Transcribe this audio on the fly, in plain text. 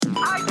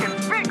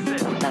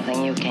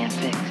you can't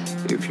fix.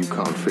 If you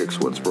can't fix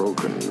what's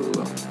broken,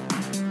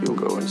 you'll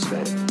go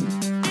insane.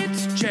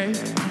 It's Jay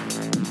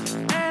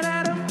and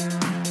Adam.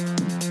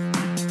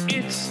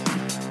 It's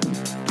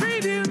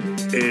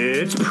Preview.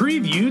 It's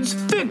Preview's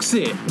Fix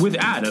It with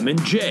Adam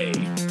and Jay.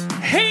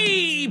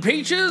 Hey,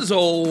 Peaches!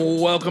 Oh,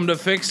 welcome to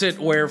Fix It,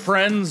 where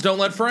friends don't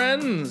let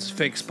friends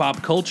fix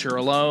pop culture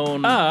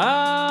alone.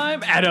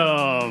 I'm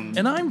Adam.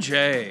 And I'm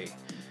Jay.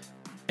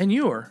 And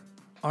you're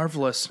our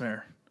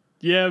listener.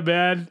 Yeah,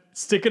 man.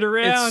 Sticking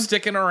around. It's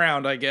sticking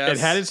around, I guess. It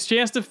had its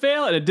chance to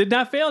fail, and it did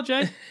not fail,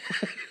 Jay.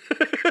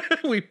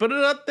 We put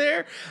it up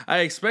there. I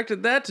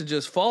expected that to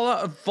just fall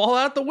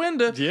out the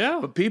window. Yeah.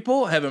 But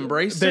people have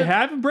embraced it. They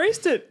have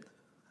embraced it.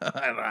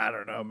 I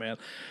don't know, man.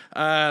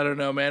 I don't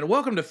know, man.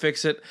 Welcome to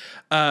Fix It.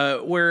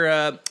 We're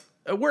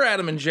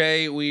Adam and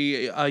Jay.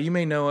 We you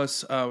may know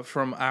us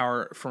from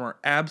our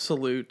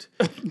absolute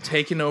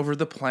taking over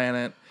the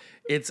planet.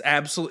 It's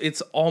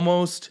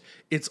almost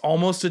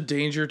a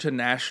danger to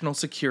national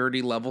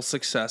security level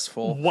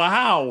successful.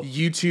 Wow.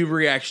 YouTube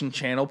reaction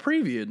channel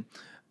previewed.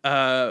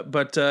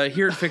 But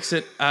here at Fix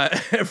It,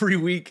 every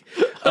week.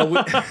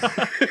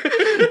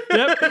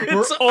 Yep,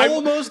 we're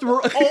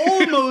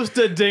almost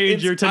a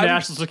danger to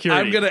national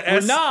security.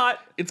 We're not.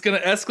 It's gonna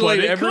escalate But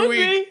it every could week.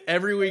 be.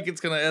 Every week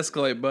it's gonna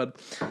escalate, bud.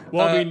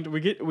 Well, I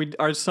mean,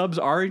 our subs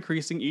are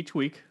increasing each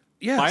week.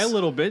 Yes. By a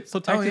little bit. So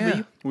technically,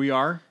 yeah. we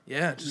are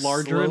Just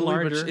larger and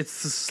slowly, but larger.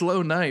 it's the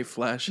slow knife,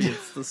 Flashy.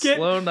 It's the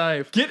slow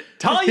knife. Get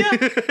Talia!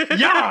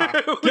 Yeah!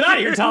 Get out of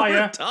here,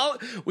 Talia!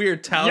 We are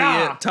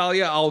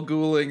Talia Al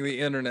Ghuling the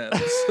internet.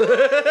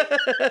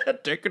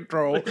 Take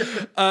control.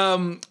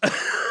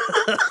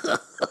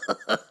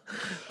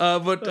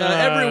 But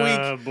every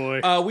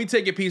week, we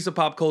take a piece of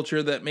pop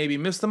culture that maybe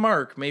missed the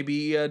mark,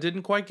 maybe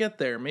didn't quite get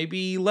there,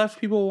 maybe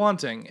left people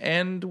wanting,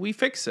 and we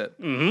fix it.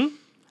 Mm-hmm.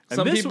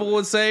 Some people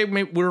would say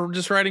we're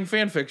just writing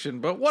fan fiction,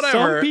 but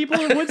whatever. Some people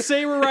would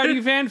say we're writing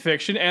fan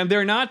fiction, and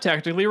they're not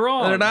technically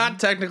wrong. They're not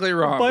technically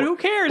wrong. But who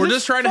cares? We're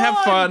just trying to have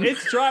fun.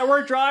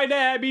 We're trying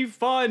to be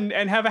fun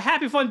and have a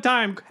happy, fun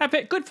time.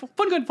 Good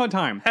fun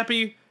time.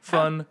 Happy,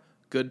 fun,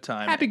 good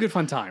time. Happy, good,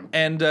 fun time.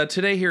 And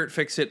today here at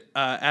Fix It,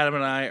 Adam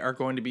and I are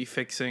going to be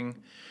fixing,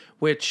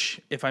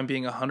 which, if I'm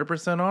being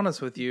 100%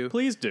 honest with you,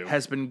 Please do.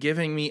 has been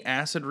giving me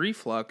acid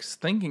reflux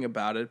thinking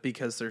about it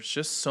because there's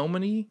just so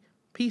many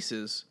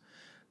pieces.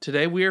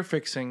 Today we are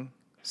fixing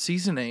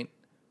Season 8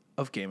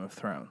 of Game of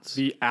Thrones.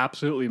 The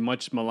absolutely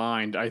much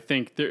maligned, I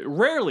think,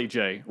 rarely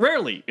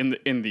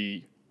in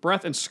the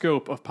breadth and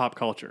scope of pop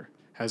culture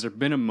has there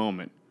been a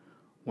moment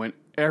when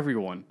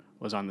everyone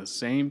was on the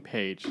same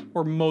page,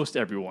 or most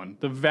everyone,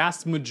 the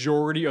vast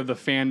majority of the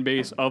fan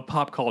base of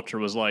pop culture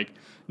was like,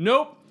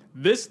 nope,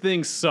 this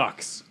thing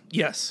sucks.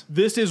 Yes.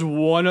 This is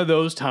one of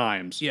those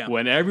times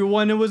when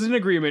everyone was in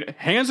agreement,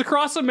 hands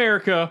across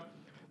America,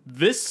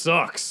 this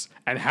sucks.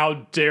 And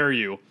how dare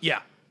you?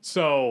 Yeah.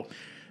 So,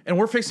 and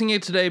we're fixing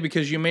it today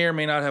because you may or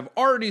may not have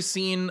already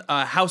seen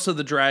House of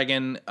the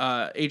Dragon,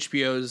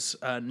 HBO's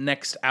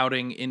next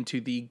outing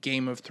into the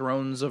Game of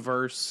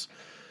Thrones-averse,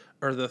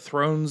 or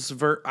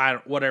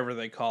the whatever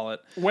they call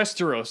it.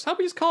 Westeros. How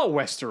about you just call it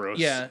Westeros?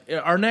 Yeah,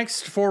 our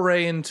next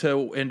foray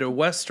into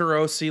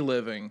Westerosi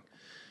living.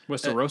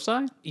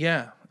 Westerosi?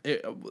 Yeah.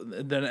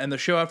 And the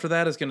show after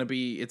that is going to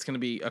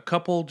be a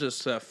couple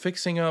just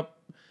fixing up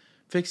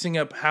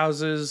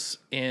houses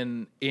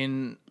in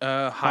Highgarden.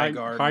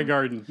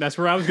 Highgarden. That's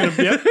where I was going to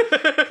be. Yep.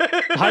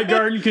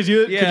 Highgarden, could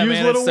use a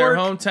little it's their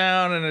work.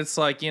 hometown, and it's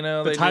like, the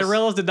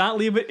Tyrells did not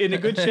leave it in a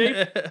good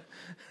shape.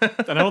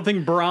 And I don't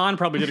think Bronn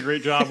probably did a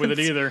great job with it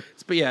either.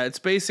 But yeah, it's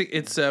basic.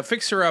 It's a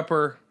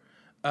fixer-upper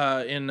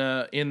in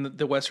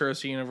the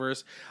Westeros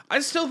universe. I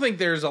still think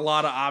there's a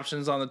lot of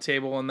options on the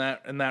table in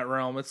that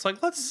realm. It's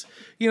like, that's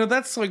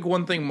like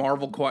one thing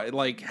Marvel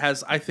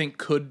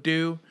could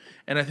do.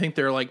 And I think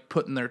they're like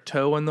putting their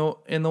toe in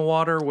the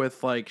water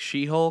with like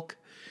She-Hulk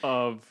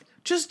of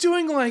just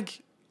doing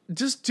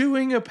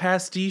a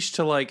pastiche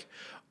to like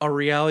a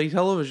reality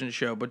television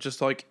show, but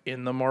just like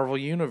in the Marvel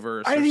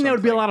universe. I think that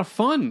would be a lot of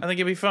fun. I think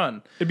it'd be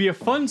fun. It'd be a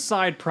fun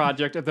side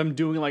project of them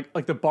doing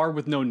like the Bar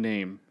with No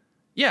Name.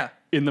 Yeah,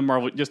 in the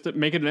Marvel, just to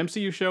make it an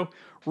MCU show,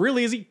 real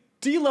easy.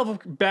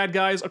 D-level bad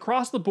guys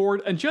across the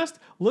board, and just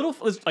little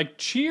like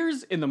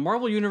Cheers in the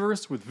Marvel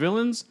universe with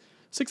villains.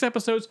 6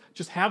 episodes,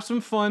 just have some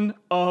fun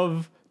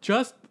of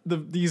just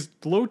these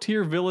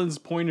low-tier villains'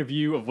 point of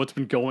view of what's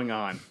been going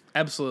on.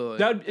 Absolutely.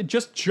 That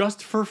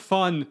just for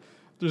fun.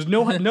 There's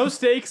no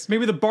stakes.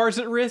 Maybe the bar's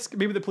at risk.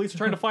 Maybe the police are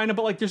trying to find them,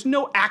 but like there's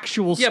no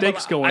actual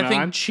stakes going on. I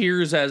think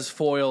Cheers as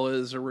foil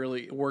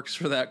really works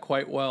for that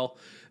quite well.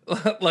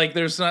 Like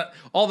there's not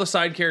all the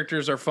side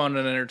characters are fun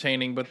and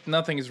entertaining, but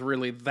nothing is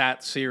really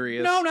that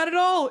serious. No, not at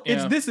all.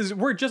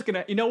 We're just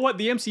gonna, you know what?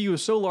 The MCU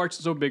is so large,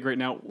 so big right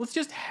now. Let's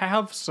just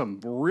have some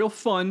real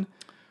fun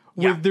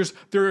Yeah.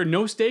 There are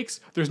no stakes.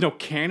 There's no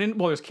canon.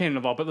 Well, there's canon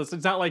involved, but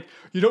it's not like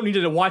you don't need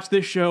to watch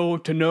this show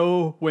to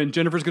know when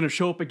Jennifer's going to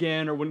show up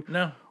again or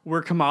when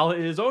where Kamala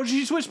is. Oh,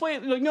 she switched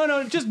planes. Like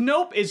no, just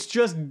nope. It's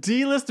just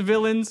D-list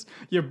villains.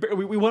 We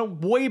went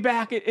way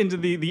back into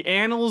the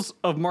annals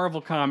of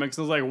Marvel Comics.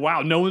 It was like,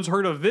 wow, no one's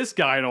heard of this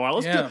guy in a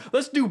while.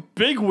 Let's do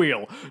Big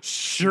Wheel.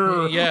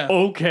 Sure. Yeah.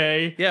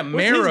 Okay. Yeah.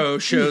 Marrow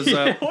shows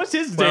up. What's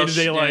his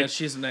day-to-day like? Yeah,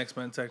 she's an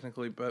X-Men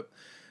technically, but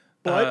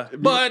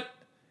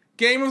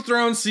Game of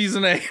Thrones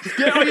season 8.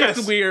 Oh,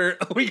 yes.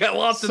 We got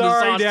lost in the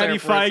Sorry, sauce Daddy there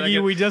for a Feige.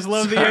 second. We just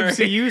love Sorry.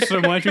 the MCU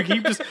so much. We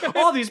keep just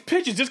all these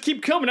pitches just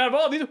keep coming out of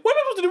all these. What am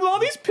I supposed to do with all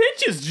these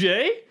pitches,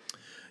 Jay?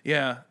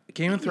 Yeah,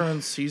 Game of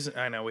Thrones season.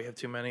 I know we have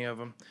too many of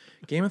them.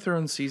 Game of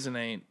Thrones season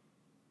 8.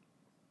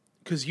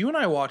 Because you and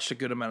I watched a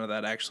good amount of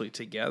that actually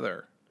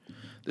together.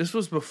 This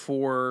was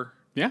before.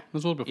 Yeah,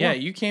 this was before. Yeah,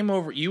 you came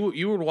over. You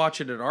would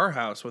watch it at our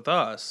house with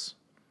us.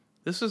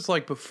 This is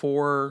like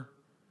before,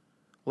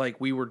 like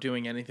we were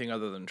doing anything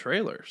other than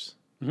trailers.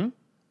 Mm-hmm.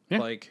 Yeah.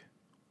 Like,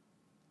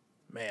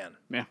 man.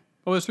 Yeah.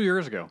 Oh, it was 3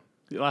 years ago.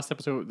 The last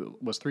episode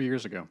was 3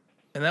 years ago.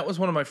 And that was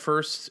one of my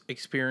first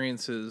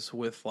experiences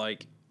with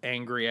like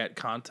angry at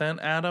content,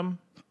 Adam.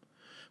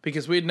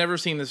 Because we had never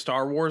seen those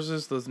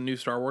new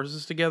Star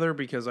Warses together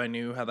because I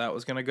knew how that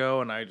was going to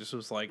go. And I just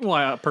was like... Well,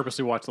 I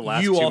purposely watched the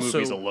last two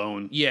movies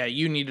alone. Yeah,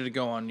 you needed to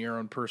go on your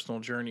own personal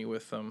journey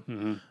with them.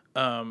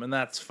 Mm-hmm. And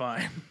that's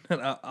fine.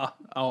 And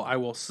I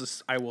will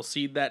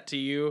cede that to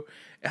you.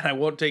 And I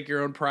won't take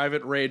your own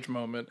private rage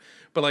moment.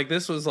 But like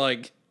this was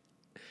like...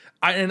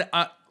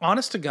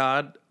 honest to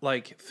God,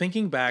 like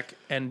thinking back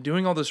and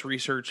doing all this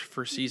research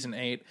for season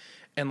 8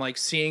 and like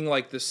seeing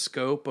like the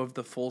scope of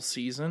the full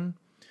season...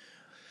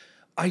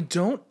 I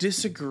don't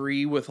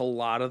disagree with a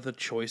lot of the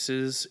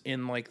choices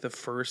in like the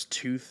first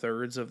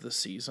 2/3 of the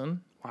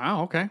season.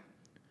 Wow, okay.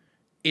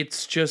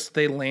 It's just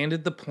they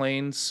landed the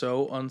plane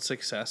so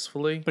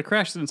unsuccessfully. They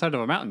crashed inside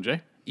of a mountain,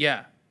 Jay.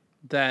 Yeah,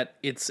 that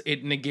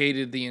it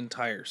negated the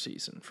entire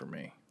season for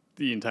me.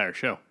 The entire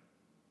show.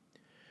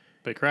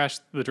 They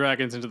crashed the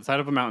dragons into the side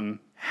of a mountain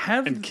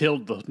and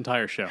killed the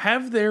entire show.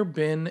 Have there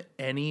been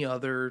any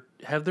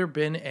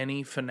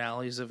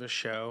finales of a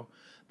show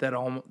that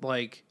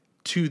like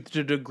to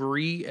the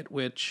degree at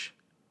which,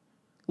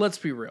 let's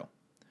be real,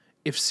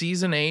 if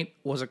season 8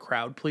 was a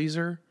crowd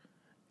pleaser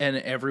and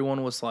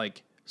everyone was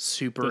like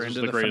super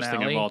into the greatest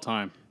finale, thing of all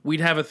time, we'd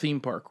have a theme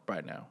park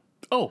by now.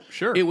 Oh,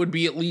 sure. It would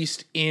be at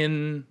least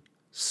in.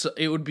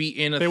 It would be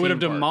in a. They would have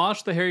theme park.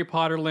 demolished the Harry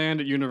Potter land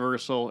at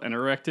Universal and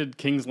erected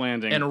King's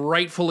Landing, And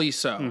rightfully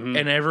so. Mm-hmm.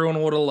 And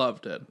everyone would have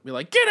loved it. Be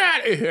like, get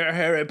out of here,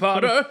 Harry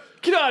Potter!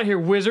 Get out of here,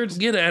 wizards!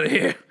 Get out of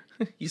here,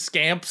 you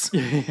scamps!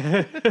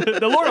 The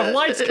Lord of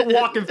Lights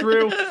walking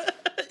through.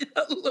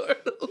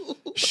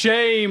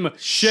 Shame.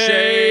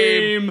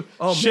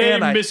 Oh, shame,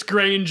 man, Miss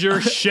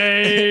Granger.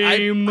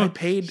 Shame. I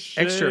paid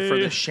extra for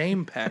the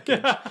shame package.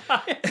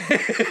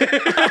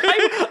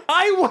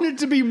 I wanted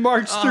to be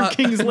marched through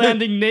King's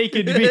Landing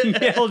naked, being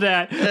yelled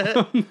at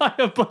by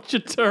a bunch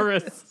of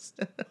tourists.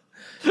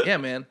 Yeah,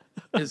 man,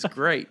 it's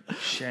great.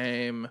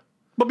 Shame.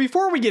 But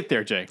before we get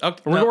there, Jay,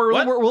 Okay, we're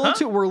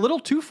a little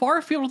too far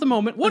afield at the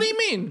moment. What do you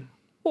mean?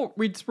 Well,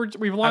 we've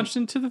launched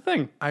into the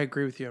thing. I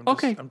agree with you.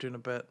 I'm doing a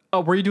bit.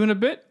 Oh, were you doing a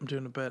bit? I'm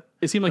doing a bit.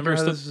 It seemed like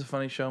Remember how this is a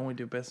funny show and we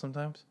do bits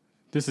sometimes?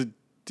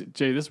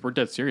 Jay, we're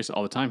dead serious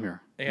all the time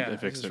here. Yeah,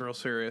 this is real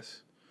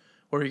serious.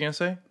 What were you going to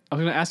say? I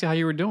was going to ask you how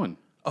you were doing.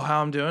 Oh,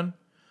 how I'm doing?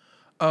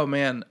 Oh,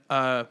 man.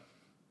 I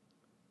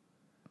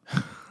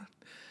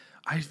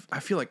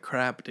feel like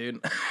crap,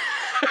 dude.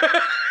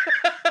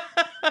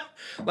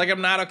 Like,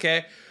 I'm not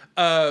okay.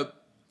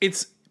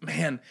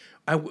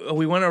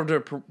 We went over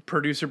to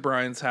producer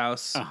Brian's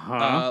house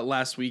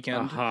last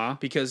weekend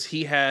because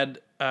he had,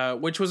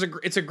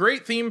 it's a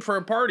great theme for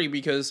a party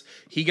because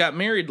he got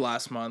married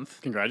last month.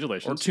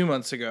 Congratulations. Or 2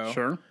 months ago.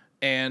 Sure.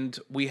 And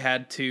he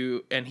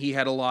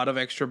had a lot of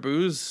extra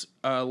booze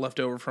left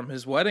over from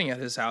his wedding at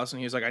his house. And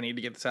he was like, I need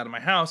to get this out of my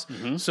house.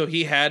 Mm-hmm. So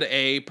he had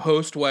a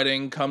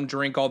post-wedding, come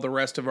drink all the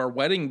rest of our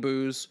wedding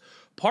booze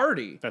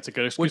party. That's a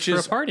good excuse for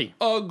a party.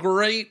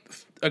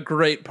 A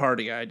great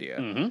party idea.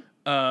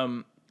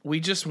 Mm-hmm. We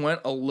just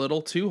went a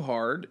little too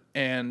hard,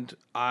 and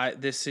I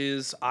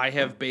feel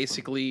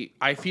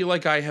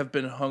like I have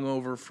been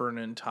hungover for an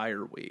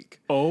entire week.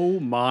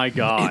 Oh my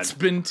God. It's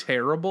been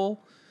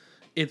terrible.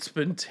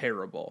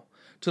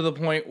 To the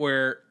point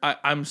where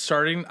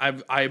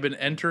I've been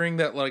entering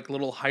that like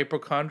little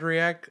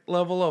hypochondriac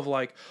level of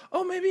like,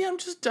 oh, maybe I'm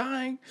just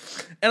dying.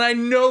 And I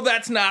know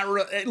that's not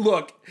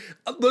look,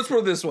 let's put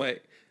it this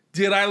way.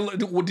 Did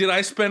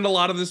I spend a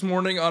lot of this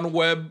morning on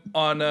WebMD,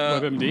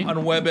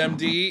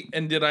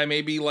 and did I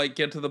maybe like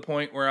get to the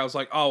point where I was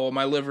like, oh well,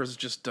 my liver's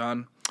just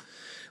done.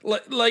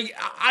 Like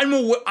I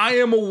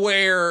am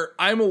aware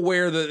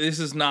that this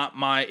is not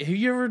my. Have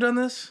you ever done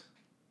this?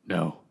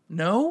 No.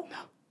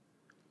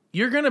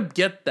 You're gonna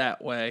get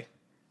that way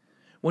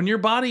when your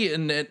body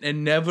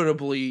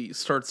inevitably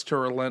starts to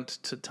relent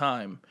to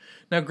time.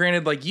 Now,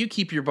 granted, like you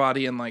keep your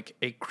body in like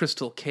a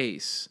crystal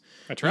case.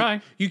 I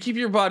try. You keep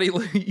your body.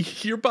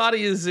 Your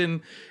body is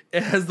in.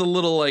 It has the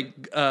little like.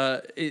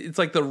 It's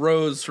like the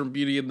rose from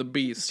Beauty and the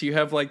Beast. You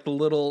have like the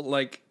little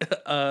like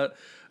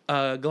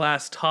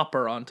glass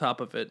topper on top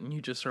of it, and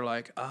you just are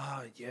like,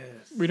 yes.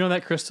 We know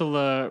that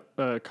crystal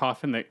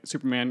coffin that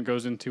Superman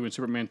goes into in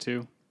Superman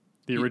 2,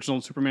 the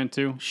original Superman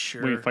 2.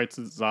 Sure. When he fights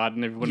Zod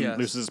and everyone Yes.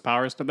 loses his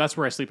powers. That's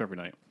where I sleep every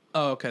night.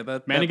 Oh, okay.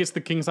 That Manny gets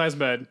the king size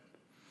bed.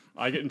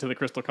 I get into the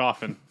crystal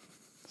coffin,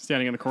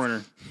 standing in the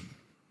corner.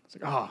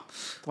 It's like,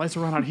 the lights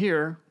are on out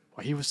here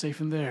while he was safe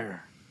in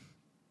there.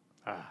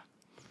 A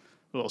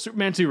little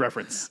Superman 2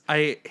 reference.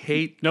 I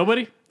hate.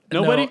 Nobody?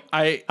 Nobody? No,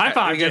 high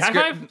five. guess High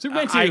good- five?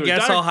 Superman 2. I guess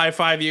Dark. I'll high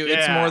five you.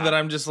 It's Yeah. more that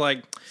I'm just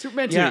like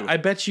Superman 2. Yeah, I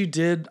bet you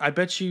did. I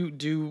bet you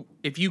do.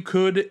 If you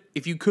could,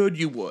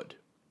 you would.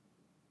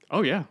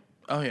 Oh, yeah.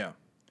 Oh yeah.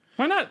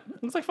 Why not?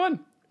 Looks like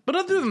fun. But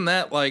other than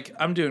that, like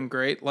I'm doing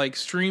great. Like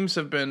streams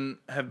have been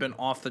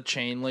off the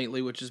chain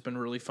lately, which has been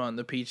really fun.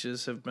 The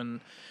Peaches have been.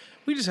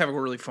 We just have a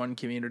really fun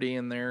community,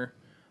 and they're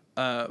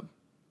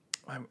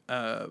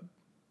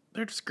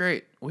just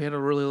great. We had a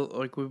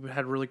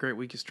really great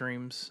week of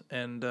streams,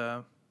 and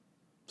so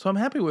I'm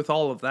happy with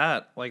all of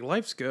that. Like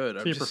life's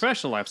good. Your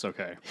professional life's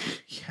okay.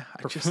 Yeah,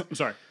 I'm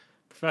sorry.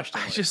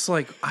 Professional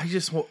life.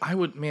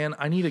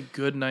 I need a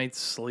good night's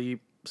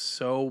sleep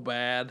so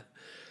bad.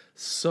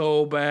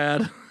 So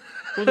bad.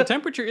 Well, the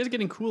temperature is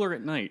getting cooler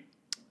at night.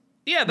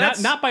 Yeah,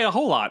 that's Not by a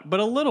whole lot,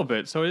 but a little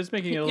bit. So it's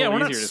making it a little we're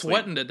easier not to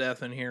sweating to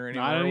death in here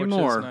anymore, Not which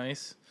anymore. is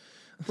nice.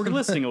 sleep. We're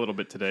listening a little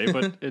bit today,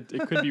 but it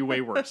could be way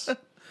worse.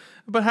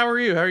 But how are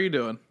you? How are you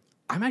doing?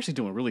 I'm actually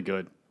doing really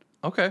good.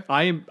 Okay.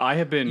 I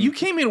have been. You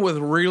came in with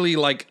really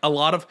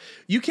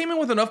you came in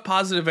with enough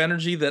positive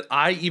energy that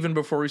I, even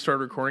before we started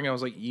recording, I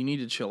was like, you need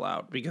to chill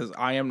out because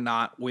I am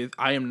not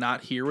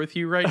here with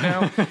you right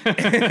now.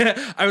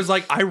 I was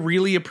like, I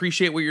really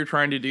appreciate what you're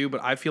trying to do,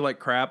 but I feel like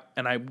crap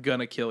and I'm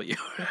gonna kill you.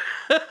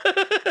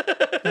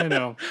 I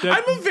know.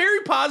 I'm a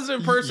very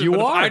positive person, You but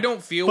are. if I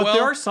don't feel But well.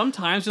 there are some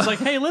times just like,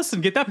 hey,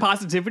 listen, get that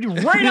positivity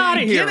right out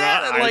of here. Get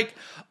at it. Like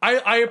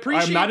I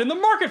appreciate. I'm not in the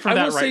market for I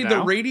that will right say now.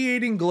 the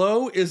radiating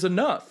glow is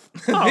enough.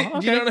 Oh,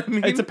 okay. You know what I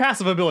mean? It's a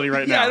passive ability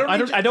right Yeah, now.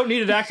 I I don't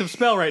need an active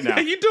spell right now.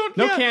 You don't.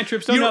 No yeah.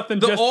 cantrips, no You- nothing.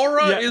 The just,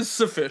 aura yeah, is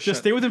sufficient. Just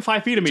stay within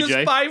 5 feet of me, Just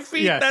Jay. 5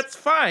 feet. Yes. That's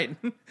fine.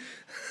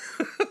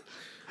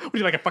 What are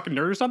you, like a fucking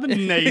nerd or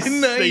something? Nice.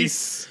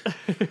 Nice.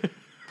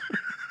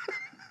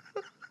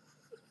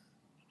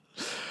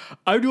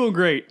 I'm doing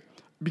great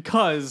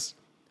because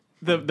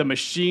the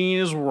machine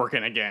is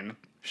working again.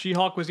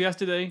 She-Hulk was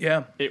yesterday.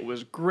 Yeah. It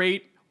was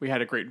great. We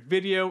had a great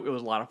video. It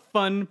was a lot of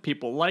fun.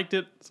 People liked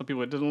it. Some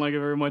people didn't like it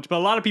very much, but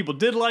a lot of people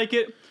did like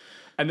it.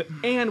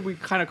 And we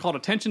kind of called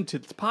attention to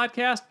the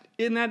podcast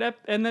in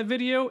that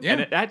video, Yeah.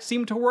 and that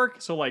seemed to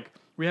work. So like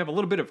we have a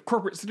little bit of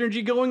corporate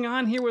synergy going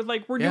on here with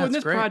like we're Yeah, doing it's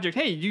this great. project.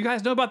 Hey, you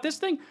guys know about this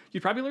thing?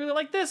 You'd probably really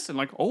like this, and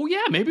like, oh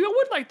yeah, maybe I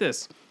would like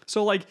this.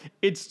 So like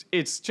it's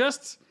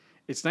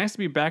nice to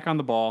be back on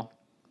the ball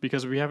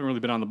because we haven't really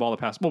been on the ball the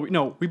past. Well,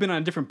 we've been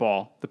on a different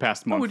ball the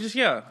past month. We just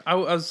I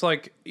was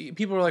like,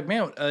 people were like,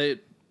 man,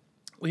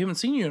 we haven't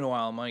seen you in a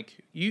while. I'm like,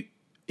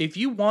 if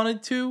you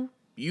wanted to,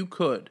 you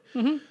could.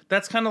 Mm-hmm.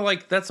 That's kind of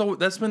like that's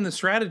been the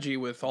strategy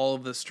with all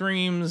of the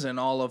streams and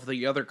all of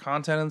the other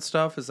content and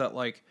stuff. Is that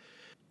like,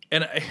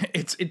 and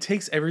it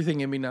takes everything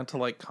in me not to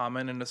like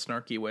comment in a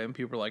snarky way. And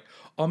people are like,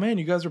 oh man,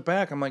 you guys are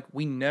back. I'm like,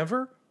 we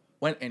never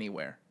went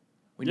anywhere.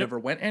 We never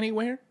went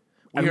anywhere.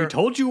 And we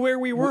told you where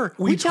we were.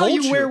 We tell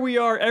told you where you. we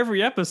are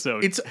every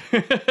episode. It's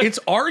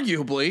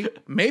arguably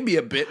maybe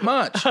a bit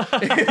much. We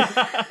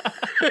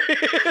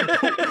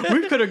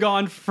could have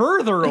gone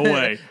further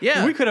away.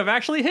 Yeah. We could have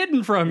actually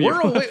hidden from you. We're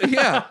away,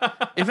 yeah.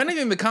 If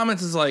anything, the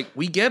comments is like,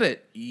 we get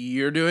it.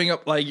 You're doing a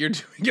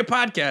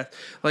podcast.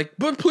 Like,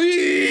 but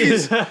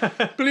please,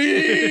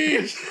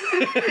 please,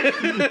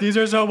 These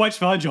are so much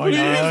fun. Join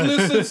us.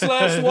 please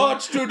listen /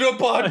 watch to the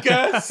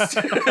podcast.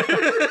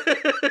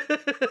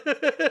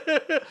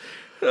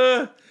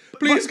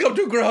 Please come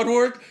to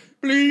Groundwork.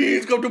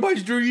 Please come to my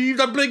streams.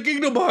 I'm playing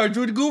Kingdom Hearts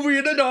with Goofy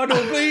and Dono,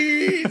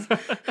 please.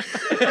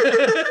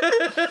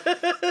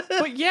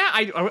 But yeah,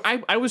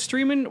 I was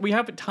streaming. We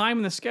have a time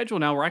in the schedule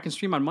now where I can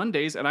stream on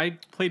Mondays, and I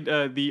played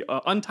the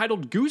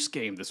Untitled Goose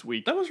Game this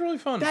week. That was really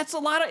fun. It's a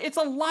lot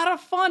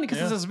of fun because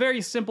it's this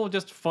very simple,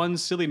 just fun,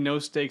 silly, no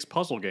stakes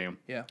puzzle game.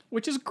 Yeah.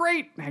 Which is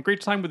great. I had a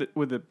great time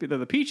with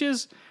the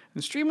Peaches.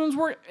 The streamings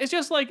were. It's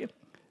just like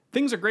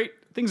things are great.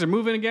 Things are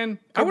moving again.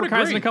 I would Cobra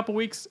Kai's agree. in a couple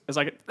weeks. It's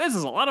like this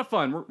is a lot of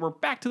fun. We're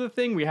back to the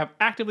thing.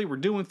 We're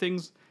doing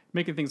things,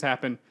 making things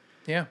happen,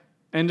 yeah.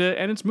 and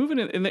it's moving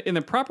in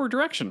the proper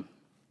direction.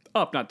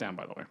 Up, not down,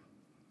 by the way.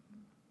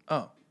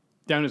 Oh,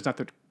 Down is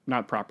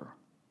not proper.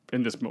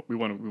 In this, we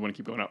want to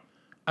keep going up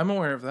I'm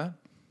aware of that.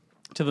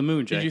 to the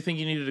moon, Jay. Did you think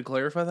you needed to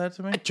clarify that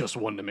to me? Just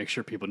wanted to make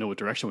sure people know what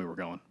direction we were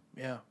going.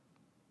 Yeah.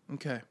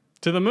 Okay.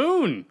 To the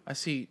moon. I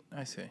see.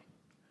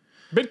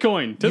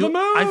 Bitcoin to the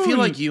moon. I feel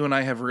like you and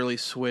I have really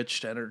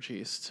switched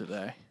energies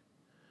today.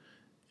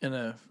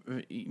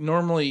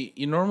 normally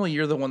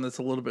you're the one that's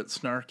a little bit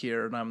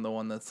snarkier, and I'm the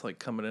one that's like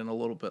coming in a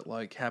little bit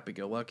like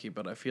happy-go-lucky.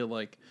 But I feel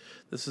like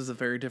this is a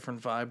very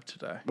different vibe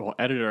today. Well,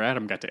 editor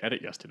Adam got to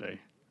edit yesterday,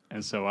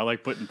 and so I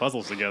like putting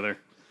puzzles together.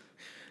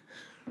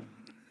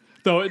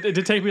 Though it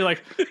did take me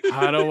like,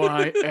 how do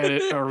I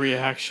edit a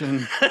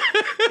reaction?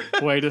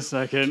 Wait a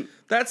second.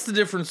 That's the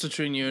difference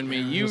between you and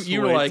me. Just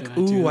You were wait like,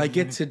 till I do ooh, I this.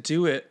 get to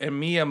do it, and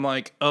me, I'm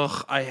like,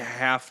 ugh, I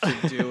have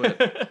to do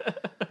it.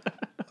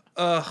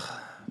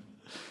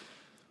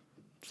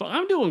 So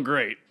I'm doing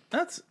great.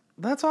 That's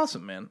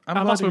awesome, man. I'm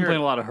I've glad also to been hear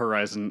playing it. a lot of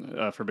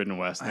Horizon Forbidden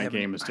West, and that haven't-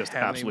 game is just I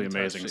haven't absolutely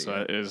even touched amazing. it So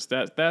yet. it is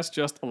that's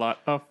just a lot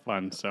of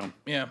fun. So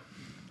Yeah.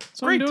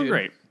 so Great, I'm doing dude.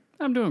 great.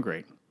 I'm doing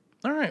great.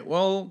 All right.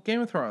 Well, Game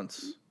of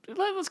Thrones.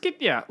 Let's fix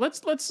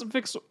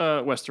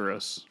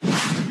Westeros.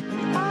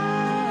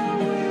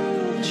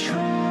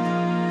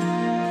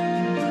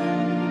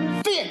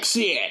 Fix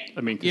it!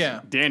 I mean, 'cause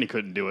Yeah. Danny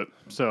couldn't do it,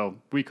 so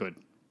we could.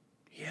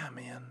 Yeah,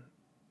 man.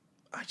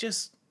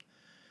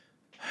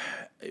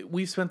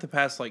 We've spent the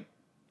past like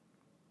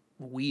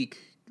week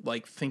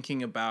like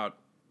thinking about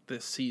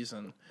this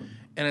season,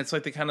 and it's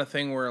like the kind of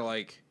thing where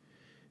like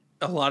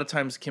a lot of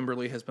times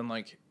Kimberly has been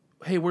like,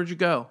 "Hey, where'd you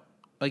go?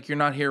 Like, you're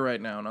not here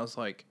right now." And I was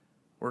like,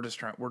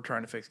 we're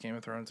trying to fix Game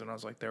of Thrones. And I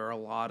was like, there's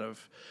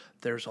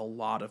a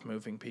lot of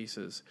moving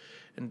pieces.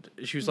 And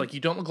she was like,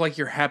 you don't look like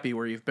you're happy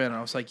where you've been. And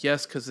I was like,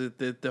 yes, because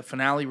the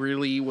finale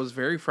really was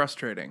very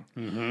frustrating.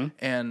 Mm-hmm.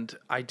 And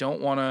I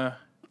don't want to,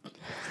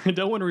 I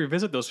don't want to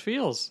revisit those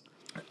feels.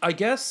 I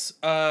guess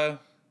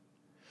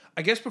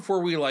before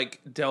we like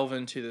delve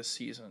into this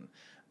season,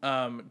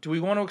 do we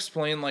want to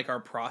explain like our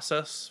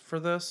process for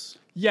this?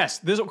 Yes,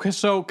 because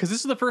this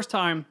is the first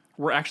time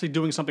we're actually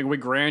doing something way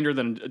grander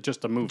than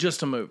just a movie.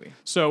 Just a movie.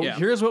 So yeah.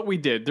 here's what we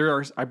did.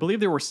 I believe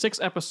there were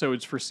 6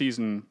 episodes for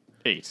season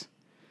 8.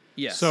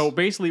 Yes. So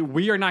basically,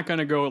 we are not going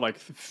to go like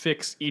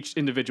fix each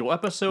individual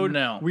episode.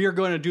 No. We are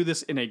going to do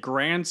this in a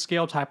grand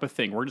scale type of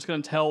thing. We're just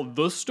going to tell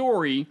the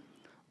story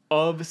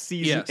of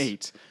season Yes.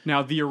 8.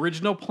 Now, the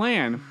original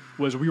plan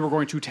was we were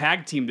going to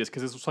tag team this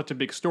because this was such a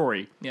big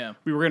story. Yeah.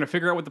 We were going to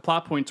figure out what the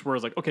plot points were.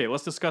 It's like, okay,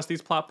 let's discuss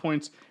these plot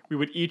points. We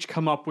would each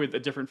come up with a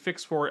different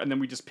fix for it, and then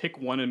we just pick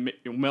one and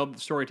meld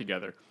the story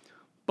together.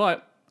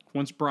 But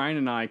once Brian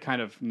and I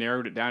kind of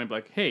narrowed it down and be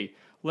like, hey,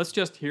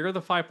 here are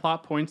the 5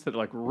 plot points that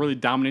like really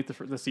dominate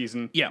the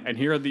season. Yeah. And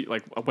here are the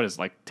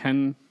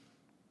 10.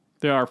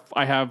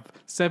 I have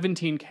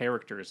 17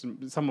 characters,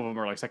 and some of them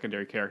are like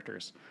secondary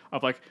characters.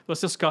 Of like, let's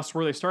discuss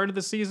where they started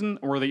the season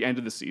or where they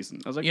ended the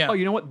season. I was like, Yeah. oh,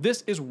 you know what?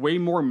 This is way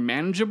more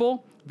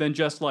manageable than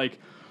just like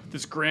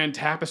this grand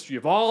tapestry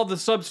of all the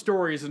sub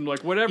stories and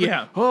like whatever.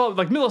 Yeah. Oh,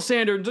 like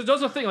Melisandre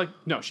does a thing. Like,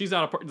 no, she's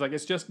out of part. Like,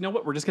 it's just, you know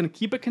what? We're just gonna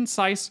keep it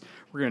concise.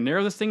 We're gonna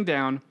narrow this thing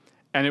down.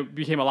 And it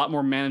became a lot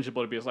more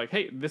manageable to be like,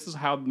 hey, this is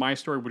how my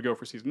story would go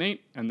for season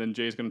 8, and then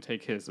Jay's gonna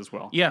take his as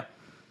well. Yeah.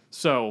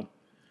 So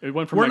it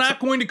went from We're like, not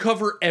going to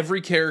cover every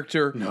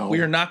character. No.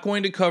 We are not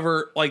going to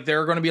cover, like, there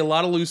are going to be a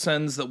lot of loose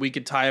ends that we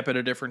could tie up at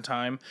a different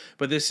time,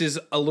 but this is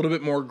a little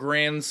bit more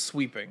grand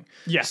sweeping.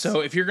 Yes.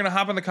 So if you're going to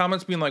hop in the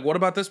comments being like, what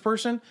about this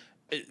person?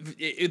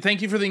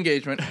 Thank you for the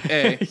engagement,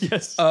 A.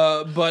 Yes.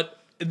 But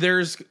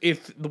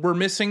if we're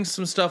missing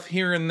some stuff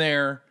here and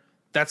there,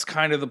 that's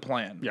kind of the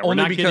plan. Yeah, we're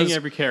not getting because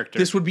every character.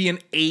 This would be an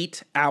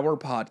 8-hour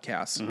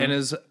podcast. And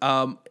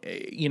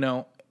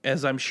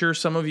as I'm sure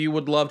some of you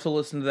would love to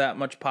listen to that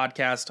much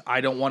podcast,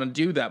 I don't want to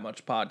do that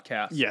much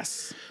podcast.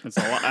 Yes, it's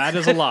a lot. That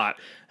is a lot.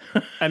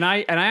 And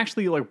I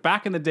actually like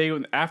back in the day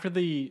after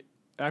the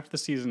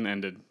season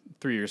ended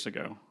 3 years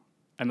ago,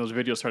 and those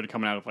videos started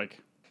coming out of like,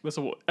 this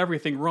is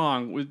everything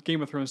wrong with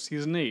Game of Thrones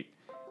season 8,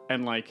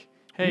 and like,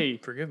 hey,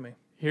 Forgive me.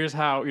 here's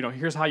how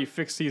you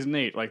fix season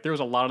 8. Like there was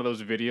a lot of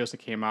those videos that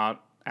came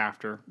out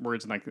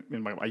afterwards, in like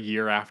a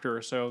year after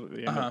or so.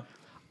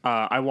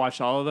 I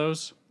watched all of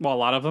those. Well, a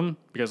lot of them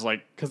because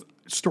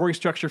story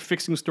structure,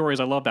 fixing stories.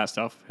 I love that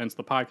stuff. Hence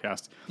the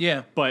podcast.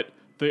 Yeah. But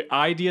the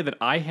idea that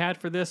I had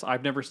for this,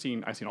 I've never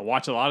seen. I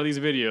watch a lot of these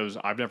videos.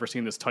 I've never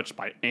seen this touched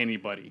by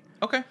anybody.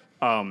 Okay.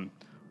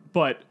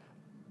 But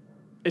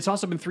it's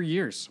also been 3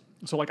 years,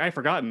 so like I've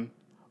forgotten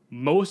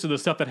most of the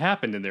stuff that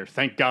happened in there.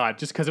 Thank God,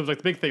 just because it was like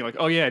the big thing. Like,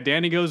 oh yeah,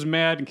 Danny goes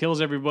mad and kills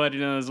everybody,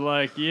 and I was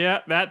like, yeah,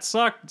 that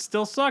sucked.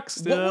 Still sucks.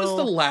 Still What was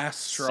the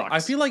last straw? sucks. I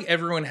feel like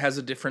everyone has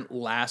a different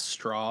last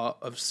straw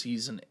of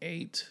season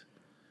 8.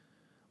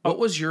 What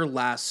was your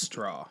last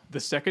straw? The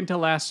second to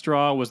last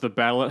straw was the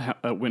battle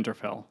at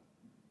Winterfell,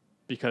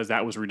 because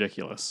that was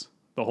ridiculous.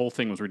 The whole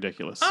thing was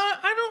ridiculous.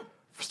 I don't.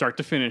 Start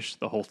to finish,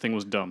 the whole thing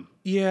was dumb.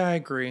 Yeah, I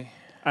agree.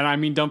 And I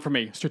mean dumb from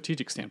a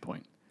strategic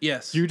standpoint.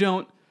 Yes. You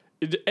don't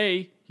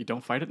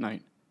fight at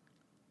night.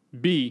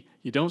 B,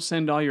 you don't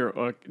send all your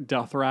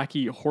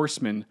Dothraki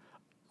horsemen,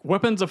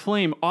 weapons of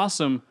flame,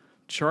 awesome,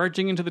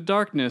 charging into the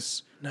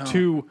darkness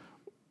to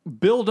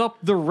build up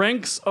the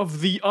ranks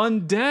of the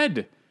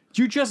undead.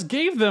 You just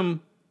gave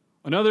them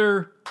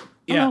another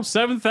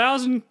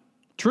 7,000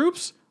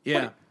 troops?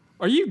 Yeah.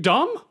 What, are you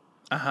dumb?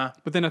 Uh-huh.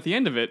 But then at the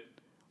end of it,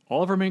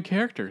 all of our main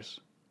characters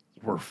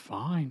were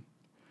fine.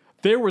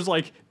 there was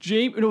like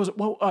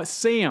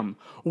Sam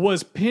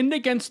was pinned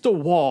against a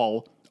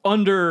wall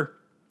under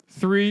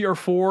 3 or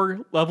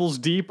 4 levels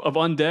deep of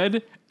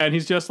undead, and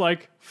he's just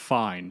like,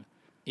 fine.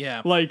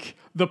 Yeah. Like,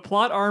 the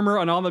plot armor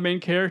on all the main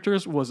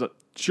characters was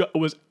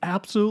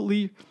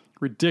absolutely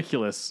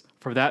ridiculous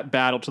for that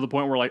battle, to the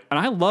point where, like, and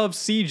I love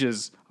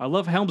sieges. I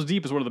love Helm's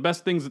Deep is one of the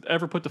best things that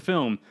ever put to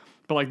film.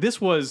 But like,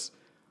 this was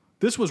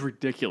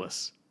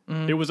ridiculous.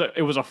 It was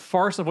a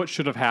farce of what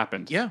should have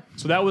happened. Yeah.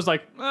 So that was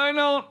like, I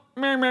know,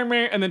 meh, meh,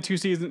 meh. And then 2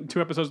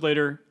 episodes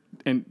later,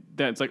 and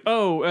then it's like,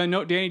 oh,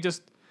 no, Danny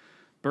just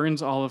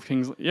burns all of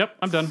King's. Yep,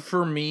 I'm done.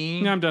 For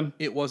me, Yeah, I'm done.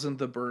 It wasn't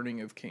the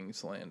burning of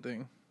King's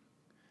Landing.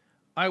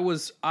 I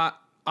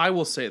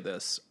will say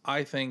this.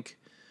 I think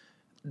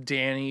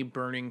Danny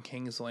burning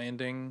King's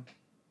Landing,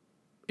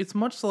 it's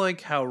much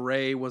like how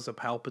Rey was a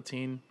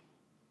Palpatine.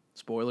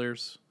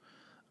 Spoilers.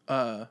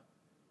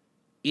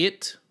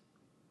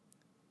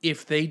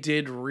 If they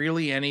did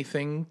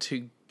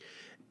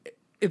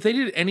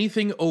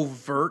anything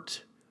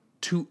overt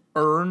to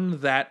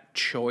earn that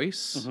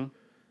choice,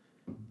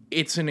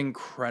 it's an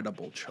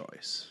incredible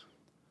choice.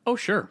 Oh,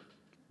 sure.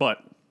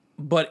 But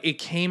it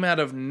came out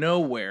of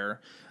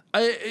nowhere.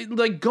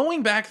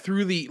 Going back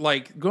through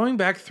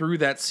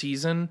that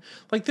season,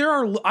 like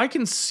I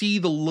can see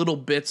the little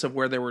bits of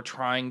where they were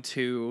trying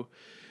to,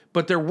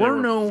 but they're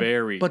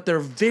very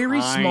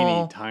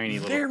small, tiny,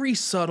 very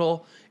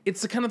subtle.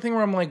 It's the kind of thing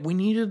where I'm like,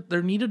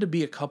 there needed to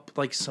be a couple,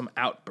 like some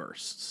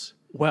outbursts.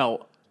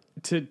 Well,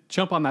 to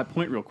jump on that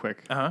point real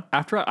quick,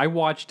 after I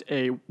watched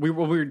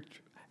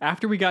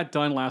after we got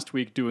done last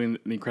week doing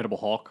the Incredible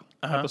Hulk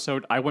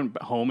episode, I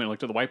went home and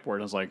looked at the whiteboard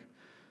and I was like,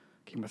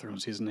 Game of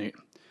Thrones season 8.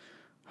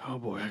 Oh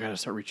boy, I gotta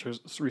start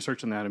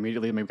researching that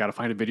immediately. Maybe gotta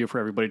find a video for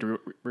everybody to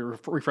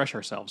refresh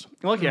ourselves.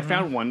 And luckily, I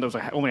found one that was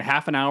only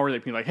half an hour.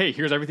 They'd be like, hey,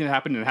 here's everything that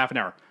happened in half an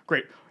hour.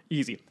 Great.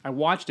 Easy. I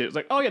watched it. It was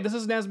like, oh yeah, this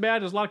isn't as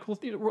bad. There's a lot of cool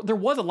things. There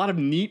was a lot of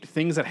neat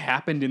things that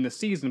happened in the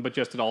season, but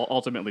just it all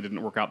ultimately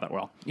didn't work out that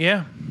well.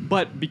 Yeah.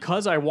 But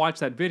because I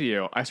watched that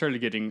video, I started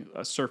getting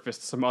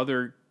surfaced some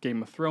other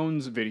Game of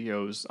Thrones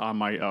videos on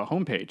my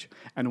homepage.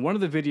 And one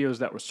of the videos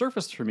that was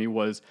surfaced for me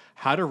was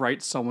how to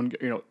write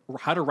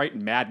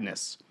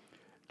madness,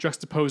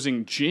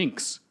 juxtaposing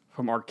Jinx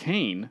from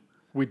Arcane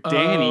with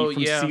Dany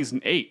from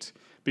season 8.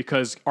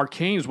 Because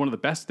Arcane is one of the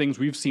best things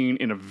we've seen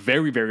in a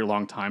very, very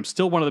long time.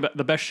 Still one of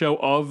the best show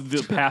of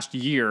the past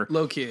year.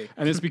 Low key.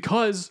 And it's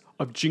because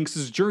of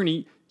Jinx's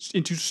journey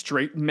into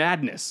straight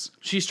madness.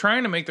 She's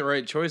trying to make the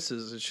right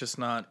choices. It's just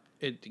not.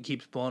 It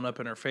keeps blowing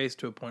up in her face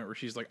to a point where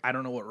she's like, I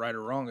don't know what right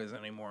or wrong is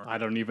anymore. I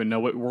don't even know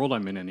what world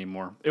I'm in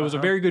anymore. It was a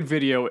very good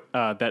video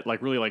that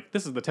really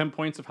this is the 10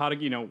 points of how to,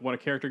 when a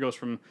character goes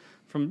from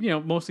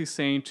mostly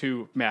sane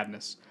to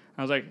madness.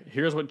 I was like,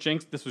 here's what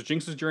this was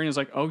Jinx's journey. I was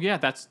like, oh yeah,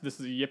 this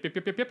is yep.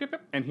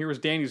 And here was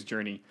Dany's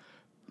journey,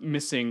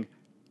 missing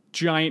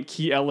giant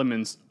key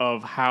elements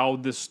of how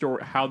the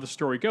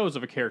story goes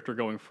of a character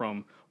going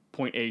from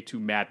point A to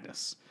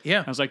madness.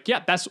 Yeah. I was like,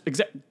 yeah,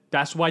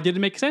 that's why it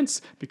didn't make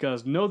sense,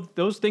 because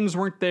those things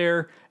weren't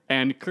there,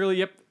 and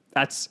clearly,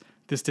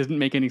 this didn't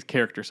make any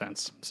character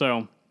sense.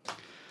 So,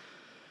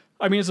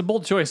 I mean, it's a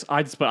bold choice.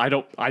 I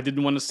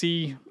didn't want to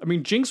see. I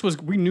mean,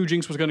 we knew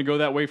Jinx was going to go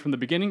that way from the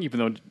beginning, even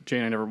though Jay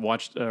and I never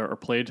watched or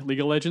played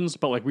League of Legends.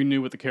 But like, we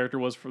knew what the character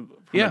was from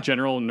a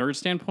general nerd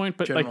standpoint.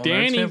 But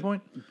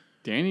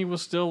Dany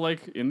was still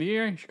like in the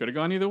air. She could have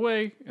gone either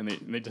way, and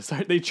they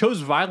decided they chose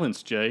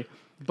violence, Jay.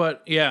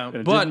 But yeah,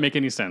 it didn't make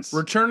any sense.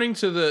 Returning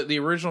to the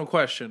original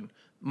question,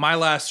 my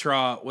last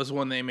straw was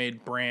when they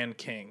made Bran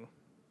king.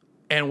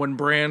 And when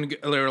Bran,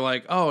 they were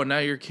like, oh, now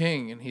you're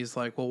king. And he's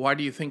like, well, why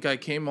do you think I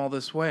came all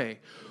this way?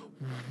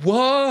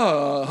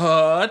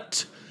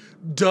 What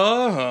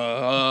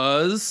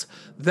does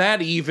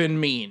that even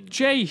mean?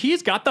 Jay,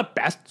 he's got the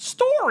best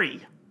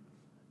story.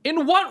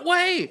 In what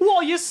way?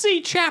 Well, you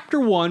see, chapter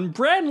 1,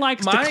 Bran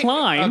likes to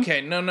climb.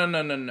 Okay, no.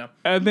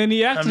 And then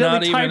he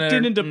accidentally typed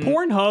it into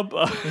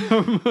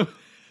Pornhub.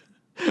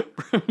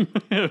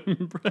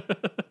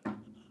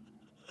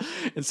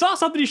 And saw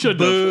something he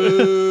shouldn't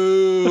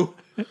have.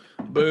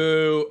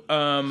 Boo.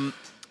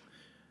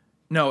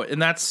 No,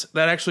 and that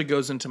actually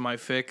goes into my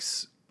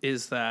fix,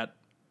 is that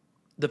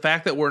the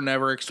fact that we're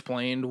never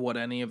explained what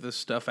any of this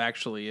stuff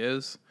actually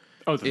is.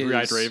 Oh, the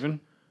Three-Eyed Raven?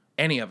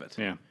 Any of it.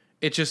 Yeah.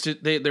 It's just,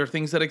 there are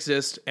things that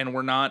exist, and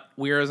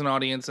we're as an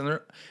audience, and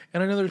I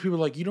know there's people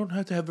like, you don't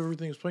have to have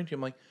everything explained to you.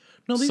 I'm like,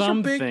 no, these are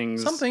big.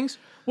 Some things.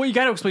 Well, you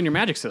got to explain your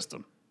magic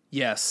system.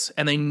 Yes,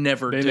 and they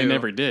never do. They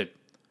never did.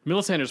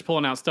 Melisandre's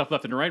pulling out stuff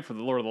left and right for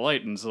the Lord of the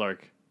Light, and it's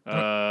like,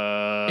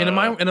 And in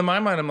my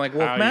mind, I'm like,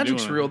 well, if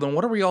magic's real, then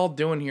what are we all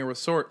doing here with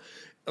sword?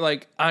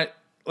 I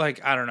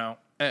don't know.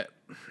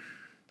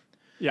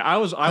 Yeah, I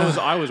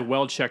was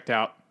well checked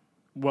out.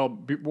 Well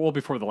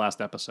before the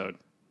last episode.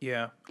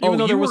 Yeah. Even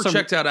though you were some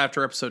checked out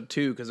after episode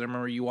 2, because I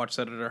remember you watched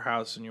that at our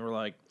house and you were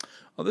like,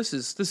 "Oh, this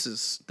is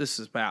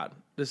bad.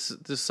 This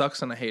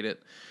sucks and I hate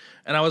it."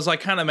 And I was like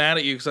kind of mad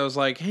at you because I was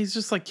like, "Hey, he's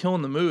just like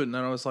killing the mood." And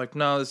then I was like,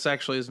 "No, this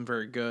actually isn't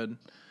very good."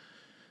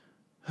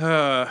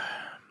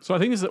 So I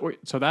think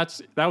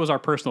that was our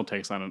personal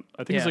takes on it.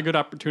 I think it's a good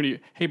opportunity.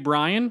 Hey,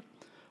 Brian,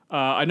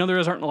 I know there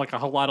aren't like a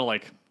whole lot of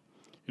like,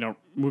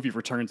 movie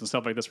returns and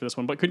stuff like this for this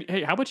one, but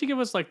how about you give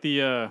us like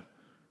the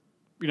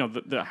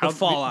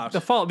fallout,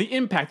 the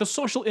impact, the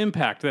social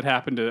impact that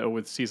happened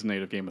with season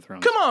 8 of Game of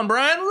Thrones. Come on,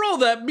 Brian, roll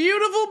that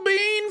beautiful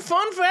bean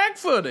fun fact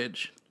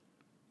footage.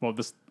 Well,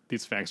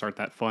 these facts aren't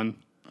that fun.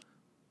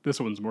 This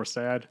one's more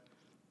sad.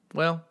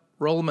 Well,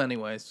 roll them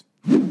anyways.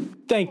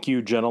 Thank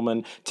you,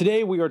 gentlemen.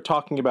 Today we are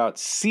talking about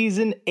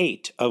Season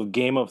 8 of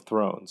Game of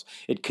Thrones.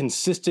 It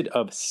consisted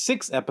of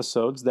 6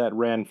 episodes that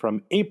ran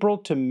from April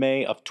to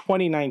May of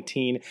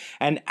 2019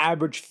 and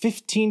averaged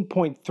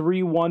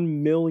 15.31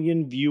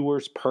 million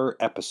viewers per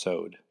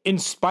episode. In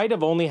spite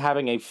of only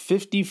having a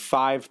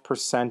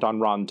 55% on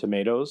Rotten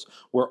Tomatoes,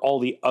 where all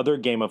the other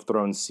Game of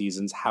Thrones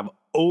seasons have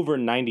over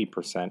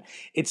 90%,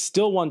 it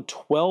still won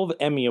 12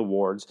 Emmy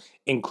Awards,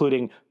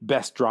 including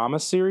Best Drama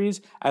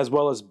Series, as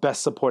well as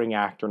Best Supporting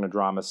Actor in a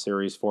Drama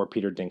Series for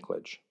Peter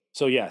Dinklage.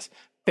 So yes,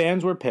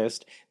 fans were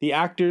pissed, the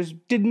actors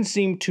didn't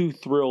seem too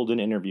thrilled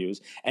in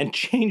interviews, and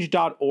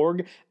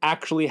Change.org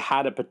actually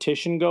had a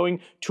petition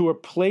going to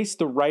replace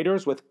the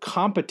writers with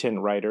competent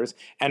writers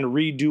and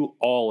redo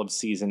all of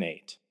Season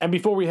 8. And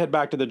before we head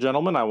back to the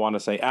gentleman, I want to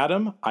say,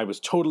 Adam, I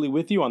was totally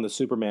with you on the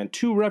Superman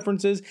 2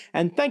 references,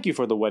 and thank you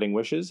for the wedding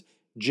wishes.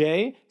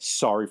 Jay,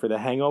 sorry for the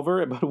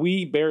hangover, but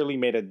we barely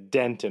made a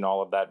dent in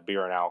all of that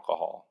beer and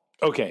alcohol.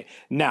 Okay,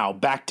 now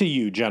back to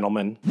you,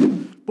 gentlemen.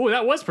 Boy,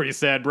 that was pretty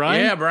sad,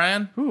 Brian. Yeah,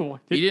 Brian. Ooh,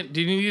 Did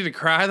you need to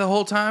cry the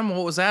whole time?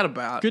 What was that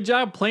about? Good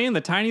job playing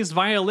the tiniest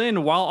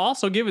violin while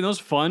also giving those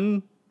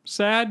fun,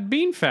 sad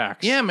bean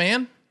facts. Yeah,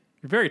 man.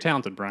 You're very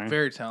talented, Brian.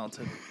 Very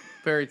talented.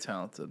 Very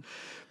talented.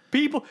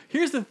 People,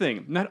 here's the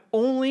thing. Not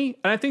only,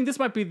 and I think this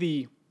might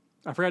be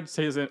I forgot to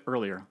say this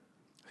earlier.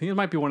 I think it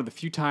might be one of the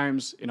few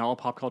times in all of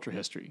pop culture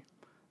history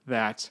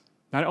that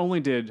not only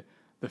did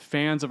the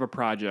fans of a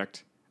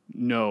project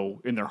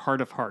know in their heart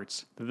of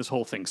hearts that this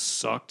whole thing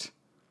sucked,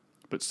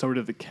 but so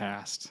did the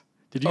cast.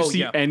 Did you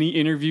see any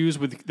interviews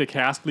with the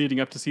cast leading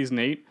up to season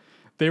 8?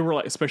 They were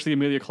like, especially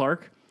Emilia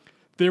Clarke,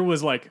 there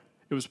was like,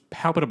 it was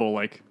palpable,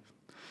 like,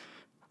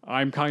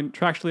 I'm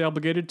contractually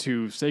obligated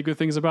to say good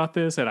things about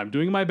this, and I'm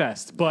doing my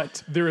best,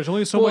 but there is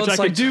only so much I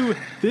can do.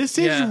 This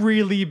is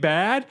really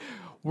bad.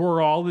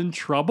 We're all in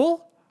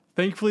trouble.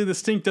 Thankfully, the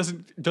stink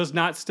does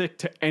not stick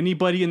to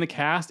anybody in the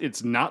cast.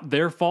 It's not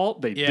their fault.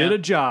 They did a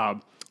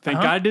job.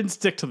 Thank God it didn't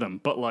stick to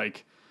them. But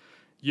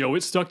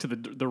it stuck to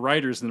the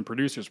writers and the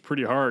producers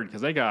pretty hard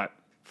because they got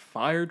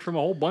fired from a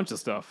whole bunch of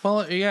stuff.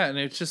 Well, yeah, and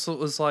it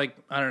was like,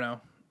 I don't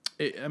know.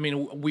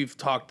 We've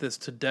talked this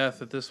to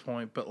death at this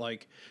point, but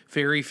like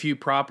very few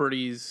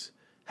properties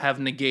have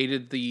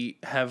negated their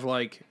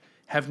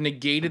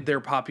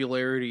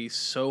popularity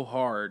so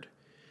hard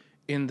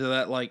into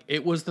that, like,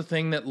 it was the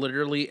thing that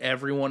literally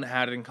everyone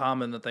had in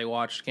common that they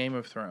watched Game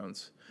of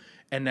Thrones,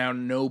 and now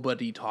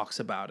nobody talks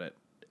about it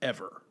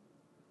ever.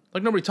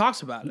 Like, nobody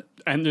talks about it.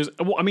 And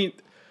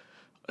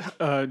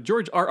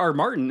George R.R.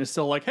 Martin is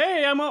still like,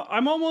 hey, I'm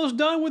almost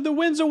done with the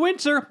Winds of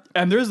Winter.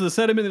 And there's the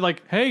sentiment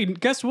like, hey,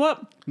 guess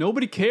what?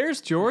 Nobody cares,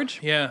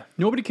 George. Yeah.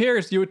 Nobody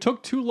cares. It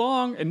took too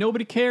long and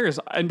nobody cares.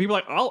 And people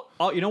are like,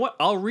 I'll you know what?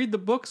 I'll read the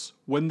books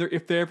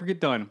if they ever get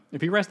done.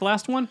 If he writes the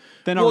last one,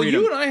 then I'll read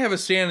them. Well, you and I have a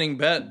standing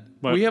bet.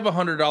 What? We have a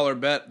 $100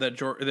 bet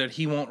that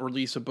he won't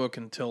release a book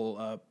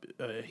until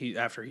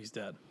after he's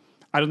dead.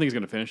 I don't think he's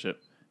going to finish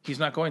it. He's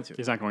not going to.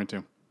 He's not going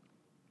to.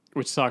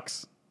 Which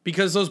sucks.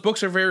 Because those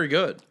books are very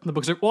good. The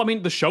books are,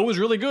 the show was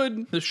really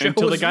good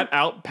until they got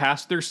out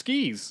past their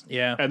skis.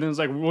 Yeah. And then it's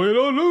like, we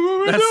don't know what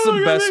we're That's doing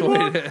the best way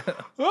anymore. to...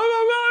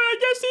 I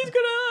guess he's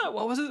gonna,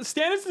 what was it?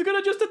 Stannis is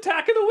gonna just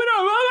attack in the winter.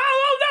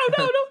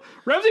 No.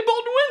 Ramsay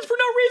Bolton wins for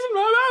no reason.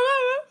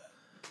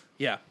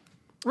 Yeah.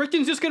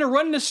 Rickon's just gonna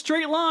run in a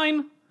straight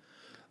line.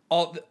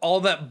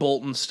 All that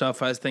Bolton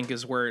stuff, I think,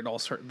 is where it all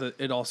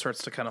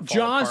starts to kind of fall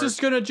John's apart.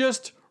 just gonna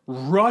just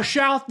rush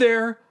out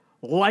there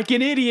like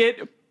an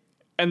idiot.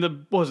 And the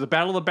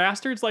Battle of the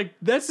Bastards? Like,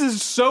 this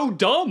is so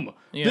dumb.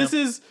 Yeah.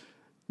 This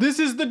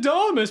is the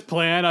dumbest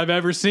plan I've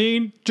ever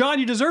seen. John,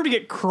 you deserve to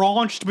get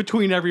crunched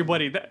between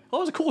everybody. That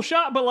was a cool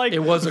shot, but like, It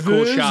was a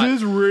cool shot.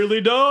 This is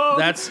really dumb.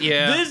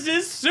 Yeah. This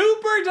is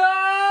super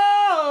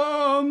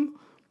dumb.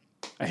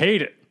 I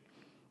hate it.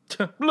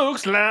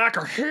 Looks like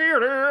I hate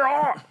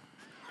it.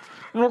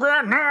 Look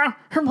at now,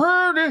 I'm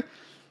ready.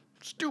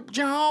 Stupid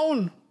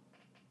John.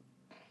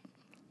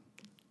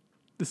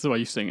 This is why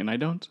you sing and I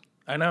don't.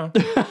 I know.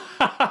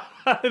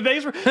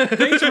 Thanks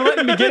for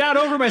letting me get out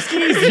over my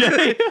skis,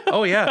 Jay.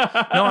 Oh,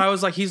 yeah. No, I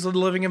was like, he's the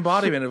living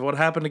embodiment of what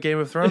happened to Game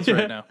of Thrones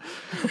right now.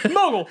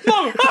 Mogul.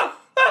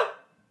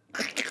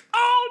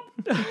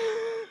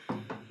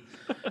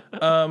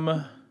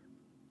 Oh.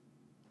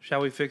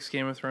 Shall we fix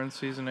Game of Thrones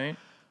Season 8?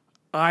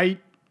 I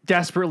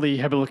desperately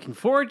have been looking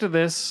forward to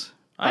this.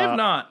 I have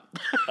not.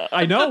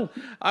 I know.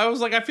 I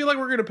was like, I feel like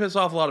we're going to piss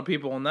off a lot of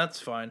people, and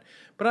that's fine.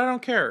 But I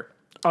don't care.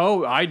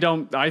 Oh, I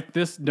don't.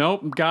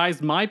 Nope,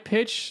 guys. My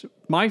fix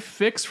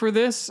for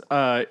this.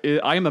 I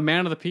am a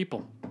man of the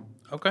people.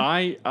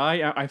 Okay.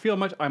 I feel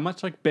I'm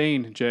much like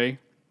Bane, Jay.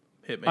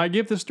 Hit me. I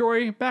give the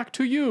story back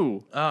to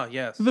you, Ah,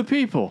 yes. the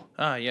people.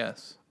 Ah,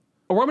 yes.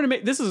 Or I'm gonna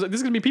make this is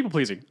gonna be people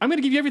pleasing. I'm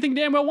gonna give you everything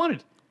Dan well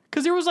wanted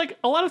because there was like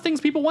a lot of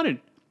things people wanted,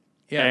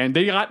 Yeah. and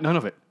they got none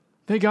of it.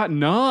 They got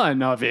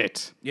none of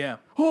it. Yeah.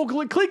 Oh,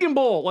 Clegan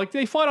Bowl! Like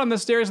they fought on the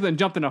stairs and then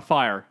jumped in a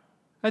fire.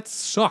 That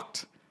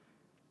sucked.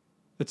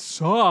 It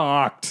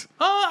sucked.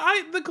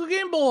 The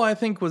Game Bowl I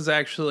think was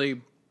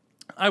actually,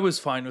 I was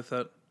fine with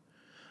it.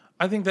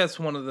 I think that's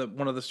one of the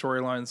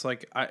storylines.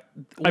 Like,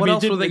 what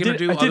else were they going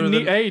to do other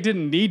than it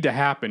didn't need to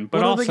happen, but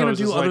what also are they going it's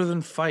to do just other like,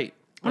 than fight?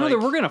 I know that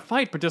we're gonna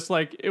fight, but just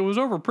like it was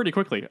over pretty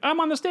quickly. I'm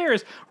on the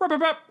stairs. Fire!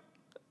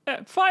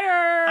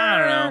 I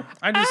don't know.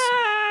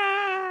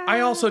 Ah!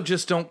 I also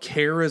just don't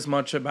care as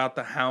much about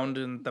the Hound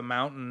and the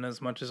Mountain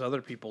as much as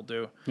other people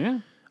do. Yeah.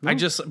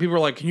 People are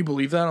like, "Can you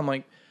believe that?" I'm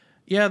like,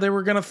 "Yeah, they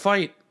were gonna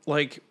fight.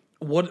 Like,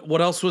 what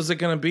else was it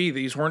gonna be?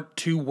 These weren't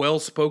two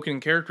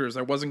well-spoken characters.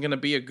 There wasn't gonna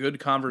be a good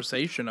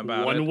conversation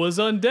about it. One was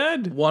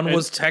undead. One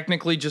was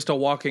technically just a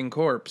walking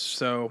corpse.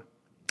 So,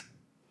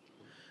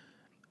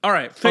 all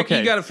right,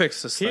 you got to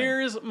fix this thing.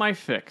 Here's my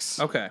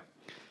fix. Okay.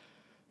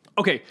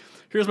 Okay,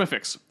 here's my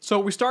fix. So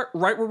we start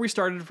right where we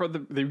started for the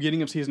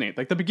beginning of season 8.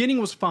 Like the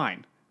beginning was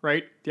fine,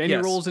 right? Danny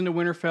Yes. rolls into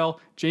Winterfell,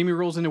 Jaime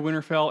rolls into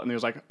Winterfell, and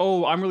there's like,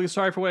 oh, I'm really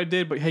sorry for what I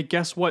did, but hey,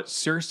 guess what?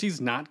 Cersei's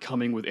not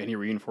coming with any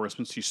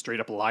reinforcements. She straight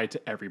up lied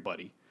to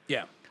everybody.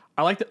 Yeah.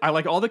 I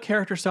like all the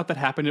character stuff that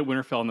happened at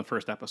Winterfell in the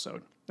first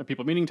episode. The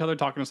people meeting each other,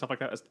 talking and stuff like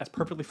that. That's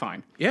perfectly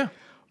fine. Yeah.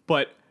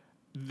 But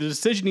the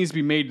decision needs to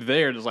be made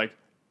there. It's like,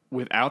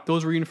 without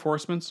those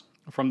reinforcements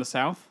from the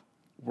south,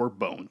 we're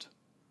boned.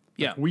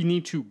 Yeah. We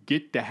need to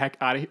get the heck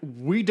out of here.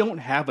 We don't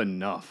have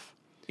enough.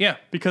 Yeah.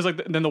 Because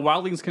like then the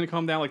wildlings can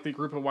come down, like the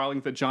group of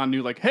wildlings that Jon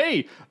knew, like,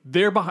 hey,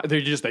 they're behind.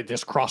 They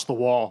just crossed the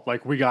wall.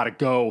 Like, we gotta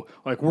go.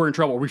 Like, we're in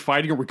trouble. Are we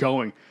fighting or are we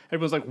going?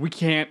 Everyone's like,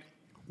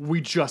 we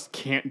just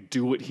can't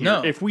do it here.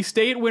 No. If we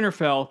stay at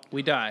Winterfell,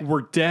 We die.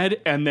 We're dead,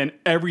 and then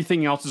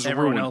everything else is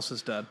Everyone ruined. else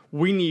is dead.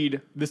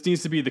 This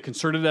needs to be the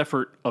concerted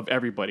effort of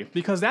everybody.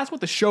 Because that's what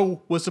the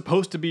show was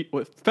supposed to be,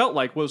 what it felt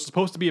like was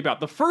supposed to be about.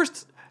 The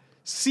first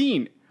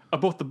scene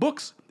of both the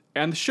books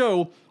and the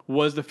show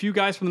was the few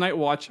guys from the Night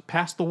Watch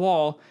past the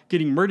wall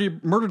getting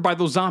murdered by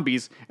those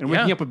zombies and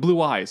waking Yeah. up with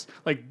blue eyes.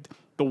 Like,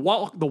 the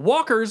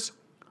walkers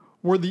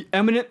were the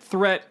imminent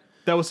threat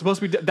that was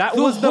supposed to be, that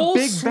was the whole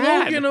big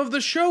slogan bad. of the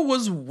show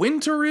was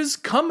 "Winter is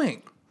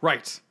coming."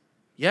 Right.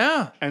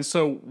 Yeah. And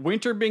so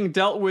winter being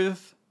dealt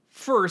with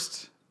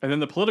first, and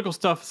then the political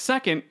stuff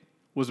second,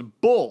 was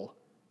bull.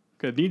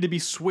 It needed to be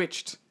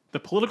switched. The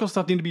political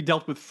stuff needed to be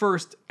dealt with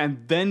first,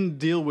 and then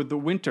deal with the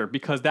winter,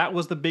 because that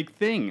was the big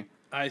thing.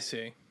 I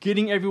see.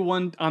 Getting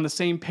everyone on the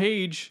same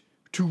page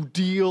to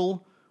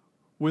deal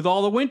with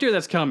all the winter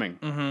that's coming.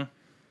 Mm-hmm.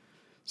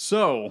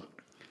 So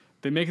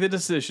they make the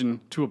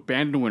decision to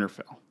abandon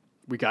Winterfell.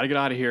 We got to get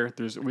out of here.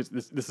 This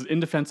is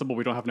indefensible.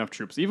 We don't have enough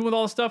troops. Even with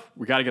all this stuff,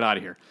 we got to get out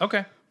of here.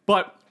 Okay.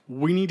 But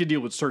we need to deal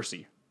with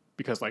Cersei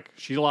because, like,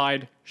 she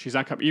lied. She's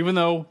not coming. Even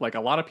though, like,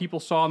 a lot of people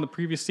saw in the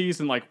previous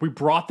season, like, we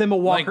brought them a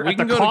walker we at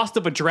the can go to- cost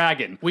of a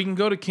dragon. We can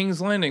go to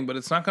King's Landing, but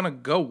it's not going to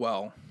go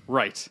well.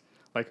 Right.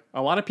 Like,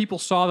 a lot of people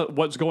saw that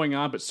what's going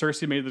on, but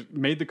Cersei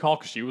made the call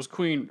because she was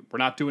queen. We're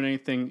not doing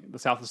anything. The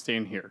South is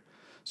staying here.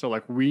 So,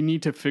 like, we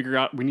need to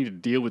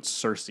deal with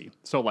Cersei.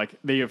 So, like,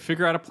 they have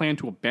figured out a plan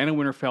to abandon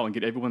Winterfell and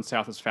get everyone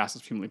south as fast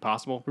as humanly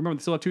possible. Remember,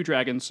 they still have 2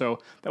 dragons, so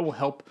that will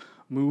help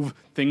move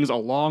things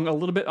along a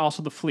little bit.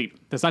 Also, the fleet.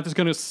 That's not just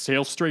going to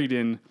sail straight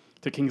in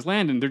to King's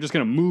Landing. They're just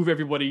going to move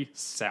everybody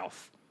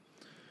south.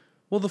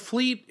 Well, the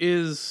fleet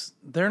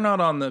they're not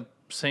on the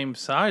same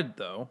side,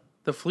 though.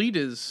 The fleet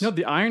is... No,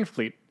 the Iron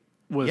Fleet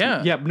was...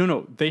 Yeah. Yeah,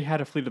 no. They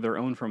had a fleet of their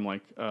own from,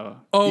 like...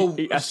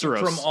 Esteros.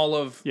 From all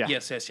of... Yeah.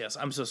 Yes.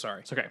 I'm so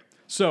sorry. Okay.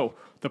 So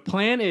the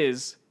plan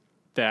is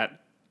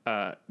that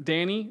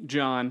Danny,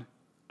 Jon,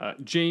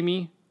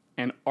 Jaime,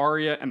 and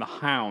Arya and the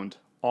Hound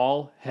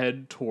all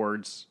head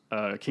towards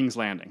King's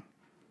Landing.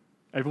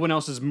 Everyone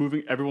else is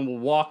moving. Everyone will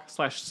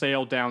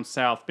walk/sail down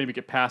south, maybe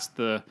get past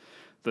the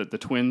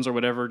twins or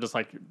whatever, just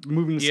like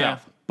moving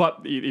south.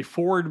 But the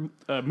forward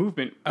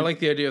movement. I like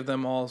the idea of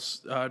them all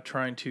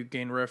trying to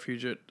gain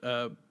refuge at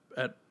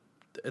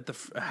the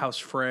House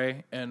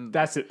Frey, and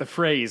That's it. The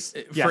phrase.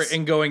 Yes.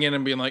 and going in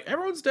and being like,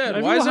 everyone's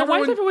dead. Why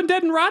Everyone, is everyone...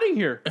 dead and rotting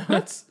here?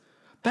 That's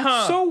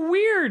so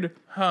weird.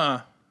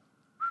 Arya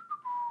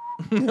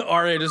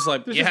just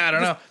like, I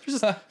don't know. There's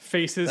just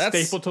faces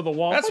That's- stapled to the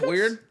wall. That's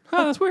weird.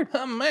 That's weird.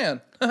 Oh,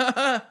 man.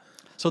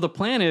 So the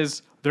plan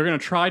is they're going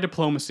to try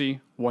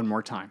diplomacy one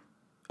more time.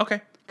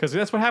 Okay. Because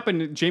that's what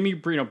happened. Jaime,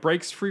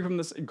 breaks free from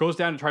this, goes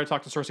down to try to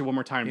talk to Cersei one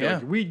more time. Yeah.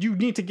 Be like, you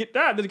need to get, they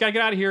gotta get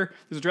out of here.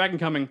 There's a dragon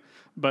coming.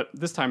 But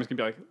this time it's gonna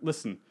be like,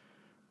 listen,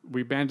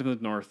 we abandoned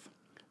the north.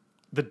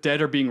 The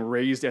dead are being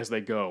raised as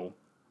they go.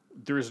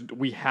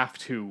 We have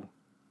to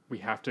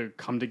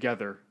come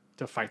together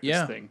to fight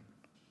this thing.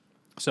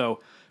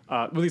 So,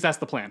 at least that's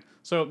the plan.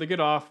 So they get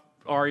off.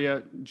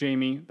 Arya,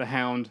 Jaime, the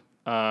Hound,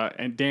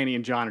 and Danny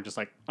and Jon are just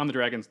like on the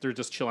dragons. They're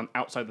just chilling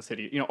outside the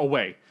city,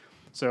 away.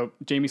 So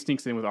Jaime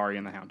sneaks in with Arya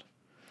and the Hound.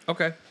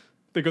 Okay.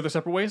 They go their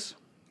separate ways,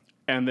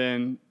 And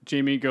then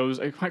Jaime goes,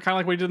 kind of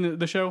like what he did in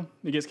the show.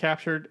 He gets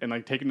captured and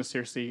like taken to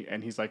Cersei,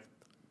 and he's like,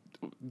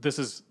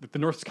 the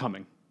North's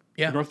coming.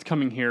 Yeah. The North's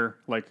coming here.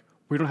 Like,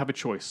 we don't have a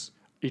choice.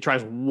 He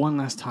tries one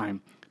last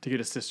time to get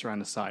his sister on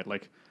his side.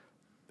 Like,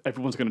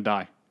 everyone's going to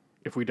die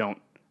if we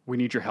don't. We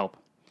need your help.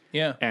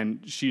 Yeah.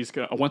 And she's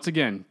gonna, once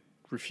again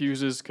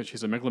refuses because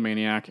she's a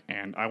megalomaniac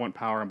and I want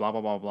power and blah,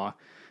 blah, blah, blah.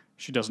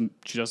 She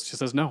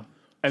says no.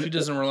 And She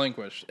doesn't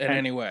relinquish in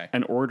any way.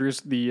 and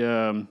orders the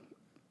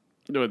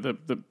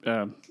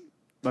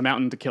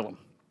mountain to kill him.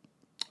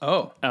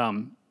 Oh.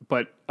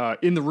 But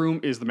in the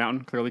room is the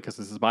mountain, clearly, because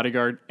it's his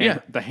bodyguard.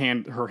 And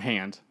Yeah. her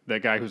hand,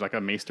 that guy who's like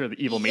a maester,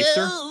 the evil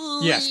maester.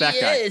 Yes, that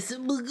guy. Yes,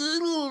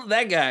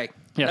 that guy.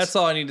 Yes. That's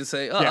all I need to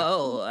say.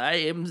 Oh,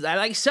 I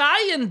like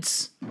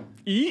science.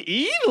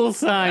 Evil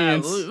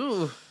science.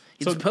 Ooh.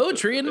 It's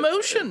poetry in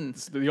motion.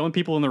 The only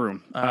people in the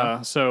room.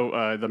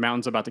 So the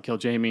mountain's about to kill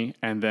Jaime,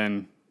 and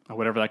then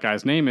whatever that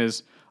guy's name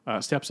is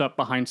steps up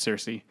behind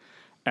Cersei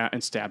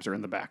and stabs her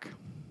in the back.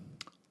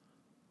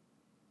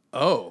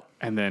 Oh.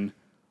 And then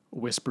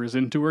whispers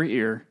into her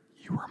ear,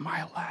 "You are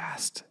my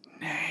last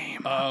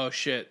name." Oh,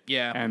 shit.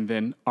 Yeah. And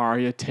then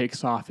Arya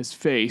takes off his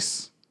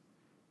face,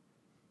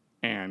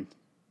 and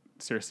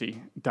Cersei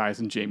dies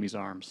in Jaime's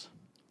arms.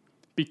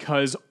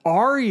 Because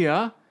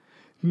Arya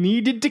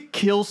needed to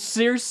kill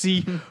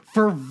Cersei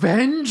for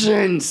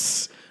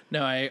vengeance.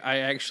 No, I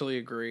actually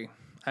agree.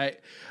 I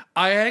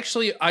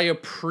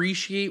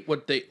appreciate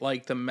what they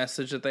like the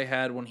message that they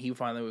had when he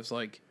finally was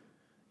like,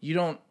 you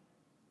don't.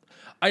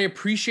 I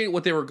appreciate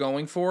what they were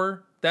going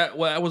for. That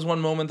was one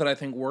moment that I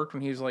think worked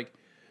when he was like,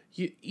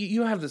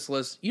 you have this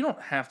list. You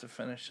don't have to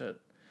finish it.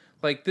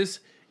 Like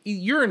this,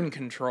 you're in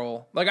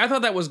control. Like I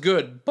thought that was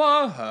good,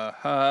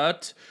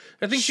 but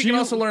I think she can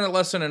also learn a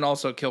lesson and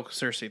also kill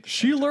Cersei. At the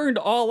She same time. learned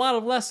a lot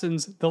of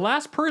lessons. The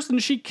last person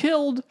she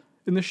killed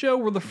in the show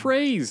were the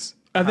Freys.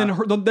 And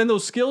then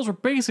those skills were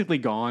basically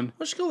gone.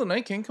 Let's kill the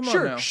Night King. Come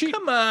Sure, on now.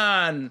 Come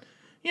on.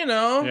 You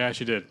know. Yeah,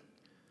 she did.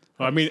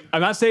 Well, I mean,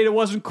 I'm not saying it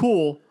wasn't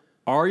cool.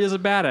 Arya's a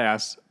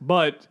badass,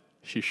 but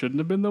she shouldn't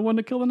have been the one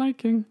to kill the Night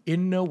King.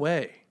 In no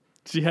way.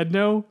 She had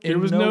there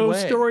was no no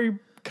way. story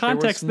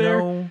context there.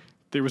 no-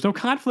 There was no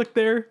conflict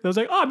there. It was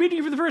like, oh, I'm meeting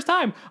you for the first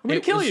time. I'm going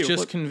to kill you. It was just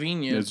Well,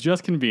 convenient. it's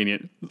just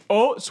convenient.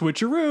 Oh,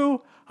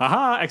 switcheroo.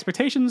 Haha,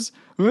 expectations.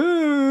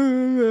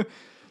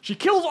 She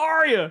kills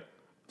Arya.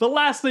 The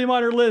last name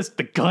on her list.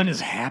 The gun is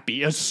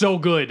happy. It's so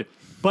good.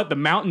 But the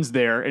mountain's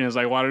there, and it's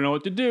like, well, I don't know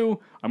what to do.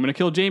 I'm going to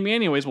kill Jaime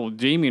anyways. Well,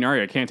 Jaime and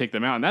Arya can't take the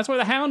mountain. That's why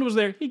the Hound was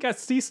there. He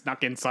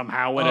snuck in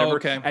somehow, whatever. Oh,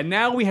 okay. And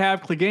now we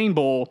have Clegane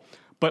Bowl,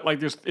 but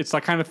like it's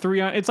like kind of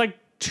it's like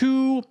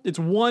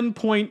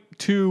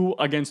 1.2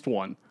 against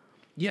 1.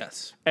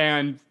 Yes.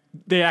 And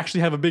they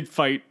actually have a big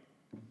fight,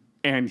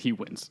 and he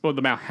wins. Well,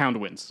 the Hound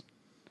wins.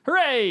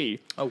 Hooray!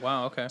 Oh,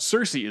 wow. Okay.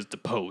 Cersei is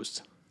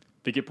deposed.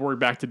 They get word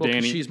back to Well,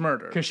 'cause Dany. she's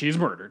murdered. Because she's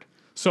murdered.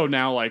 So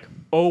now, like,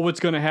 oh, what's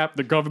going to happen?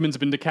 The government's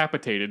been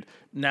decapitated,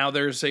 Now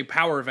there's a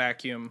power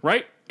vacuum.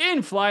 right?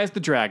 In flies the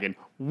dragon.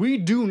 We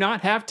do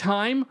not have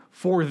time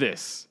for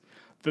this.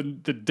 The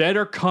dead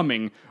are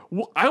coming.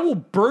 I will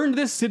burn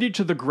this city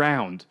to the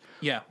ground.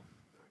 Yeah.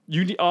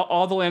 You need,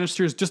 all the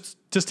Lannisters,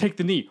 just take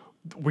the knee.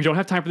 We don't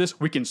have time for this.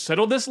 We can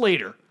settle this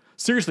later.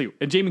 Seriously.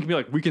 And Jaime can be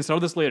like, we can settle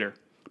this later.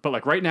 But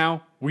like right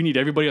now, we need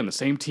everybody on the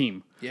same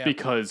team. Yeah.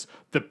 Because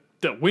the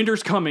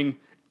winter's coming.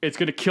 It's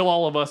going to kill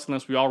all of us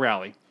unless we all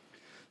rally.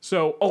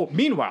 So,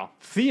 meanwhile,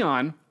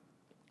 Theon,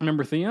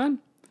 remember Theon?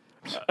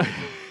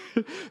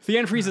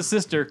 Theon frees his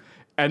sister,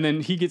 and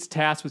then he gets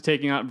tasked with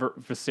taking out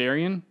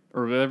Viserion,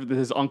 or whatever,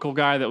 his uncle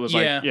guy that was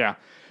like, yeah.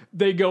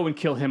 They go and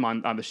kill him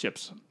on the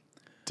ships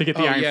to get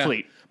the Iron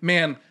Fleet.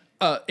 Man,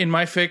 in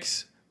my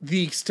fix,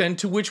 the extent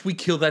to which we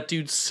kill that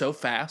dude so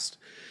fast,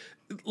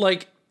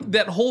 like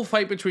that whole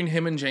fight between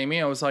him and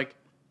Jaime, I was like,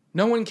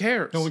 no one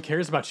cares. No one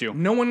cares about you.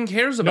 No one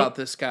cares about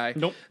this guy.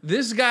 Nope.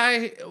 This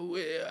guy,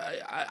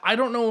 I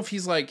don't know if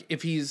he's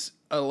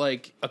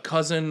a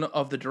cousin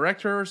of the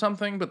director or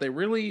something, but they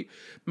really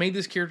made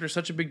this character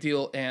such a big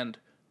deal, and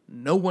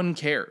no one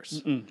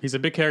cares. He's a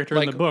big character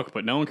in the Like- book,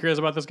 but no one cares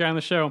about this guy on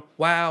the show.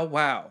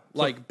 Wow.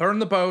 Like, burn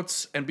the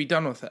boats and be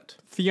done with it.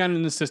 Theon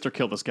and his sister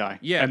kill this guy.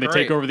 Yeah, and they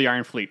great. take over the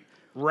Iron Fleet.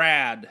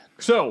 Rad.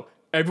 So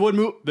everyone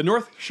move. The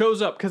North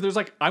shows up because there's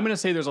I'm going to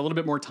say there's a little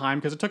bit more time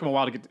because it took them a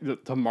while to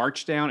get to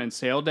march down and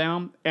sail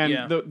down, and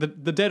Yeah.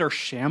 the dead are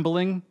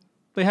shambling.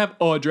 They have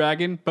a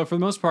dragon, but for the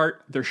most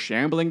part, they're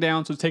shambling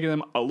down. So it's taking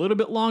them a little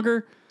bit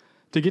longer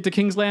to get to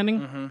King's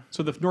Landing,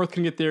 so the North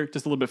can get there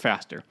just a little bit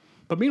faster.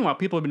 But meanwhile,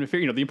 people have been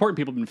the important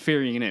people have been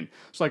ferrying in.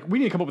 So we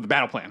need to come up with a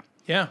battle plan.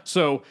 Yeah.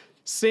 So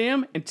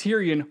Sam and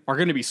Tyrion are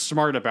going to be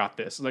smart about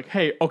this. Like,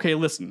 hey, okay,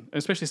 listen.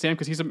 Especially Sam,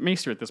 because he's a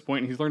maester at this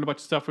point, and he's learned a bunch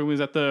of stuff when he was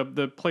at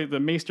the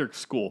maester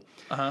school.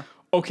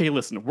 Okay,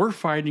 listen, we're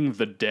fighting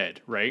the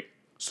dead, right?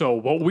 So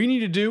what we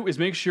need to do is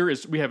make sure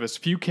we have as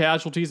few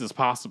casualties as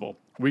possible.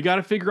 We got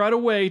to figure out a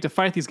way to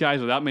fight these guys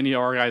without many of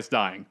our guys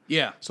dying.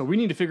 Yeah. So we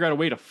need to figure out a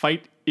way to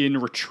fight in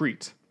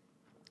retreat.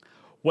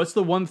 What's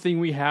the one thing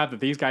we have that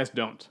these guys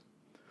don't?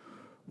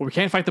 Well, we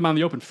can't fight them on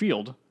the open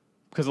field,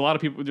 because a lot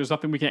of people, there's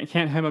nothing we can't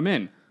hem them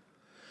in.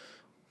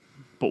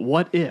 But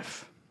what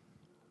if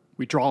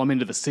we draw them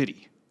into the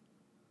city?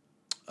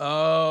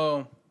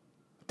 Oh.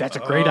 That's a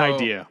great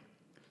idea.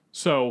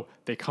 So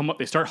they come up,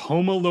 they start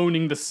home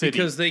aloning the city.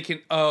 Because they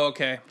can. Oh,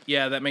 okay.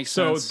 Yeah, that makes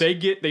so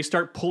sense. they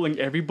start pulling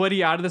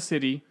everybody out of the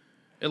city.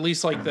 At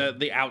least like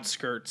the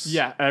outskirts.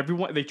 Yeah,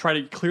 everyone. They try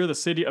to clear the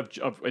city of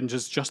and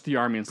just the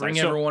army inside. Bring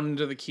everyone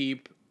into the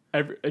keep.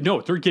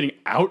 No, they're getting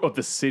out of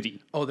the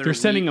city. Oh, they're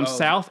sending them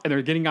south, and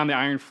they're getting on the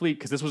Iron Fleet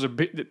because this was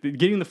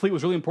getting the fleet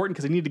was really important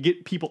because they need to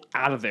get people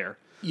out of there.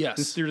 Yes,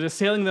 and so they're just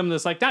sailing them.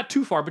 That's like not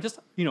too far, but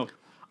just they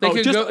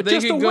could go. They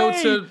just could go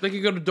to. They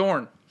could go to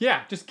Dorne.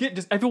 Yeah, just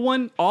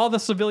everyone, all the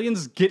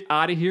civilians, get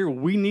out of here.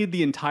 We need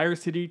the entire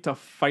city to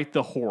fight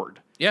the Horde.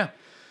 Yeah.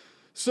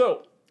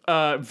 So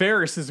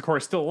Varys is of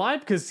course still alive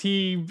because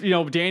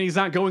Dany's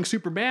not going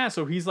super bad,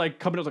 so he's like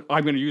coming up like,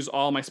 I'm going to use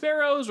all my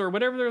sparrows or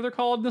whatever they're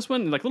called in this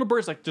one, and like little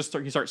birds like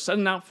he starts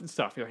sending out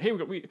stuff. You're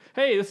like,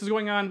 hey, this is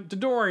going on to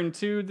Dorne,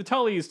 to the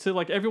Tullys, to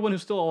like everyone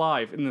who's still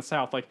alive in the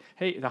south. Like,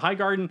 hey, the High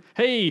Garden,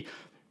 hey,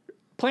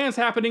 plans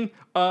happening.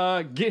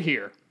 Get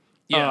here.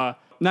 Yeah.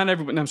 Not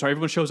everyone. I'm sorry.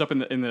 Everyone shows up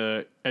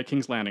at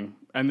King's Landing,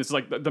 and it's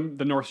like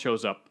the North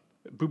shows up,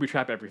 booby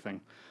trap everything.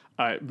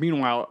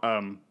 Meanwhile,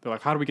 they're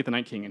like, "How do we get the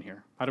Night King in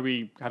here? How do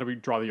we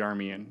draw the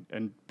army in?"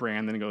 And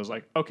Bran then goes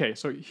like, "Okay,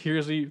 so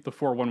here's the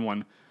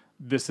 411.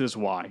 This is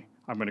why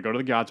I'm going to go to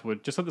the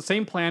Godswood. Just have the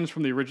same plans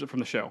from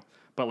the show,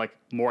 but like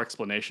more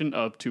explanation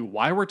to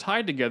why we're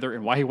tied together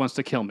and why he wants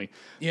to kill me.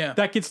 Yeah,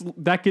 that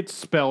gets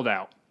spelled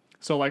out.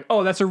 So like,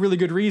 oh, that's a really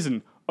good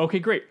reason. Okay,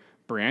 great."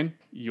 Bran,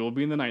 you'll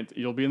be in the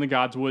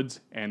Godswoods,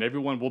 and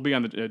everyone will be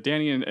on the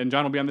Dany and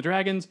Jon will be on the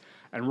dragons,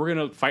 and we're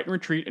gonna fight and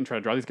retreat and try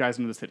to draw these guys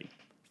into the city.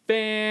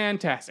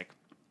 Fantastic.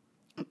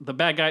 The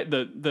bad guy,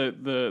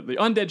 the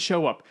undead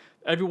show up.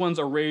 Everyone's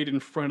arrayed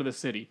in front of the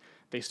city.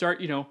 They start,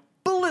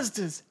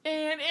 ballistas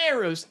and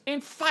arrows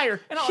and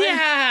fire and all.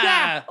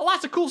 Yeah,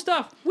 lots of cool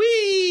stuff.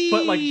 Whee!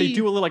 But like they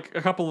do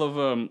a couple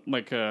of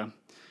like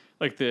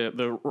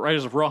the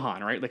Riders of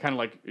Rohan, right? They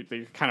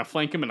kind of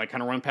flank him and like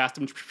kind of run past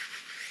him.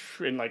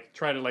 And like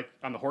try to like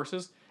on the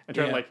horses and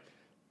try to like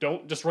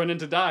don't just run in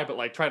to die, but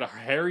like try to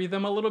harry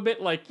them a little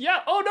bit. Like, yeah,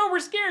 oh no, we're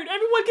scared.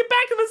 Everyone get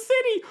back to the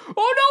city.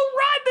 Oh no,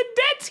 run, the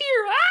dead's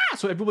here. Ah!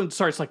 So everyone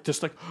starts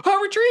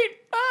retreat.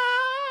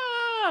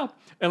 Ah!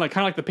 And like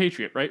kind of like the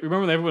Patriot, right?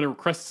 Remember when everyone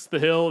crests the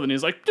hill and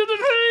he's like,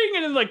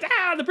 and then like,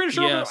 the British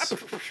are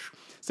over.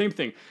 Same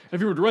thing.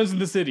 Everyone runs in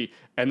the city,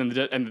 and then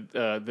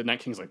the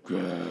Night King's like,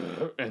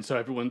 and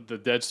so the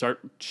dead start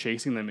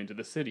chasing them into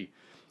the city,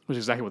 which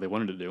is exactly what they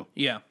wanted to do.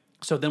 Yeah.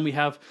 So then we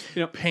have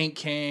paint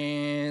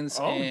cans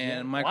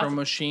and micro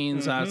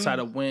machines outside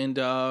of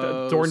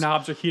windows. The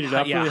doorknobs are heated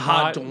up. Yeah, really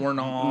hot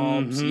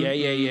doorknobs.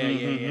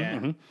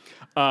 Yeah.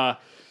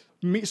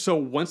 So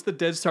once the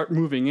dead start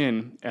moving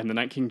in, and the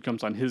Night King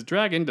comes on his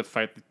dragon to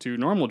fight the two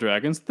normal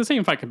dragons, the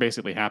same fight can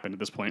basically happen at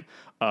this point.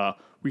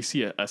 We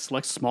see a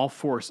select small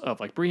force of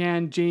like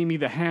Brienne, Jaime,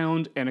 the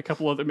Hound, and a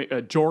couple other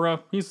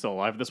Jorah. He's still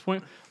alive at this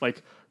point.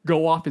 Like,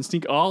 go off and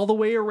sneak all the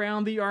way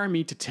around the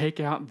army to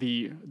take out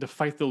to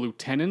fight the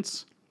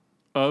lieutenants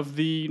of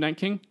the Night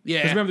King. Yeah,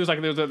 because remember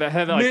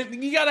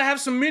you gotta have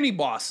some mini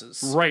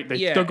bosses, right?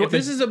 If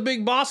this is a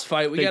big boss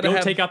fight, we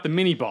gotta take out the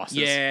mini bosses.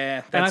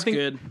 Yeah, that's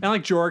good. And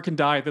like Jorah can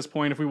die at this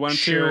point if we want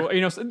to.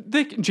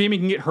 Jaime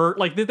can get hurt.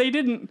 Like they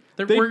didn't.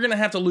 We're gonna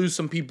have to lose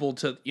some people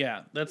to.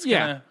 Yeah, that's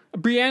gonna.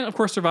 Brienne, of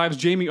course,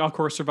 survives. Jaime, of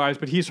course, survives,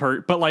 but he's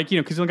hurt. But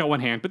because he's only got one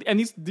hand. But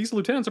these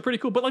lieutenants are pretty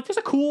cool. But like, there's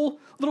a cool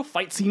little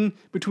fight scene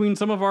between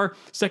some of our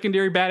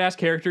secondary badass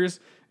characters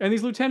and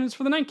these lieutenants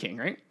for the Night King,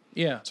 right?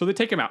 Yeah. So they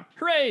take him out.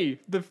 Hooray!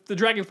 The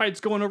dragon fight's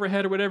going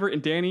overhead or whatever,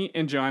 and Dany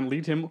and Jon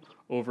lead him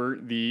over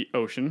the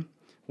ocean,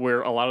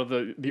 where a lot of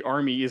the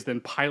army is then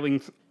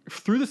piling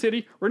through the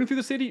city, running through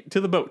the city to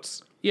the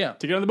boats. Yeah.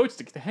 To get on the boats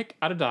to get the heck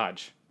out of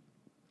Dodge.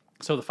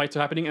 So the fights are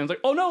happening, and it's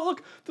like, oh no,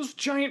 look, those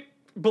giant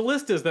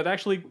ballistas that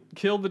actually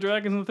killed the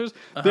dragons and the things.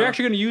 They're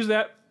actually going to use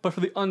that, but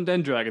for the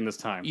undead dragon this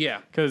time.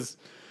 Yeah. Because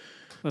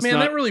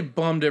that really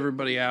bummed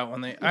everybody out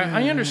when they.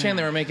 I understand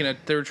they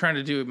were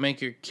trying to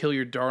make a kill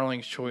your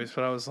darlings choice,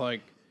 but I was like,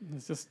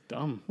 it's just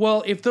dumb.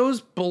 Well, if those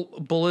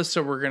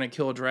ballista were going to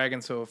kill a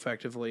dragon so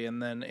effectively,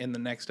 and then in the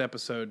next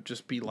episode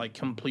just be like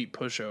complete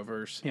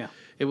pushovers,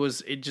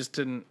 it just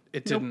didn't.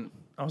 It didn't. Nope.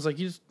 I was like,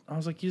 you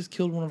just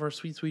killed one of our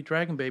sweet sweet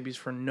dragon babies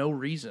for no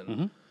reason.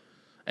 Mm-hmm.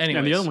 Anyways.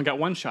 And the other one got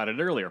one-shotted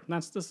earlier.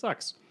 This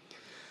sucks.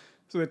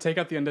 So they take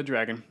out the undead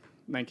dragon.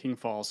 Night King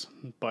falls,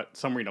 but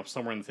somewhere in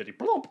the city.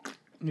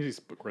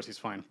 Of course, he's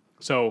fine.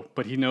 So,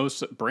 but he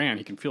knows Bran.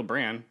 He can feel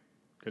Bran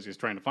because he's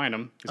trying to find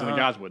him. He's in the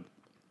Godswood.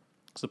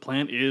 So the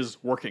plan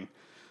is working.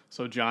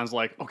 So Jon's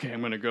like, okay, I'm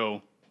going to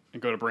go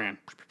to Bran.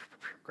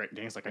 Great.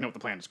 Dany's like, I know what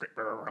the plan is. Great.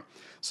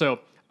 So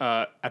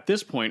at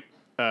this point,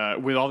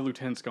 with all the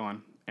lieutenants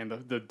gone and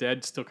the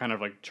dead still kind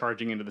of like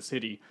charging into the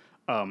city,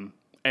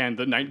 and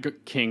the Night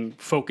King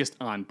focused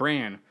on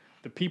Bran,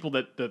 the people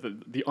that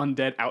the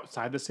undead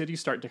outside the city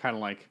start to kind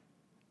of like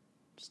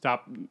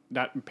stop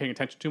not paying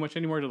attention too much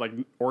anymore to like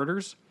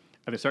orders,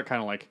 and they start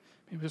kind of like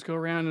We just go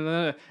around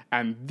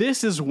and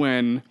this is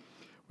when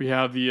we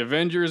have the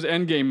Avengers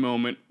Endgame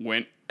moment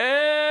when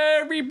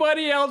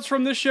everybody else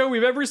from the show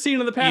we've ever seen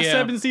in the past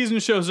 7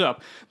 seasons shows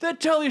up. The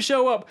Tully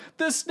show up.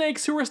 The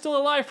snakes who are still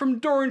alive from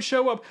Doran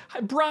show up.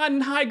 Broad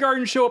and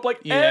Highgarden show up. Like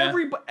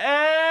everybody.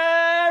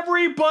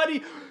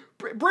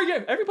 Bring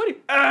it, everybody.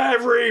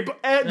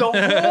 The whole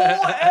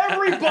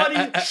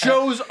everybody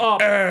shows up.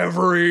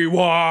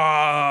 Everyone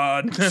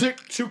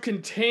to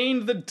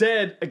contain the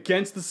dead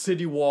against the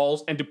city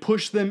walls and to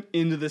push them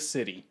into the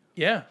city.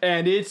 Yeah.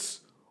 And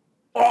it's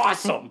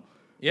awesome.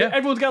 Yeah.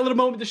 Everyone's got a little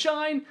moment to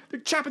shine. They're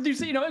chopping through,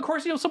 of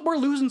course, we're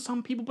losing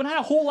some people, but not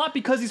a whole lot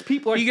because these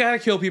people are. You gotta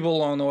kill people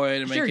along the way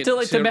to make it to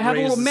have a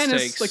raise little the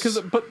menace, stakes.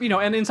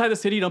 and inside the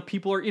city,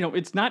 people are,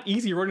 it's not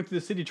easy running through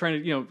the city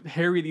trying to,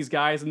 harry these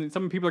guys, and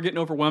some people are getting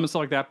overwhelmed and stuff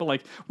like that.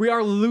 But we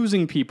are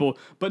losing people,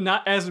 but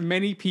not as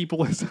many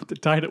people as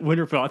that died at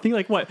Winterfell. I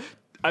think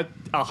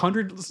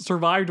 100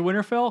 survived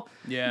Winterfell.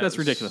 Yeah, that's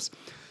ridiculous.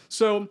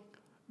 So,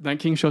 Night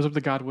King shows up to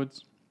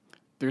Godwoods.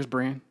 There's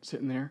Bran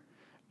sitting there.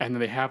 And then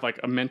they have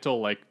a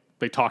mental,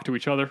 they talk to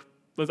each other.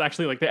 They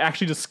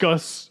actually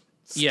discuss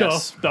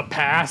stuff, the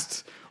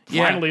past.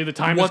 Finally, the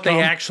time what has come.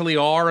 they actually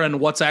are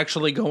and what's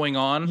actually going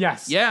on.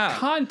 Yes. Yeah.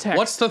 Context.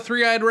 What's the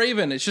three-eyed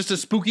raven? It's just a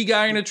spooky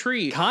guy in a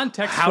tree.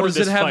 Context How for does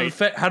this it have fight.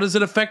 effect? How does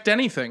it affect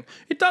anything?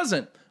 It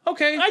doesn't.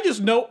 Okay. I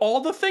just know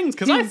all the things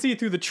because I see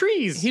through the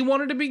trees. He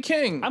wanted to be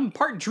king. I'm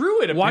part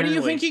druid, apparently. Why do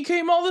you think he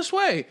came all this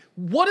way?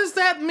 What does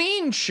that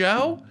mean,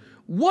 show?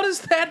 What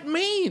does that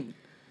mean?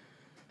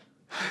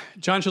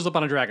 Jon shows up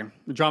on a dragon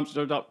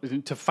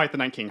to fight the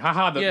Night King.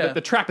 Haha,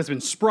 the trap has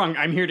been sprung.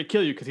 I'm here to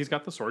kill you because he's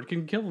got the sword.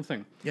 Can kill the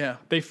thing. Yeah.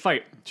 They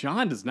fight.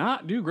 Jon does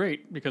not do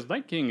great because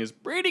Night King is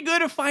pretty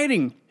good at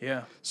fighting.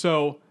 Yeah.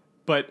 So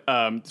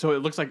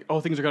it looks like,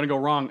 things are going to go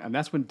wrong. And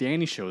that's when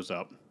Dany shows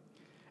up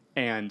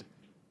and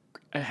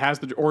has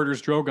the orders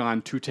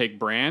Drogon to take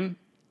Bran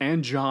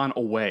and Jon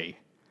away.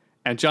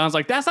 And Jon's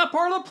like, that's not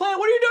part of the plan.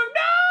 What are you doing?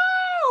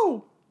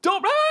 No!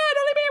 Don't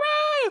leave me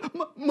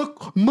run!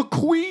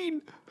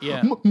 McQueen!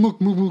 Yeah.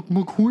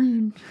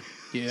 McQueen.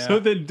 Yeah. So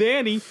then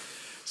Dany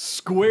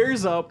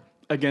squares up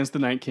against the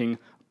Night King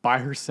by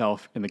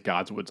herself in the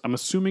Godswoods. I'm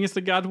assuming it's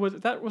the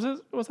Godswoods. Was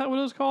that what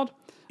it was called?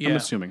 Yeah. I'm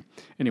assuming.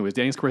 Anyways,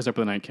 Dany squares up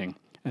with the Night King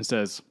and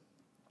says,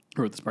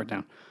 I wrote this part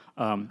down.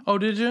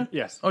 Did you?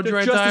 Yes. Oh, did you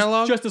write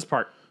dialogue? Just this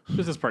part.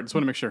 Just this part. Just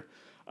want to make sure.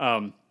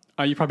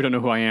 You probably don't know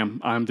who I am.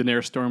 I'm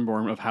Daenerys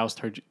Stormborn of House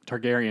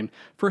Targaryen,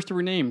 first of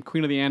her name,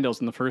 Queen of the Andals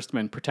and the First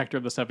Men, Protector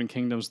of the Seven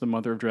Kingdoms, the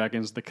Mother of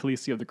Dragons, the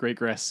Khaleesi of the Great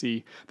Grass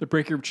Sea, the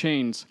Breaker of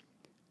Chains,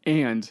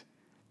 and,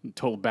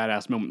 total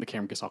badass moment, the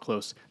camera gets all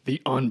close,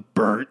 the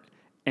Unburnt,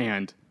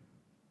 and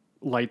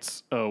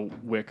lights a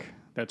wick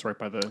that's right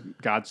by the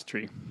God's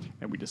tree.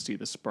 And we just see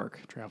the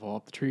spark travel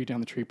up the tree, down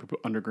the tree,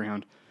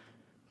 underground,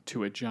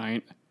 to a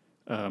giant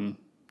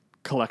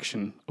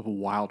collection of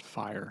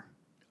wildfire.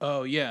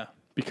 Oh, yeah.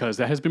 Because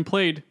that has been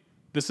played.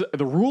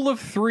 The rule of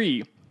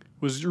 3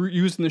 was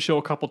used in the show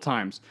a couple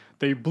times.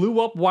 They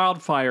blew up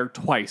wildfire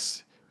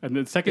twice, and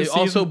the second season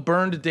also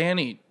burned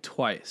Dany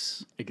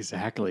twice.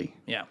 Exactly.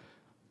 Yeah.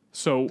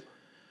 So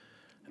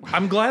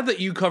I'm glad that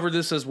you covered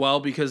this as well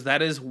because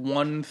that is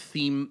one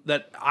theme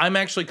that I'm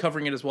actually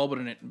covering it as well, but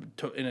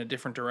in a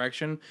different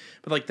direction.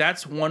 But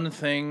that's one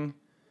thing.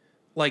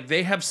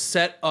 They have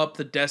set up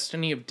the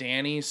destiny of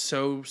Dany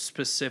so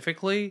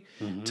specifically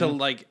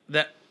to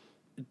that.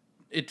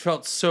 It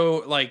felt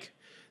so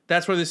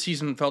that's where this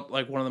season felt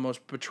like one of the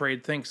most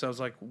betrayed things. I was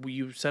like,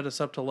 you set us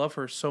up to love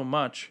her so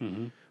much.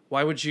 Mm-hmm.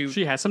 Why would you?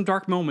 She had some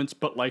dark moments,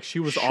 but she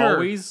was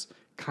always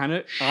kind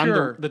of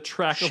on the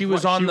track. She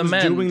was on the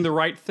mend, doing the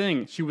right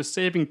thing. She was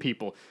saving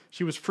people.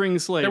 She was freeing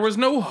slaves. There was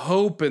no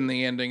hope in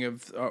the ending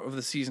of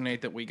the season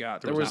 8 that we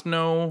got. There was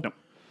no.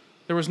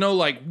 There was no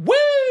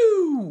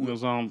woo. It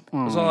was all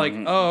like,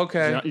 oh,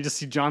 okay. You just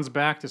see Jon's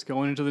back, just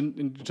going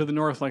into the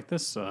north like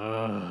this.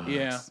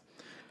 Yeah.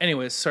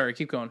 Anyways, sorry,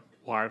 keep going.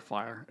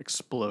 Wildfire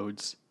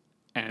explodes,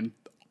 and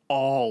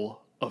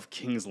all of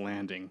King's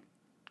Landing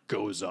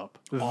goes up.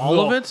 All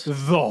of it?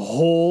 The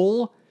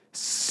whole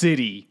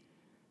city.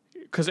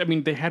 Because,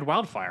 they had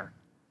wildfire.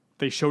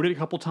 They showed it a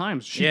couple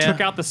times. She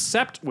took out the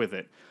Sept with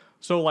it.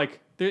 So,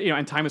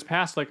 and time has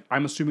passed.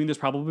 I'm assuming there's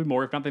probably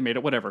more. If not, they made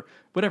it. Whatever.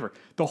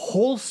 The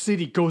whole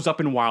city goes up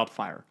in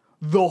wildfire.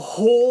 The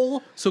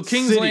whole So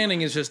King's city.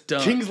 Landing is just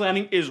done. King's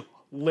Landing is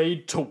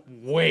laid to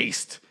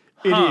waste.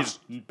 It is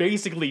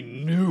basically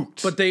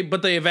nuked.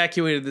 But they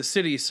evacuated the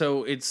city,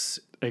 so it's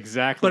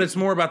exactly. But it's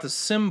more about the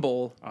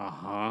symbol.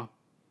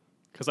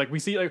 Because we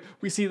see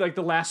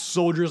the last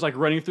soldiers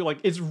running through.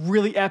 It's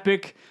really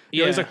epic.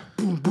 You know, it's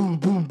boom, boom,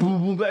 boom,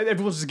 boom, boom.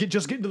 Everyone's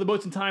just getting to the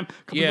boats in time.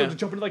 Couple of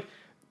jumping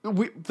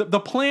the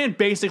plan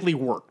basically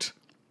worked.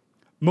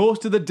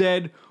 Most of the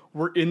dead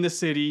were in the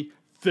city.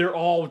 They're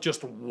all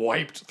just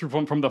wiped through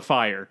from the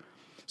fire.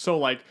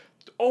 So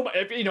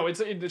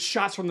it's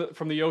shots from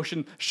the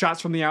ocean,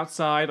 shots from the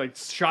outside,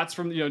 shots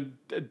from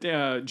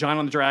Jon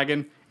on the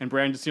dragon, and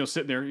Bran just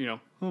sitting there,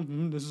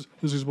 this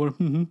is what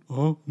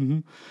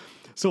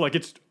So like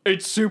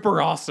it's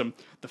super awesome.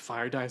 The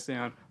fire dies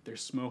down.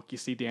 There's smoke. You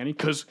see Dany,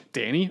 because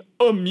Dany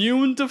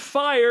immune to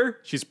fire.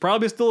 She's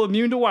probably still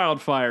immune to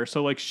wildfire.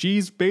 So like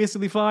she's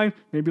basically fine.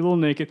 Maybe a little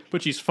naked,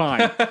 but she's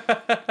fine.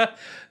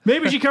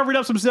 Maybe she covered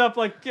up some stuff,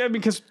 like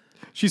because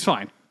she's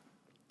fine.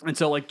 And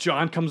so like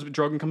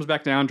Drogon comes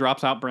back down,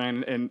 drops out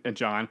Bran and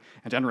Jon,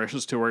 and Jon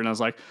rushes to her, and I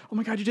was like, oh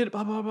my god, you did it!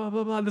 Blah blah blah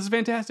blah blah. This is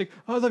fantastic.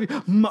 Oh, I love you,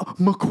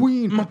 my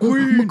queen.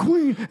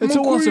 It's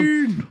so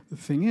awesome. The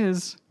thing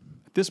is,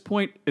 at this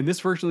point in this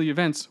version of the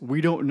events,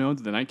 we don't know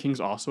that the Night King's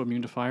also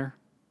immune to fire.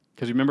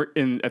 Because remember,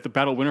 at the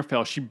Battle of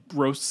Winterfell, she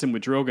roasts him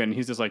with Drogon, and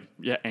he's just like,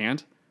 yeah,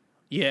 and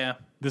Yeah.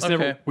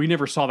 we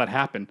never saw that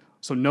happen,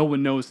 so no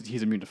one knows that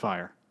he's immune to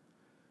fire.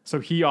 So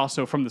he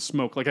also, from the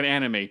smoke, like an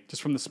anime,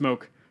 just from the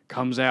smoke,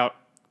 comes out,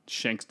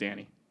 shanks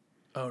Dany.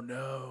 Oh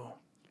no.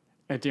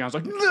 And Dany's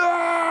like,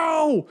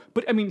 no!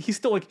 But I mean, he's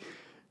still like,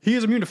 he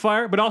is immune to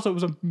fire, but also it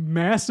was a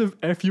massive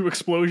FU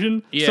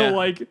explosion. Yeah. So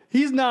like,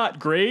 he's not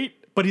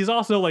great, but he's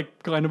also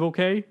like kind of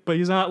okay, but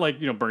he's not like,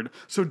 burned.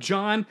 So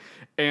Jon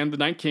and the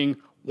Night King,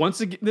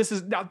 once again, this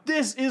is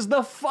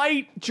the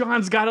fight.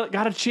 Jon's got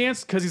a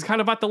chance because he's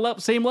kind of at the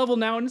same level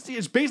now, and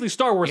it's basically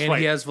Star Wars And fight.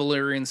 he has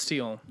Valyrian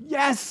steel.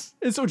 Yes!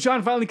 And so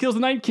Jon finally kills the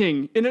Night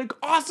King in an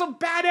awesome,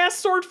 badass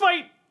sword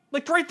fight.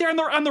 Like right there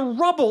on the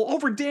rubble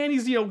over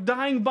Dany's,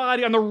 dying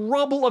body on the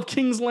rubble of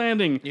King's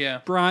Landing.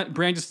 Yeah. Bran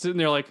just sitting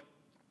there like,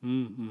 I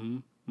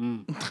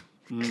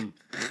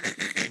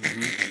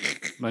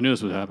knew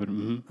this would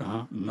happen.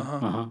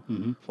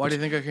 Why do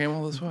you think I came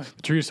all this way?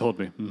 The trees told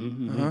me.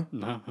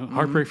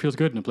 Heartbreak feels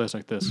good in a place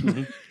like this.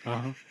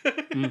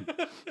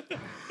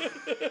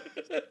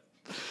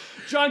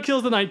 Jon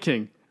kills the Night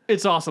King.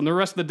 It's awesome. The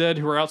rest of the dead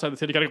who are outside the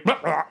city got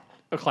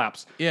a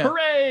claps. Yeah.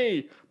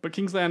 Hooray! But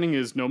King's Landing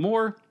is no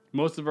more.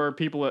 Most of our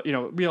people,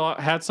 we all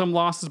had some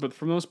losses, but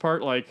for the most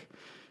part, like,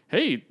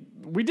 hey,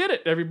 we did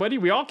it, everybody.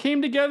 We all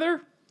came together.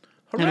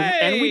 Hooray!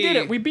 And we did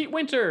it. We beat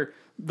Winter.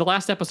 The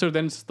last episode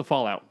then is the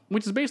Fallout,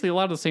 which is basically a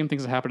lot of the same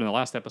things that happened in the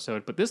last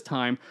episode. But this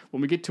time,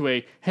 when we get to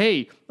a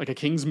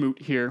King's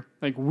Moot here,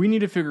 like, we need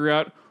to figure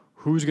out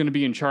who's going to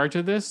be in charge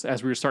of this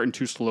as we're starting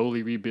to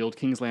slowly rebuild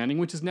King's Landing,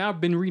 which has now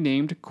been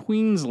renamed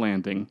Queen's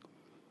Landing.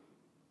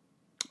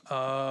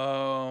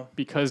 Oh.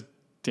 Because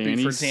Dany.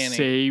 Dany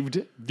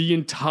saved the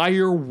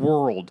entire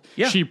world.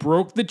 Yeah. She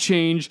broke the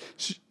chain.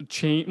 She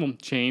changed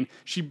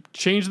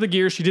the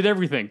gears. She did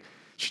everything.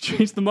 She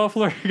changed the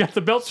muffler, got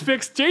the belts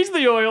fixed, changed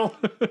the oil.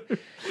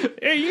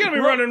 Hey, you're gonna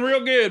be running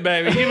real good,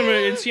 baby.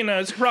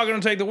 It's probably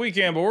gonna take the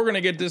weekend, but we're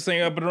gonna get this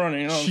thing up and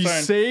running. You know what She I'm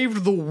saying?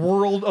 saved the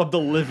world of the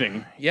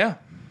living. Yeah.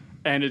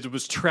 And it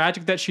was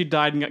tragic that she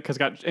died and of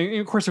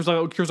course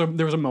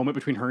there was a moment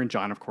between her and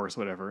Jon, of course,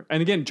 whatever.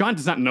 And again, Jon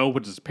does not know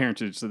what his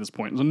parentage is at this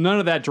point. So none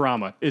of that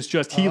drama. It's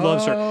just he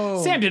loves her.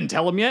 Sam didn't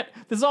tell him yet.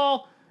 He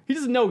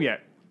doesn't know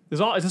yet. It's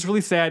just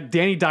really sad.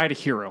 Dany died a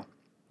hero.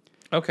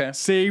 Okay.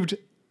 Saved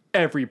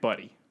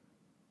everybody.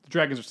 The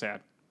dragons are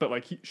sad. But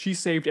like she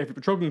saved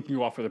everybody. Drogon can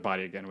go off for their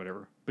body again,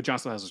 whatever. But Jon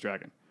still has his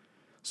dragon.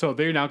 So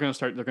they're now going to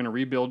they're going to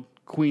rebuild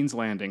Queen's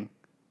Landing.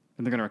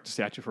 And they're going to erect a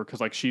statue for her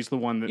because, like, she's the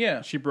one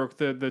that she broke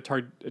the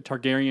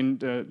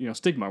Targaryen,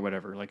 stigma or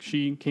whatever. Like,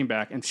 she came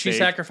back and she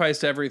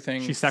sacrificed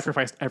everything. She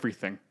sacrificed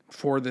everything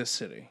for this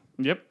city.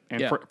 Yep,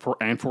 and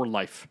for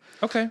life.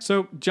 Okay.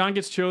 So Jon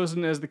gets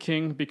chosen as the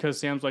king because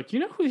Sam's like, you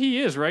know who he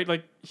is, right?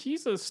 Like,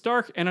 he's a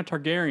Stark and a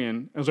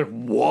Targaryen. I was like,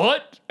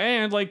 what?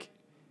 And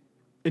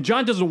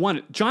Jon doesn't want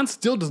it. Jon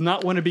still does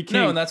not want to be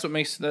king. No, and that's what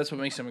makes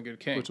him a good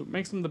king. Which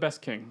makes him the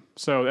best king.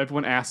 So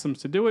everyone asks him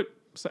to do it.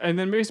 So, and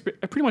then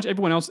pretty much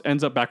everyone else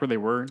ends up back where they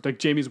were.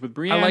 Like Jaime's with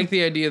Brienne. I like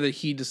the idea that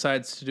he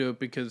decides to do it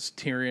because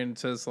Tyrion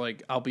says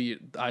like, I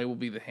will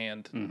be the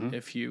hand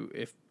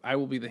if I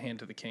will be the hand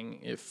to the king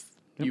if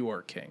you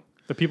are king.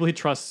 The people he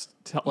trusts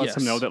lets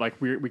him know that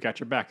like we got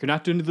your back. You're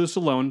not doing this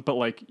alone, but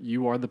like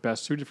you are the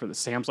best suited for this.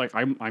 Sam's like,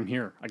 I'm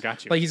here. I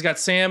got you. Like he's got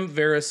Sam,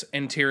 Varys,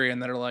 and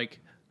Tyrion that are like,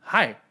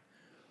 hi,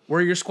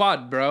 we're your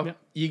squad, bro. Yeah.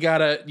 You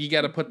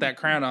gotta put that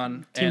crown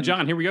on. Team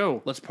Jon, here we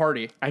go. Let's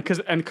party. Because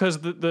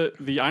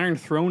the Iron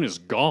Throne is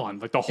gone.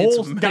 Like the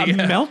whole got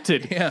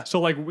melted. Yeah.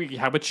 So like we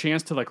have a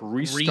chance to like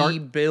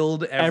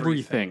rebuild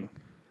everything.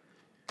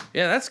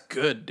 Yeah, that's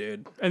good,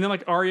 dude. And then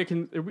like Arya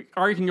can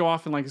go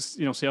off and like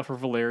sail for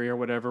Valyria or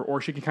whatever,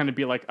 or she can kind of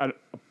be like the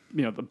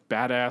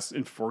badass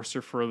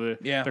enforcer for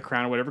the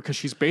crown or whatever, because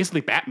she's basically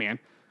Batman.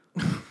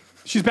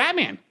 She's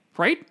Batman,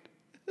 right?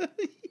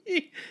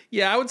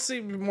 Yeah, I would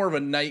say more of a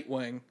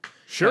Nightwing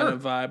kind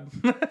of vibe.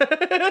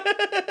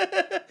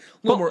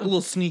 a little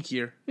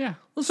sneakier. Yeah.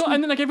 So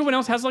and then like everyone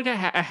else has like a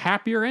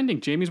happier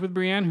ending. Jaime's with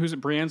Brienne,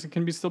 Brienne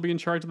can still be in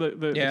charge of the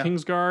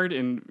Kingsguard,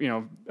 and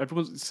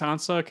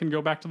Sansa can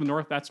go back to the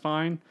north. That's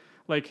fine.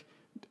 Like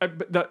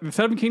the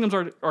Seven Kingdoms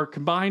are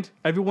combined.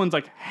 Everyone's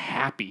like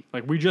happy.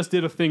 Like we just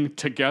did a thing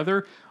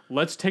together.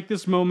 Let's take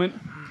this moment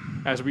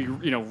as we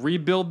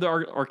rebuild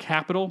our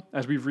capital,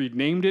 as we've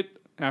renamed it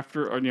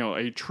after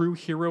a true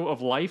hero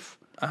of life.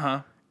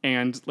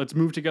 And let's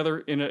move together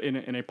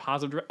in a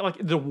positive. Like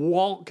the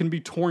wall can be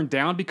torn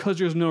down because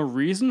there's no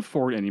reason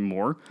for it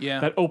anymore.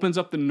 Yeah, that opens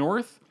up the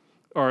north.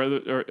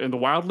 and the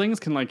wildlings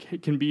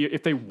can be,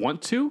 if they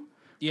want to,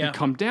 can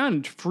come down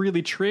and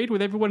freely trade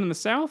with everyone in the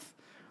south.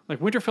 Like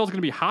Winterfell's going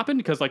to be hopping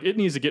because like it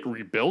needs to get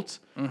rebuilt.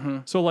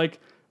 So like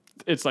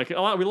it's like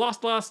we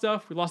lost a lot of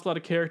stuff, we lost a lot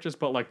of characters,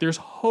 but like there's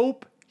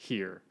hope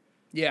here.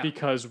 Yeah.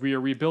 Because we are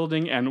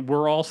rebuilding and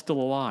we're all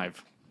still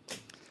alive.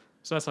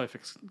 So that's how I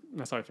fixed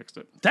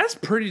it. That's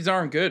pretty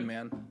darn good,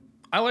 man.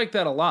 I like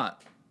that a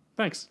lot.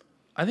 Thanks.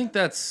 I think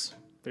that's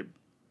They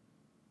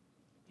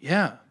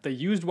yeah.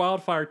 used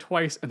wildfire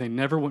twice and they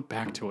never went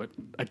back to it.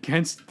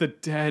 Against the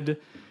dead.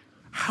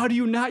 How do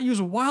you not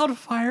use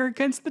wildfire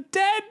against the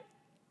dead?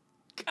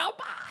 Come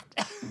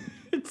on.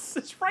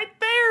 It's right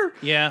there.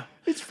 Yeah.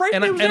 It's right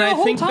And there. and I the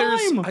whole think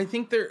time. I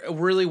think there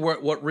really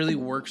what really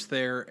works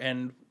there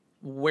and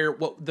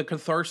what the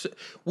catharsis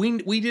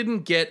we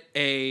didn't get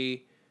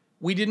a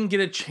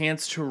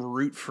chance to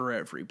root for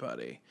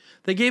everybody.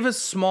 They gave us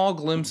small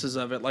glimpses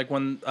of it, like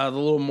when the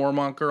little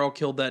Mormont girl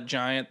killed that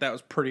giant. That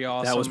was pretty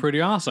awesome. That was pretty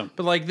awesome.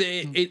 But like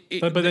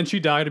But then she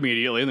died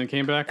immediately and then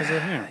came back as a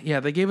hand. yeah,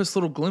 they gave us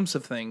little glimpses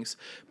of things,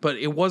 but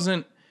it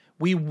wasn't.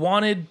 We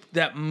wanted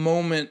that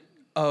moment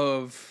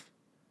of,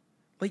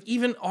 like,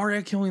 even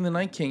Arya killing the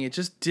Night King. It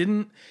just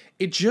didn't.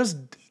 It just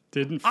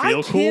Didn't feel I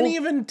cool. can't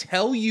even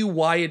tell you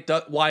why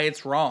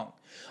it's wrong.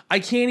 I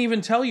can't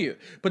even tell you.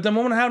 But the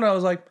moment it happened, I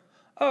was like,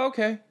 oh,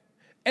 okay.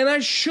 And I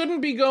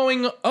shouldn't be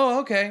going, oh,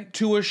 okay,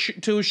 to a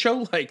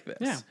show like this.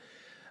 Yeah.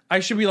 I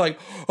should be like,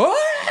 ah!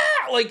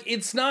 Like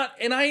it's not.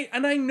 And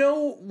I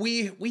know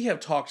we have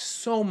talked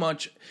so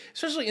much,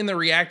 especially in the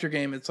reactor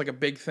game. It's like a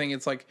big thing.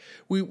 It's like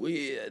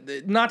we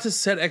not to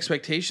set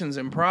expectations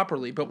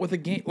improperly, but with a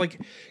game like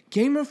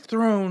Game of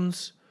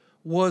Thrones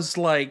was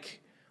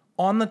like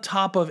on the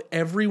top of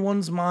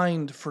everyone's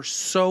mind for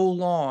so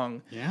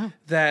long. Yeah.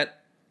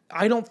 That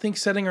I don't think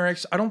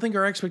I don't think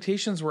our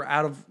expectations were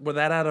out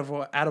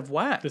of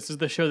whack. This is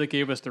the show that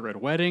gave us the Red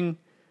Wedding.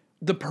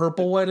 The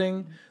Purple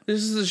Wedding.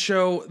 This is a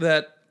show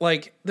that,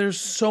 like, there's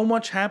so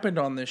much happened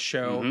on this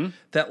show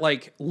that,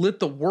 like, lit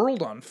the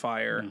world on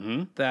fire.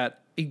 That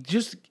it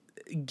just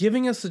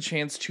giving us the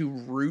chance to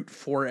root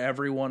for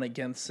everyone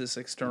against this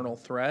external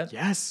threat.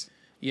 Yes.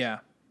 Yeah,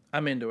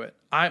 I'm into it.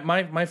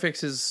 My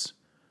fix is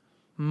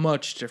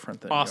much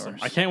different than Awesome.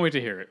 yours. I can't wait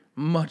to hear it.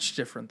 Much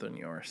different than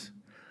yours.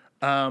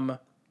 The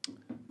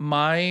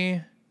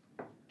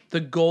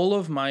goal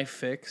of my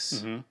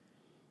fix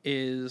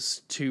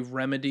is to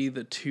remedy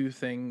the two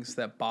things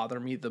that bother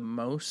me the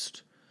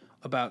most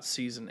about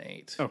season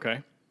 8.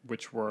 Okay.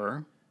 Which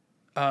were?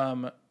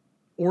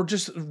 Or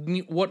just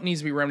what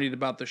needs to be remedied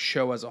about the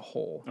show as a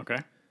whole. Okay.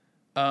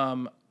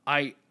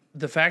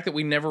 The fact that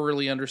we never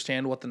really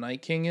understand what the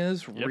Night King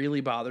is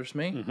really bothers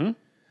me.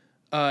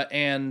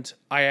 And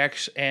I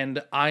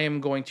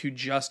am going to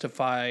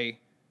justify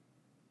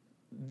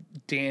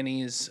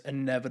Dany's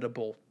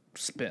inevitable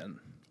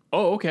spin.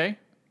 Oh, okay.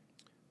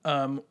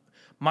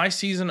 My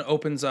season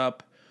opens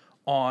up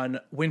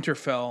on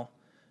Winterfell.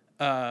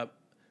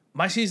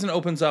 My season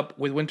opens up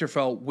with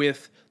Winterfell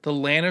with the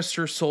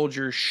Lannister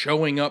soldiers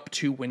showing up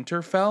to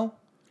Winterfell.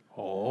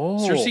 Oh.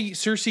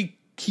 Cersei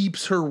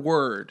keeps her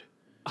word.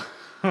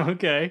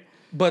 Okay.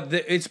 But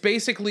it's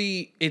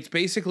basically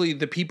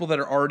the people that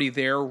are already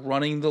there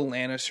running the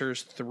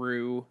Lannisters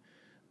through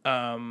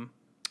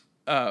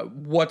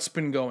what's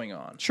been going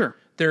on. Sure.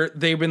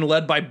 They've been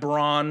led by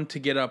Bronn to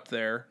get up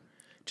there,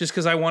 just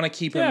because I want to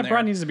keep him there.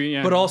 Bronn needs to be.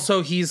 Yeah. But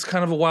also he's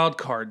kind of a wild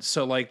card,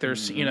 so like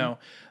there's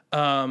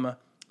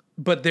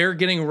but they're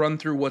getting run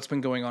through what's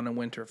been going on in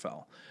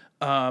Winterfell.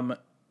 I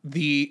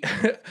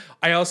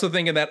also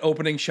think in that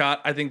opening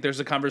shot, I think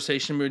there's a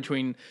conversation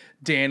between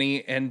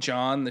Dany and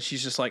Jon that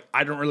she's just like,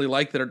 I don't really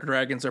like that our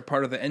dragons are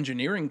part of the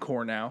engineering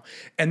corps now,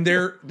 and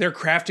they're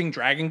crafting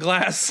dragon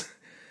glass.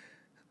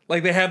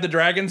 Like they have the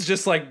dragons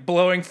just like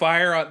blowing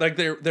fire on, like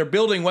they're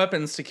building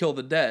weapons to kill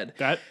the dead.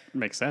 That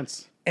makes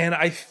sense. And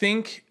I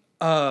think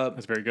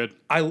That's very good.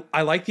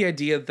 I like the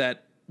idea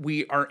that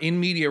we are in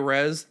media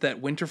res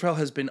that Winterfell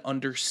has been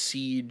under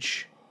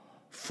siege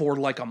for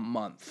like a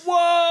month.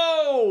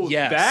 Whoa!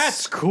 Yes.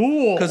 That's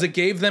cool. Because it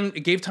gave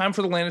time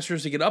for the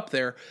Lannisters to get up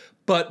there,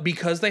 but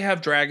because they have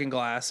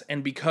dragonglass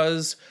and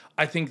because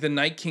I think the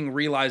Night King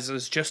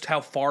realizes just how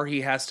far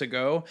he has to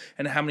go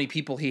and how many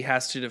people he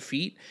has to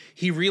defeat,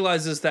 he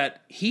realizes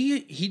that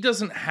he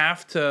doesn't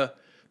have to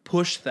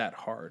push that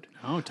hard.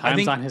 Oh,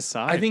 time's on his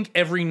side. I think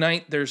every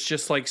night there's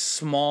just like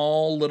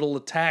small little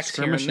attacks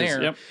here and Skirmishes,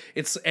 there. yep.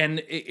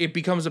 It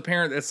becomes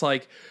apparent it's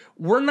like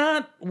we're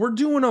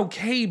doing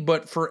okay,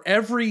 but for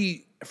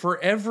every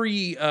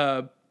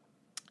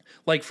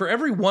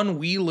one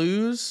we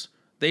lose,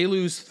 they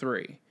lose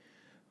 3.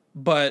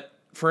 But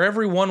for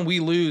every one we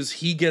lose,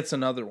 he gets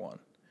another one.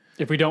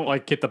 If we don't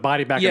like get the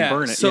body back and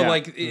burn it. So yeah.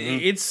 like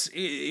he's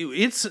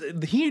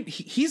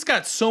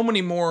got so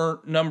many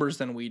more numbers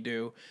than we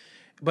do,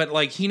 but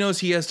like he knows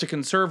he has to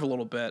conserve a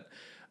little bit.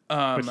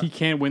 But he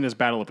can win this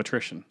battle of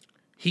attrition.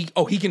 He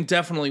can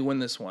definitely win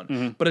this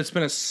one, but it's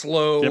been a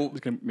slow.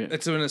 Yep,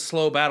 It's been a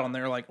slow battle, and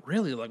they're like,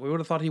 really, like we would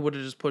have thought he would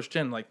have just pushed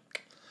in. Like,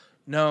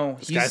 No,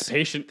 This guy's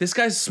patient. This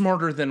guy's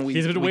smarter than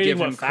He's been we waiting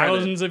give him credit.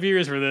 thousands of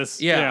years for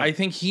this. Yeah, I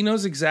think he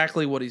knows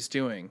exactly what he's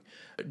doing.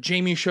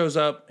 Jaime shows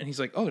up and he's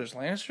like, "Oh, there's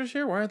Lannisters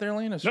here. Why are there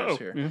Lannisters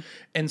here?" Yeah.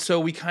 And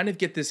so we kind of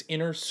get this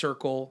inner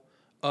circle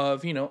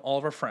of all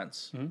of our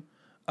friends,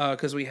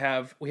 because we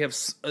have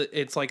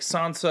it's like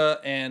Sansa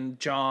and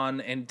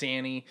Jon and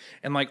Dany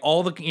and like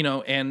all the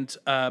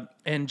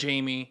and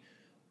Jaime,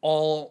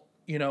 all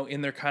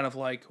in their kind of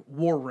like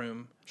war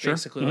room,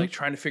 basically like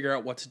trying to figure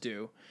out what to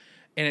do,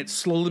 and it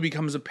slowly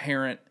becomes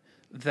apparent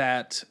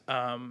that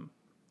and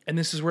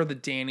this is where the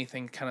Dany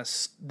thing kind of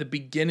the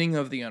beginning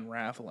of the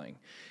unraveling.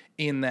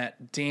 In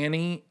that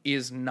Dany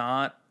is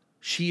not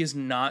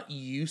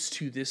used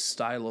to this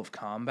style of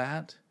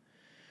combat.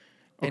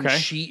 And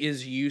she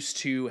is used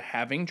to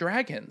having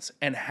dragons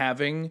and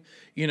having,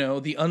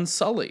 the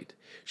Unsullied.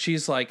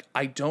 She's like,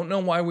 I don't know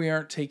why we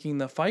aren't taking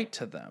the fight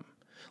to them.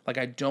 Like,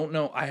 I don't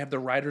know. I have the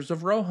Riders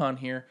of Rohan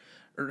here.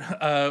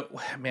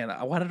 Man,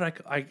 why did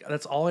I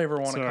that's all I ever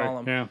want to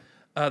call them. Yeah.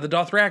 The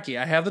Dothraki.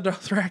 I have the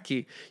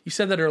Dothraki. You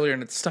said that earlier,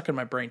 and it's stuck in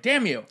my brain.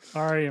 Damn you!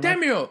 Sorry,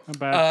 Damn you! I'm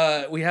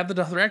bad. We have the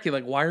Dothraki.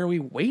 Like, why are we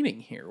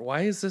waiting here?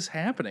 Why is this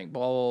happening?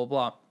 Blah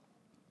blah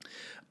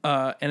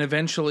blah. And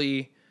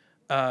eventually,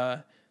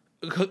 a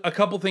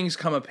couple things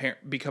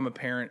become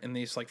apparent in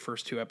these like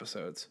first 2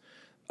 episodes.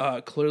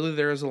 Clearly,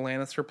 there is a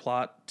Lannister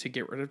plot to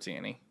get rid of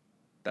Dany.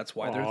 That's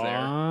why they're there.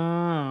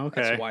 Ah,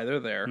 okay. That's why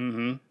they're there.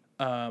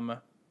 Mm-hmm.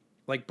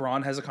 Like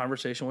Bronn has a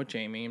conversation with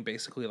Jaime and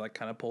basically like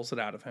kind of pulls it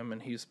out of him, and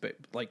he's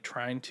like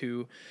trying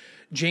to.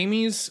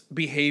 Jaime's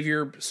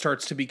behavior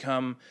starts to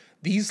become,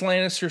 these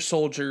Lannister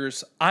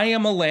soldiers, I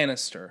am a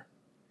Lannister,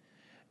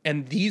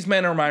 and these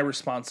men are my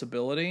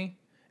responsibility,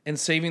 and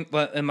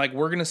like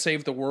we're gonna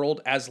save the world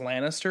as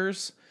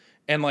Lannisters,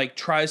 and like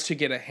tries to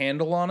get a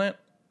handle on it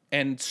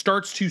and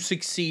starts to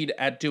succeed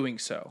at doing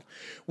so.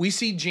 We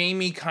see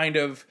Jaime kind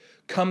of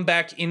come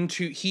back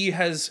into, he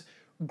has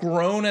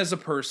grown as a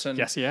person.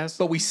 Yes, he has.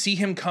 But we see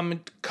him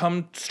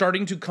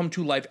starting to come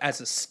to life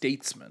as a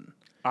statesman.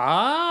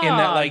 Ah, In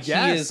that, like,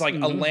 yes. he is like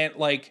a land,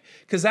 like,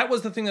 because that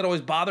was the thing that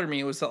always bothered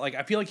me, was that like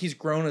I feel like he's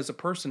grown as a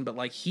person, but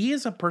like he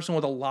is a person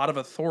with a lot of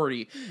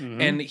authority,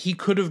 and he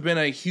could have been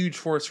a huge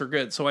force for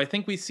good. So I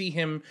think we see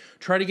him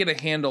try to get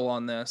a handle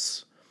on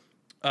this,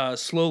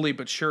 slowly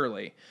but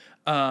surely,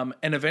 and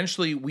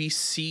eventually we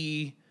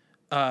see,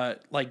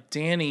 like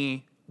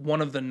Dany,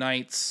 one of the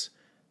knights,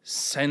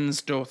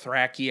 sends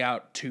Dothraki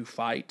out to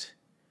fight.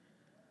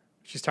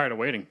 She's tired of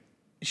waiting.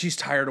 She's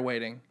tired of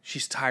waiting.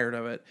 She's tired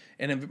of it.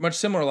 And much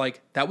similar,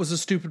 like, that was a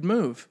stupid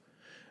move.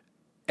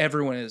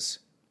 Everyone has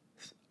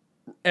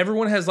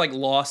like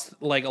lost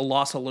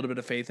a little bit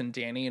of faith in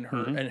Dany and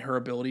her and her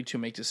ability to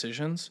make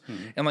decisions.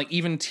 And like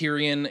even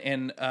Tyrion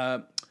and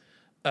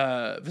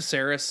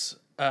Viserys,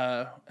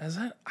 is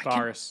that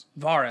Varys?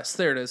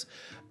 There it is.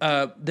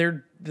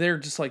 They're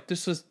just like,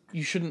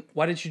 you shouldn't.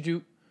 Why did you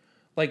do?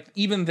 Like,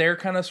 even they're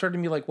kind of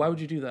starting to be like, why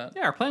would you do that?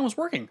 Yeah, our plan was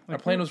working. Our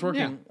plan was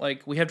working. Yeah.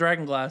 Like, we have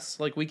Dragonglass.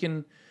 Like, we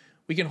can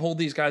hold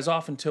these guys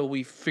off until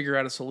we figure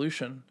out a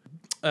solution.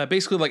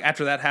 Basically, like,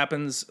 after that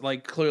happens,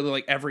 like, clearly,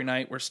 like, every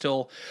night we're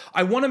still...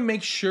 I want to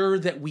make sure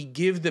that we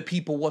give the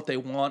people what they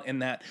want,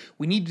 and that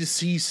we need to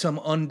see some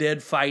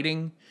undead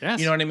fighting. Yes.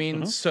 You know what I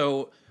mean?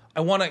 So I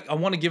want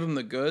to give them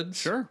the goods.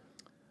 Sure.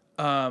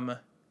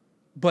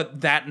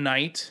 But that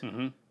night,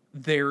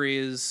 there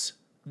is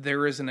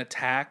an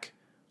attack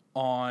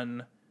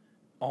on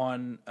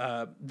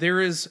there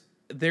is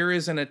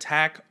an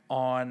attack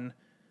on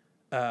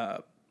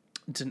Daenerys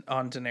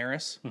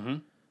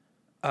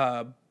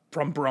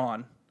from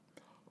Bronn.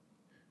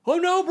 Oh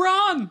no,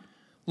 Bronn!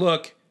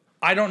 Look,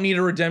 I don't need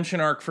a redemption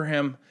arc for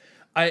him.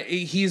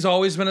 He's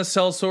always been a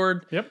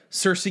sellsword. Yep.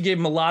 Cersei gave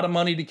him a lot of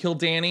money to kill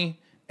Dany,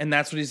 and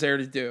that's what he's there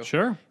to do.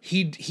 Sure.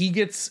 He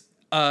gets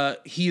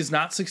he is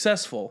not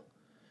successful.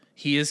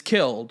 He is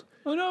killed.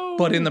 Oh no!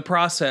 But in the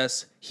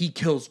process, he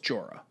kills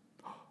Jorah.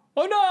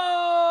 Oh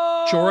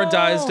no! Jorah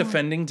dies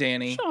defending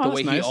Dany the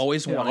way he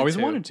always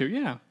wanted to.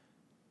 Yeah.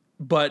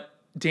 But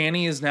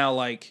Dany is now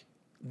like,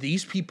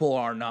 these people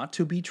are not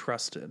to be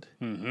trusted.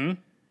 Mm-hmm.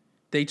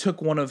 They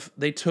took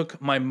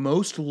my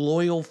most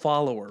loyal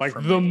follower. Like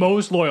from the me.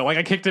 most loyal. Like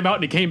I kicked him out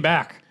and he came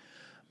back.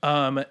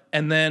 And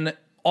then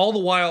all the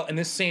while in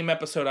this same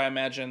episode, I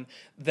imagine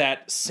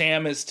that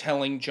Sam is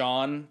telling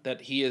Jon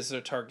that he is a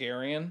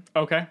Targaryen.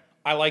 Okay.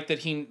 I like that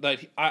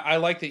I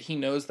like that he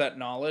knows that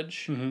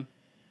knowledge. Mm-hmm.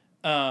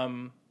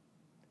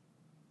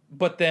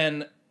 But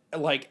then,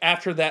 like,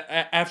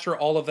 after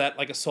all of that,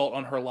 like, assault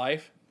on her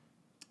life,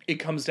 it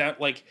comes down,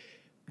 like,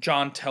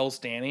 Jon tells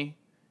Dany,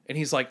 and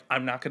he's like,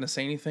 I'm not going to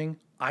say anything.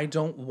 I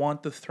don't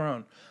want the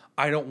throne.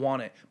 I don't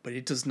want it. But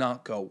it does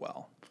not go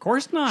well. Of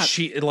course not.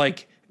 She,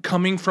 like,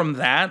 coming from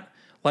that,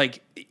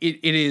 like, it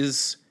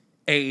is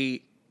a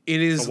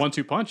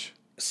 1-2 punch.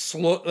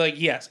 Slow,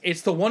 like, yes,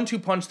 it's the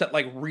 1-2 punch that,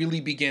 like,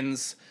 really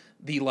begins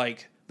the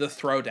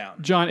throwdown.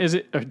 John, is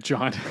it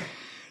John?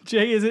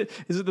 Jay, is it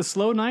the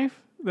slow knife?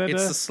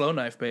 It's the slow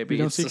knife, baby. You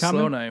don't It's see the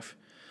coming? slow knife.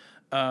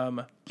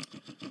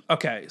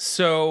 Okay,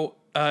 so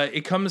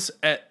it comes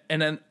at,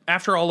 and then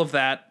after all of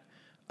that,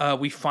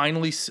 We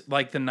finally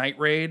like the night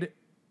raid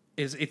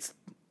it's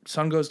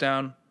sun goes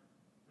down.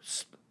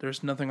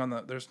 There's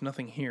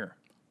nothing here.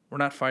 We're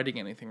not fighting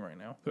anything right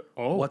now.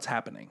 Oh. What's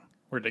happening?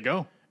 Where'd they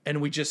go?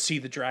 And we just see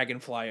the dragon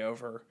fly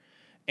over,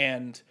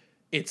 and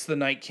it's the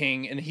Night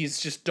King, and he's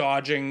just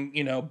dodging,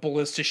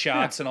 ballista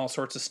shots and all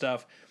sorts of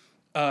stuff.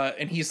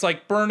 And he's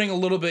like burning a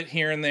little bit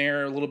here and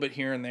there, a little bit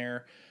here and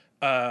there.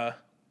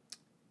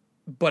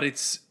 But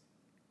it's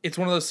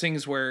one of those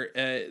things where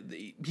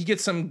he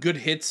gets some good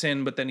hits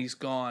in, but then he's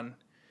gone.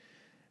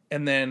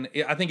 And then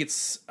I think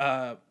it's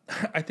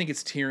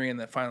Tyrion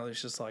that finally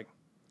is just like,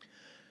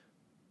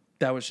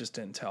 that was just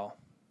intel.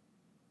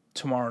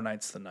 Tomorrow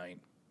night's the night.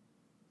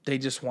 They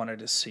just wanted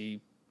to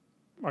see.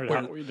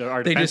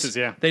 Our defenses,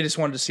 They just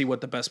wanted to see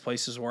what the best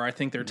places were. I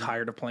think they're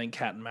tired of playing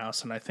cat and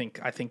mouse, and I think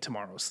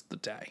tomorrow's the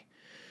day.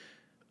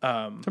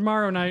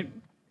 Tomorrow night,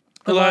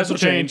 The lives will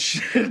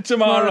change.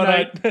 Tomorrow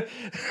night.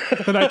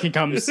 The Night King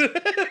comes.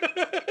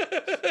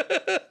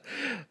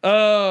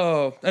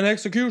 Oh, an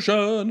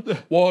execution.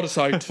 What a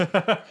sight.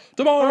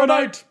 Tomorrow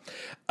night.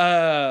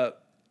 And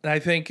I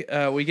think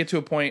we get to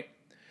a point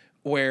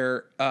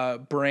where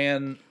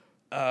Bran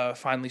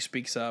finally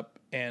speaks up,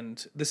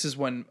 and this is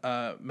when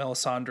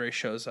Melisandre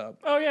shows up.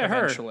 Oh, yeah,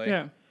 eventually.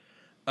 her.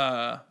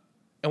 Yeah.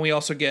 And we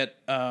also get,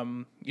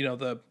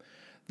 the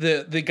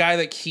guy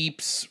that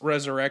keeps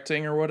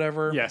resurrecting or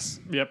whatever. Yes.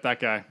 Yep, that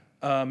guy.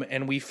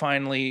 And we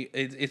finally,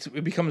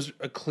 it becomes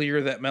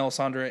clear that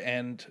Melisandre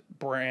and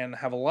Bran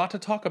have a lot to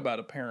talk about,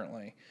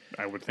 apparently.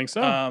 I would think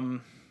so.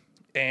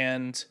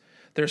 And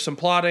there's some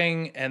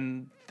plotting,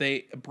 and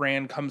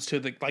Bran comes to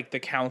the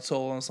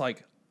council, and it's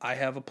like, I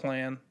have a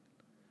plan.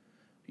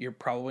 You're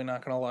probably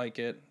not going to like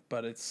it,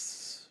 but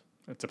it's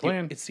a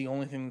plan. It's the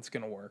only thing that's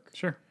going to work.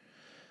 Sure.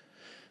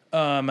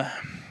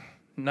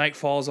 Night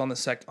falls on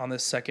this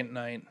second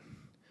night,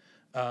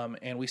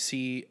 and we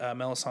see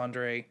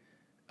Melisandre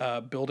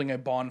building a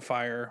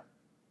bonfire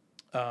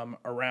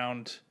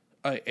around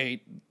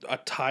a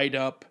tied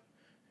up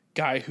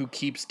guy who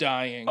keeps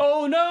dying.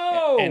 Oh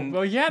no! And-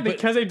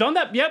 because they've done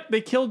that. Yep, they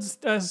killed.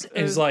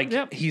 Is like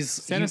yep.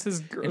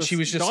 Stannis' and she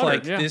was just daughter,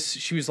 like yeah. this.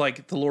 She was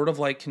like, the Lord of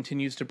Light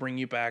continues to bring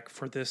you back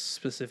for this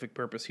specific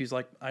purpose. He's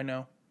like, I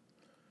know,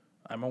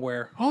 I'm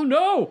aware. Oh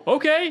no!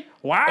 Okay.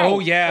 Wow. Oh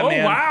yeah,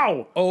 man.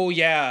 Wow. Oh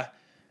yeah.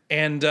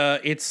 And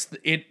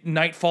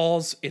night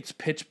falls. It's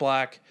pitch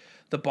black.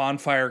 The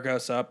bonfire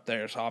goes up.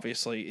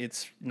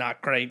 It's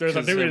not great. There's a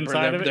 'cause dude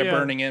inside of it, They're yeah.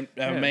 burning it.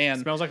 Yeah, Man,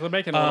 it smells like the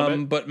bacon a little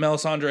bit. But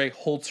Melisandre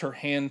holds her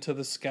hand to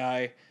the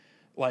sky,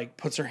 like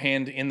puts her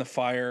hand in the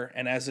fire,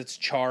 and as it's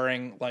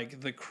charring, like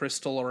the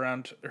crystal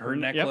around her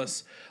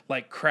necklace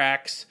like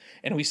cracks,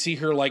 and we see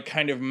her like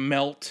kind of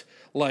melt,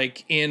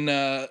 like in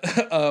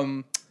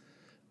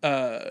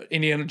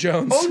Indiana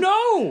Jones. Oh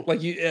no!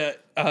 Like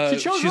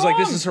she's like,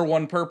 this is her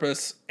one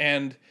purpose,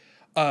 and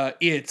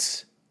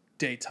it's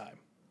daytime.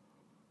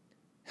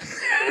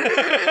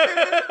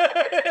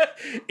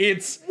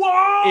 It's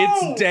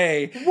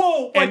day.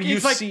 Whoa! And Like you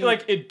it's like see-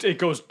 it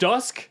goes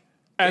dusk,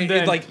 and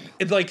then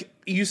it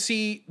you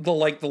see the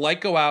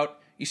light go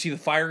out, you see the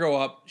fire go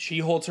up, she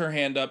holds her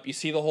hand up, you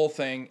see the whole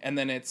thing, and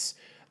then it's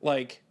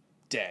like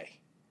day.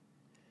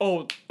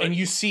 And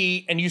you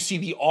see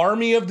the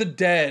army of the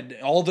dead,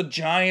 all the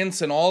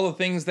giants and all the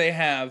things they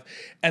have,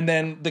 and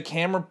then the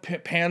camera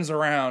pans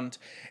around,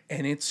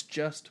 and it's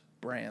just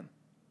Bran.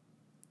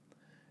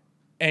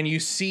 And you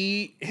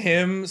see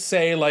him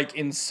say, like,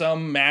 in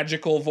some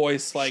magical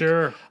voice, like,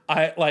 Sure.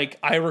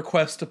 I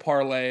request to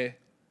parlay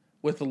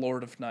with the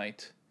Lord of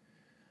Night.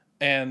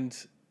 And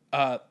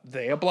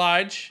they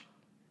oblige.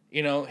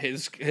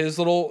 His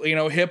little,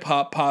 hip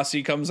hop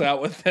posse comes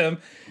out with him.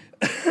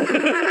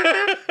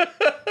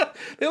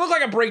 They look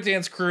like a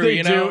breakdance crew,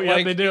 They do, yeah,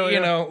 like, they do,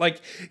 yeah.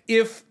 Like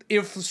if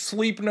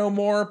Sleep No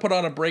More put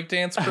on a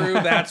breakdance crew,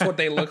 that's what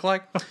they look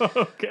like.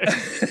 okay.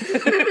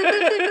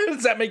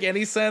 Does that make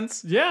any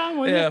sense? Yeah, I'm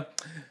with you.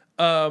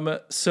 Yeah.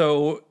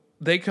 So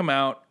they come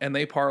out and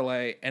they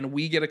parlay, and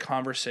we get a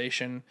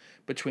conversation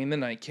between the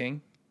Night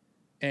King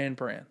and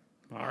Bran.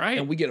 All right.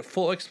 And we get a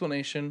full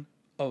explanation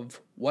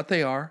of what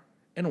they are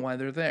and why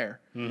they're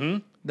there. Mm-hmm.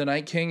 The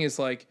Night King is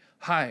like,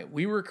 hi,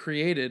 we were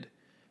created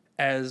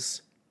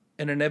as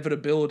an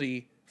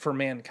inevitability for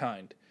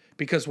mankind.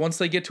 Because once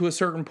they get to a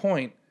certain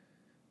point,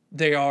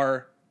 they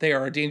are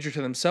a danger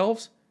to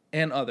themselves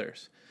and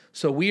others.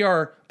 So we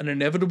are an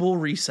inevitable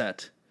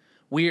reset.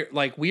 We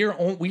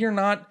are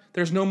not.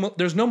 There's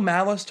no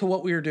malice to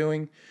what we are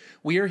doing.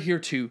 We are here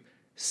to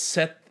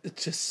set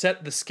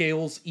the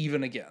scales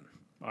even again.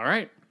 All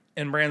right.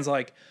 And Bran's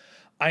like,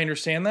 I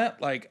understand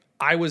that. Like,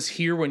 I was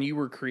here when you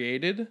were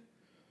created,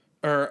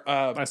 or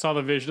I saw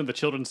the vision of the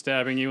children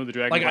stabbing you and the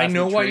dragon. like I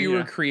know blasting the why tree, you yeah.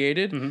 were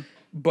created,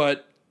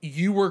 but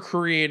you were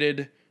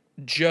created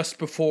just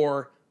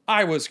before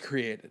I was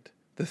created.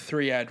 The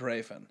three-eyed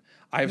raven.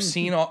 I've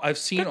seen all,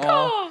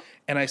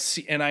 and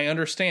I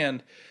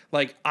understand.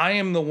 Like, I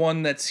am the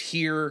one that's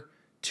here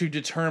to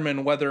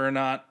determine whether or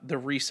not the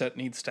reset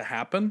needs to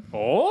happen.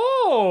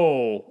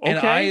 Oh, okay. And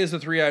I, as a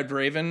three-eyed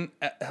raven,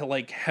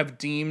 like have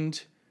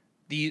deemed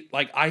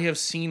I have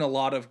seen a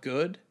lot of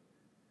good,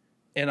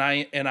 and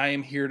I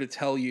am here to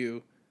tell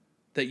you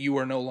that you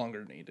are no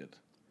longer needed.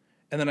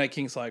 And the Night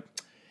King's like,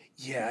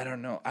 yeah, I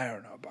don't know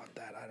about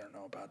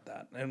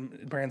that.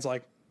 And Bran's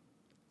like,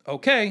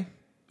 okay,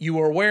 you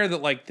are aware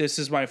that like this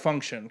is my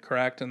function,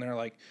 correct? And they're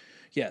like,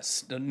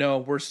 yes, no,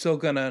 we're still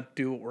gonna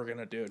do what we're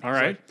gonna do. All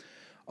right. Like,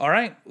 all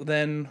right,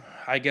 then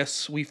I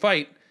guess we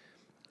fight.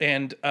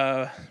 And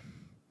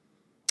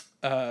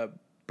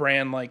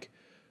Bran like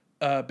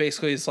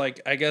basically is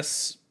like, I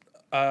guess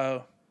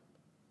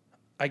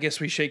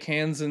we shake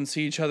hands and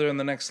see each other in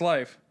the next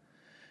life.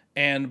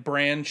 And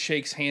Bran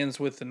shakes hands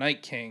with the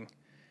Night King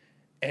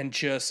and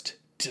just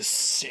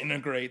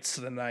disintegrates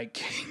the Night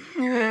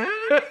King.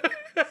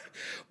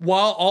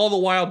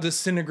 While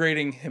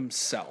disintegrating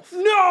himself.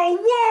 No,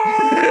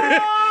 whoa!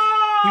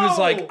 He was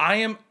like, I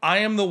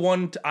am the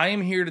one, I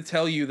am here to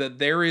tell you that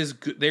there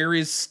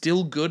is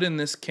still good in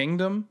this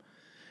kingdom,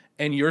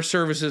 and your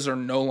services are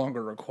no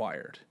longer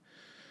required.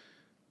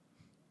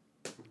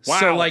 Wow.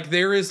 So like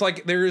there is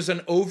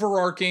an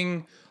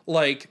overarching,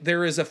 like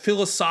there is a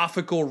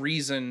philosophical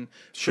reason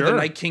for the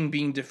Night King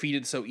being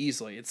defeated so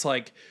easily. It's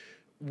like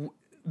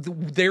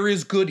there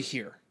is good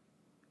here.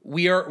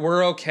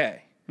 We're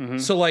okay. Mm-hmm.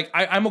 So like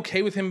I'm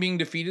okay with him being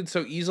defeated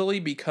so easily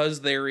because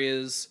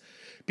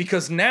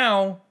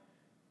now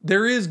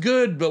there is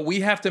good, but we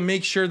have to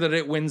make sure that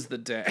it wins the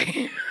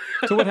day.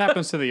 So what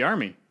happens to the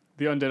army,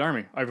 the undead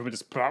army? Everyone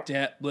just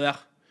Yeah, bleh.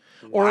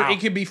 Or it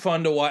could be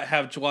fun to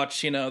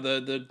watch, you know,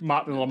 the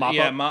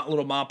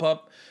little mop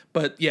up.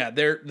 But yeah,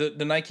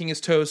 the Night King is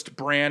toast.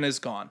 Bran is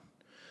gone.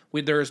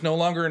 There is no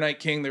longer a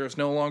Night King. There is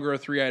no longer a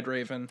three-eyed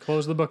raven.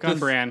 Close the book on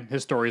Bran.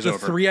 His story's over.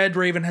 The three-eyed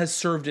raven has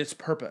served its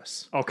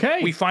purpose.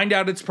 Okay. We find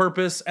out its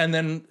purpose, and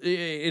then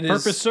it is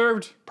Purpose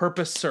served.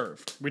 Purpose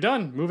served. We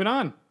done. Moving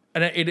on.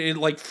 And it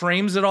like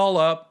frames it all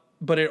up,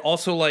 but it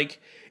also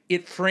like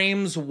it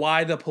frames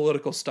why the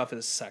political stuff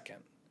is second.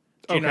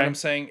 Do you know what I'm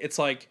saying? It's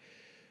like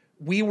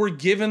we were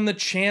given the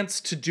chance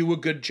to do a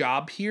good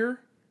job here,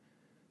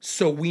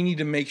 so we need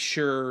to make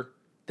sure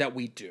that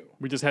we do.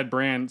 We just had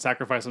Bran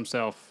sacrifice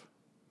himself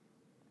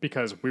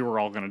because we were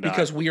all going to die.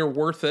 Because we are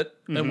worth it,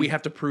 and we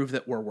have to prove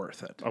that we're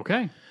worth it.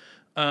 Okay.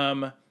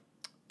 And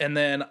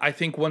then I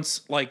think once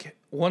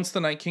the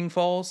Night King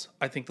falls,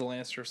 I think the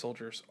Lannister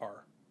soldiers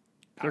are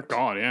They're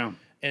gone, yeah.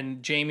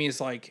 And Jaime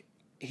is like,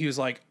 he was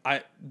like,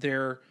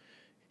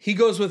 he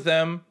goes with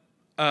them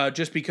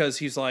just because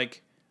he's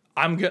like,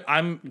 I'm good.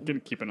 I gotta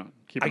keep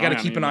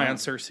an eye on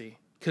Cersei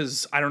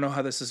because I don't know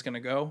how this is gonna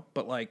go,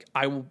 but like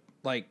I will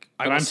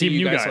see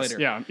you guys later.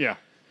 Yeah.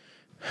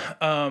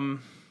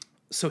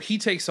 So he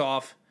takes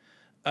off.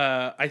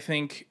 I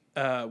think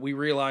we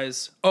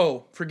realize.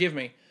 Oh, forgive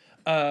me.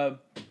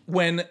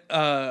 When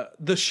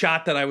the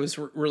shot that I was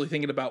really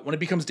thinking about when it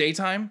becomes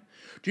daytime.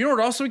 Do you know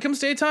what also becomes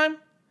daytime?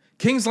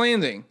 King's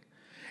Landing,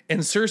 and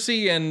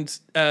Cersei and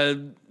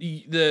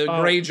the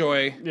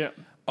Greyjoy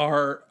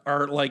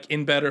are like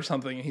in bed or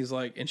something. And he's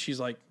like, and she's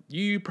like,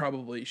 you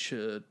probably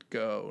should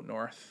go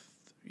north.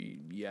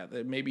 Yeah,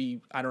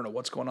 maybe I don't know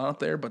what's going on up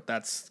there, but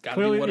that's got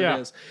to be what it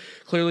is.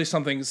 Clearly,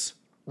 something's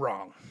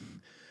wrong.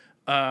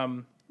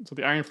 So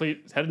the Iron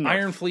Fleet is headed north.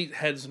 Iron Fleet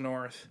heads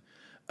north,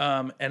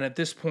 and at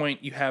this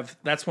point,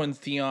 that's when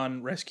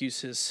Theon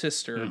rescues his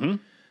sister. Mm-hmm.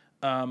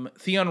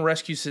 Theon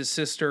rescues his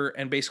sister,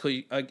 and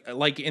basically,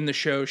 like in the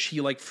show,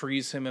 she like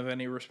frees him of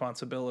any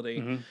responsibility.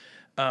 Mm-hmm.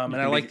 And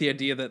I like the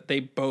idea that they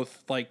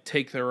both like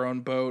take their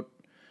own boat.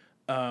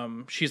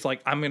 She's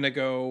like, I'm gonna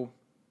go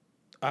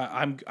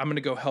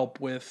help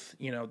with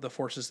the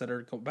forces that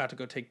are about to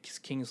go take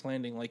King's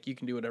Landing. Like, you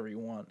can do whatever you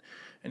want,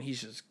 and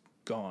he's just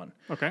gone.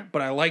 Okay,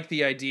 but I like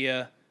the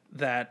idea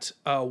that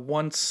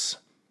once,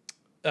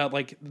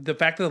 like the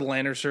fact that the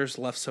Lannisters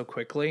left so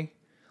quickly,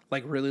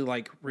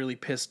 really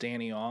pissed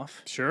Dany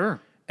off. Sure.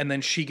 And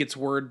then she gets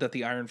word that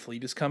the Iron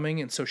Fleet is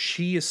coming, and so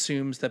she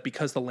assumes that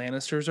because the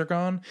Lannisters are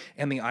gone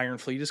and the Iron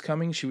Fleet is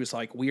coming, she was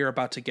like, "We are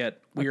about to get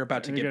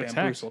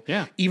bamboozled."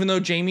 Yeah. Even though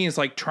Jaime is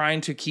like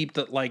trying to keep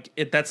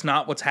that's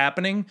not what's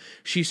happening.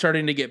 She's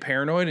starting to get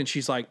paranoid, and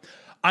she's like,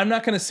 "I'm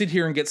not going to sit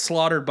here and get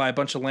slaughtered by a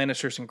bunch of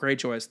Lannisters and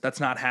Greyjoys.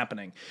 That's not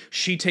happening."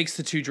 She takes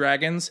the two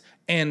dragons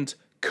and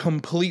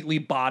completely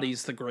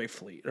bodies the Grey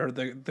Fleet or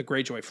the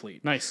Greyjoy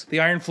fleet. Nice.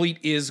 The Iron Fleet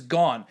is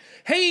gone.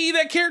 Hey,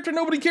 that character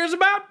nobody cares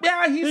about?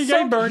 Yeah, he's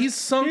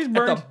sunk at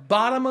the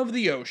bottom of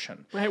the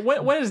ocean. Hey,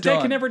 what is Jay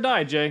can never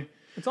die, Jay?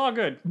 It's all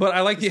good. But I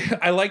like the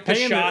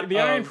shot the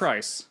iron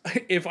price.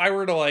 If I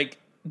were to like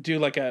do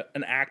like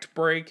an act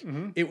break,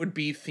 it would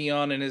be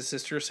Theon and his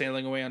sister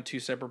sailing away on two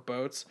separate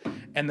boats,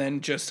 and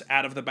then just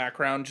out of the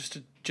background,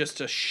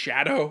 just a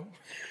shadow,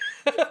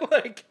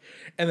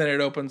 and then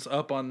it opens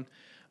up on.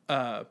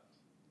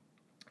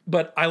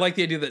 But I like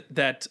the idea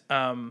that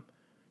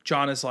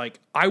Jon is like,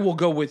 I will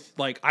go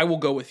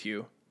with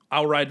you.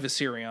 I'll ride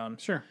Viserion.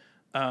 Sure.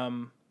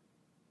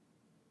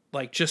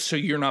 Just so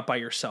you're not by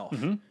yourself.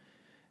 Mm-hmm.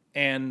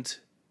 And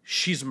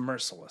she's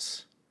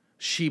merciless.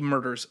 She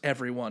murders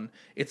everyone.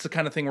 It's the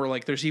kind of thing where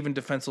like there's even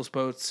defenseless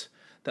boats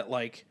that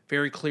like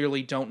very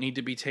clearly don't need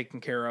to be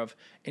taken care of,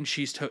 and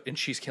she's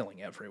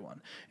killing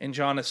everyone. And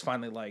Jon is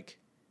finally like,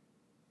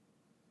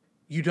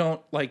 you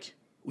don't like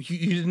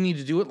you didn't need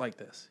to do it like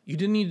this. You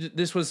didn't need to,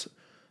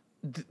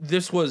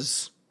 this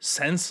was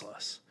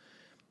senseless.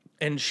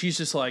 And she's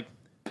just like,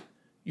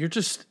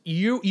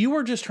 you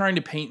were just trying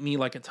to paint me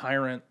like a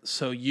tyrant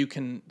so you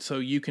can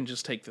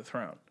just take the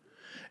throne.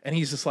 And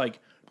he's just like,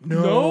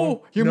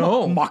 No,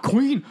 you're my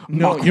queen.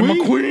 No, My you're my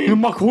queen. queen. You're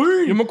my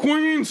queen. You're my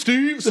queen,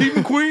 Steve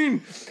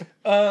McQueen.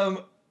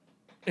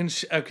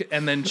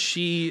 And then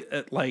she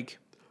like,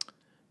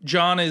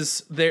 Jon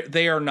is there.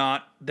 They're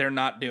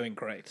not doing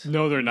great.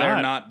 No, they're not.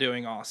 They're not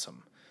doing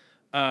awesome.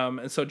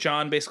 And so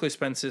Jon basically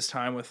spends his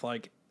time with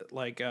like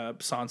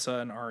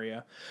Sansa and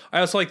Arya. I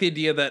also like the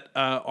idea that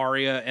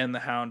Arya and the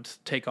Hound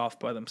take off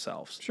by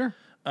themselves. Sure.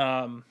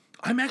 I'm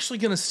actually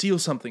gonna steal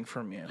something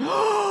from you.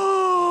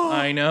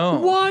 I know.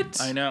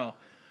 What? I know.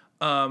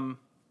 I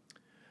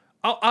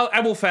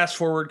will fast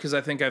forward because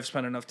I think I've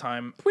spent enough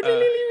time.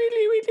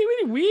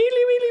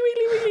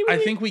 I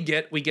think we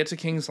get to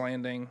King's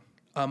Landing.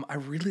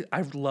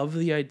 I love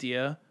the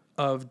idea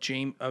of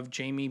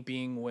Jaime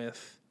being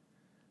with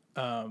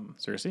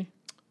Cersei?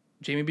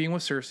 Jaime being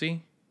with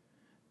Cersei,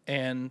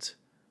 and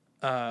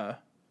I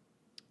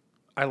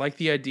like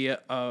the idea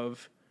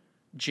of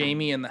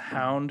Jaime and the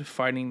Hound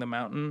fighting the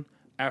Mountain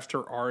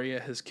after Arya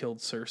has killed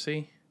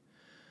Cersei.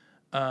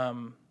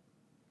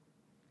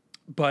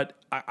 But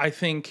I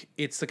think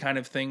it's the kind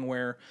of thing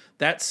where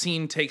that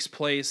scene takes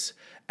place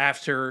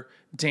after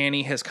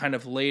Dany has kind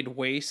of laid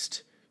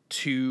waste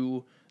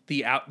to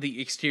the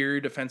exterior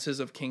defenses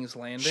of King's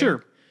Landing.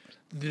 Sure.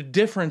 The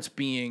difference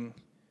being,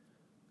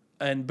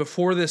 and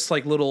before this,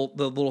 like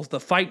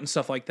the fight and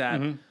stuff like that,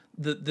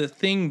 the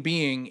thing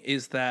being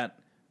is that,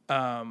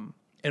 and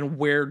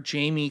where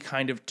Jaime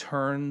kind of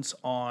turns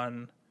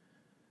on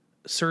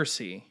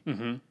Cersei,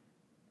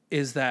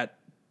 is that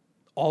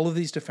all of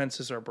these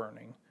defenses are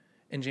burning,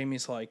 and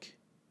Jaime's like,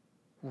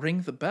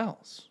 ring the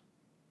bells,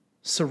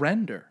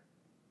 surrender.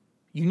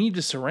 You need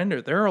to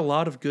surrender. There are a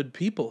lot of good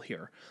people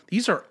here.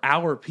 These are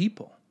our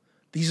people.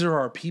 These are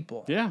our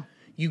people. Yeah.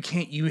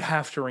 You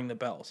have to ring the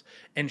bells.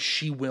 And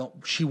she will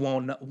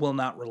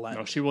not relent.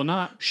 No, she will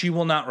not. She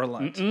will not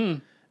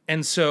relent.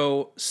 And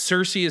so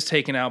Cersei is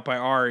taken out by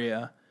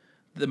Arya.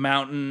 The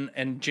Mountain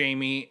and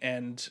Jaime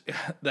and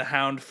the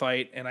Hound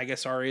fight, and I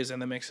guess Arya's in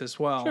the mix as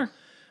well. Sure.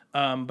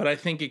 But I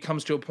think it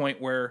comes to a point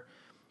where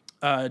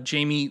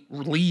Jaime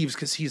leaves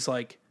because he's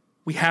like,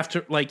 we have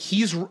to, like,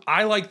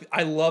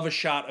 I love a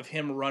shot of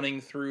him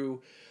running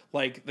through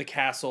like the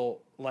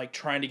castle, like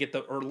trying to get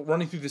or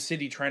running through the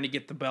city trying to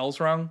get the bells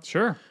rung.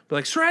 Sure. But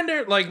like,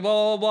 surrender, like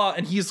blah, blah, blah.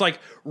 And he's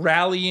like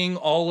rallying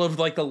all of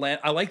like the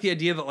land. I like the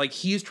idea that like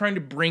he is trying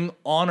to bring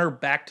honor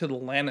back to the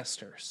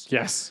Lannisters.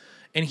 Yes.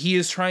 And he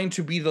is trying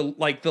to be the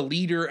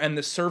leader and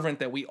the servant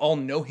that we all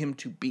know him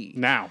to be.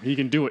 Now he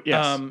can do it.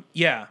 Yes.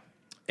 Yeah.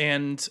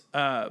 And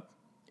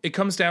it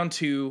comes down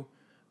to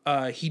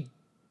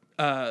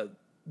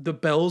the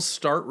bells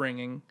start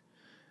ringing,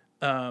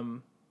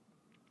 and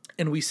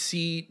we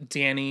see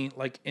Dany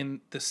like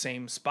in the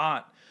same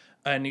spot,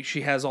 and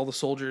she has all the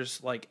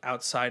soldiers like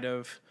outside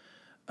of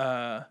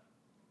outside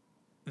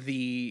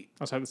the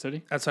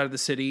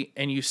city,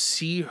 and you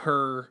see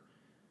her.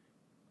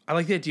 I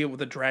like the idea with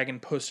the dragon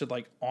posted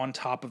like on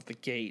top of the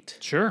gate.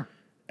 Sure.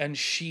 And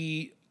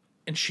she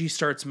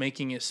starts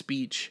making a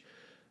speech.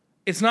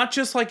 It's not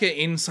just like an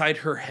inside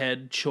her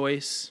head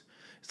choice.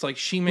 It's like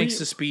she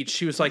makes a speech.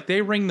 She was like,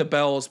 they ring the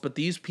bells, but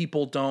these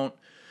people don't.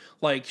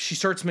 Like, she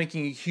starts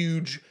making a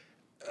huge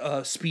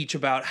speech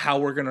about how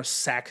we're going to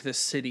sack this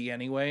city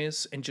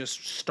anyways and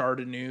just start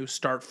anew,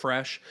 start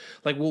fresh.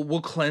 Like,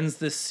 we'll cleanse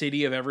this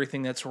city of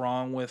everything that's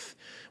wrong with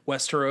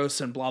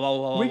Westeros and blah, blah,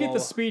 blah, we blah, get the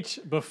blah. speech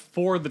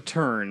before the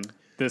turn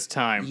this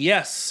time.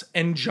 Yes,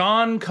 and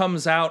Jon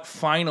comes out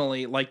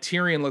finally. Like,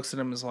 Tyrion looks at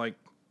him and is like,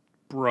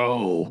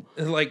 Bro.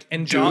 like,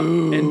 and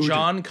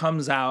Jon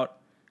comes out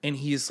and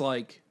he's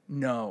like,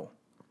 no.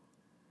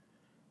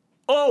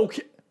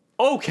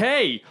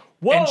 Okay.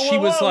 Whoa, And she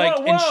was like,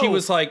 whoa. and she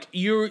was like,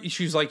 you're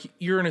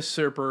an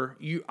usurper.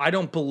 I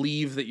don't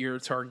believe that you're a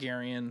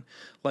Targaryen.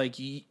 Like,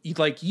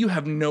 you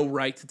have no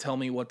right to tell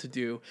me what to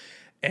do.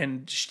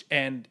 And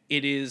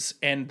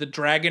the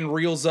dragon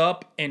reels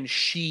up and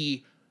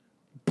she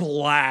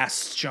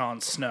blasts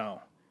Jon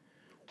Snow.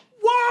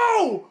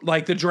 Whoa!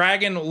 Like, the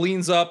dragon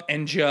leans up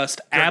and just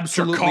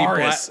absolutely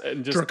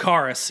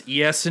Dracarys,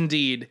 yes,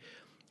 indeed.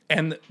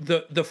 And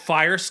the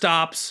fire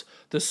stops,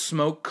 the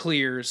smoke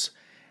clears,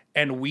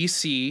 and we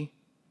see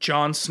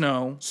Jon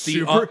Snow,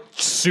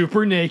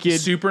 super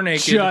naked,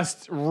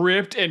 just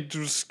ripped and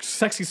just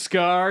sexy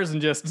scars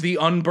and just the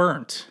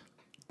unburnt.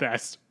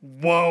 That's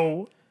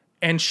whoa.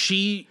 And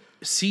she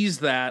sees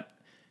that.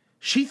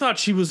 She thought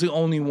she was the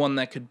only one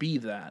that could be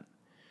that.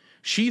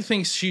 She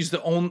thinks she was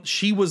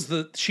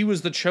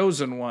the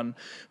chosen one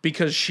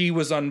because she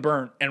was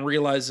unburnt, and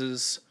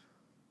realizes,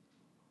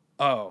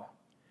 oh.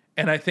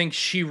 And I think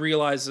she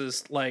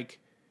realizes, like,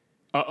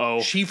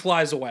 uh-oh. She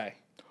flies away.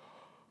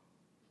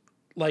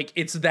 like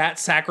it's that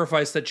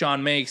sacrifice that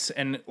Jon makes,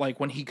 and like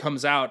when he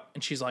comes out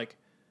and she's like,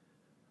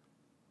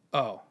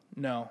 oh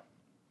no,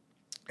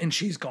 and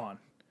she's gone.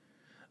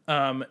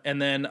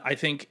 And then I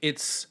think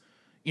it's,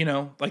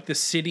 like the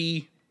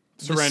city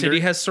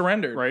has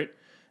surrendered. Right.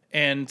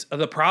 And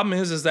the problem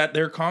is that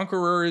their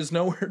conqueror is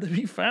nowhere to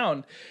be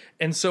found.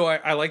 And so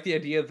I like the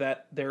idea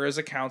that there is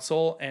a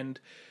council, and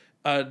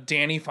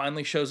Dany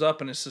finally shows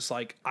up, and it's just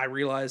like, I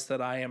realized that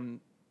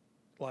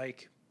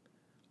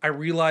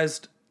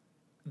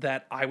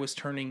I was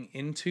turning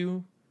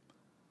into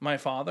my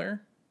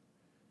father.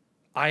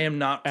 I am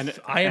not, And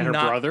her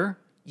brother?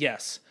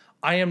 Yes.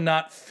 I am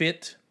not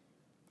fit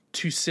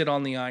to sit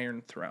on the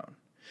Iron Throne.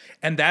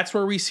 And that's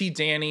where we see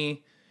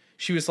Dany.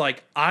 She was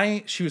like,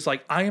 I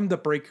am the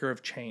breaker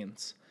of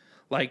chains.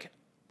 Like,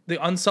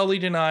 the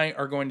Unsullied and I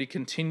are going to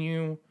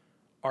continue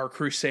our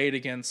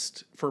crusade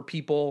for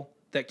people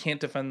that can't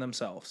defend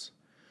themselves.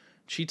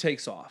 She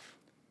takes off.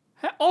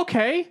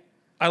 Okay.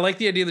 I like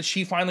the idea that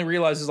she finally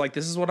realizes, like,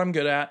 this is what I'm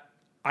good at.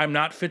 I'm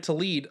not fit to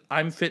lead.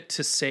 I'm fit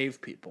to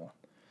save people.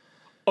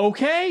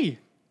 Okay.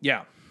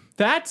 Yeah.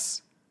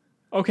 That's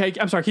okay.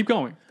 I'm sorry. Keep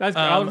going.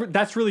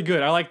 That's really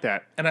good. I like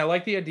that. And I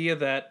like the idea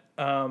that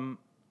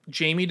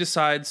Jaime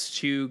decides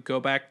to go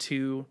back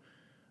to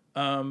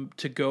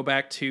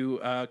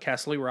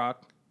Castle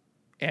Rock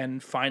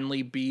and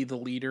finally be the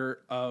leader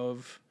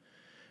of.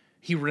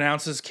 He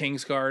renounces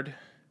Kingsguard.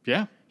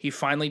 Yeah. He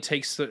finally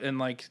takes and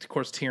like, of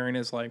course, Tyrion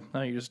is like,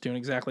 no, you're just doing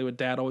exactly what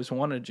Dad always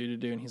wanted you to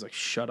do, and he's like,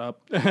 shut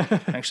up.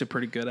 I'm actually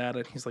pretty good at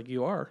it. He's like,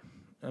 you are.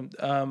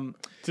 To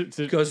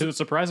the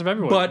surprise of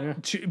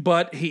everyone.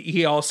 But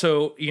he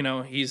also,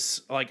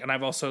 he's like, and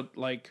I've also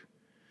like,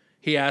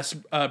 he asked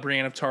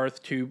Brienne of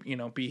Tarth to,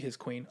 be his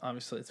queen.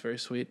 Obviously, it's very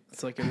sweet.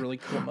 It's like a really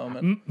cool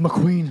moment.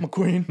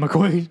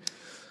 McQueen.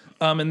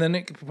 And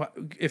then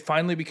it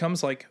finally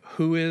becomes like,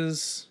 who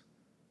is?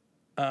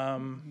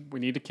 We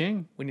need a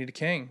king. We need a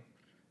king.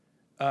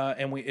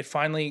 And it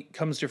finally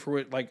comes to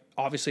fruition. Like,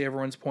 obviously,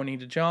 everyone's pointing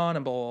to Jon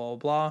and blah blah blah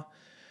blah,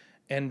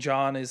 and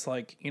Jon is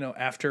like,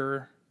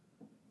 after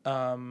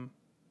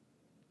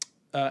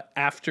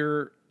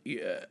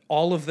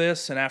all of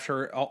this, and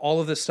after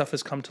all of this stuff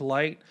has come to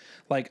light,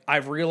 like,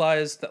 I've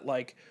realized that,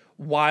 like,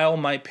 while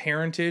my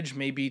parentage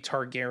may be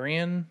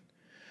Targaryen,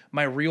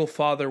 my real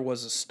father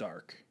was a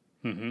Stark.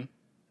 Mm-hmm.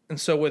 And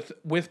so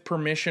with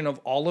permission of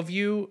all of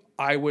you,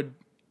 I'm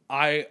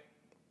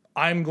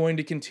going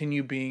to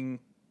continue being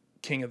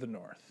King of the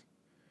North.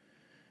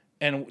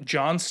 And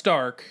Jon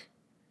Stark,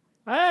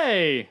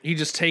 hey, he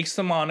just takes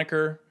the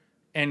moniker,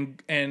 and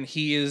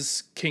he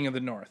is King of the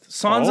North.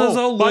 Sansa's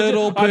a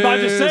little pissed. I'm about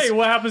to say,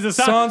 what happens to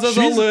Sansa? Sansa's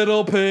a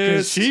little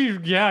pissed.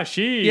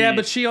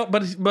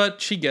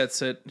 But she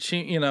gets it.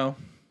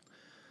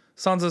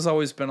 Sansa's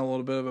always been a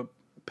little bit of a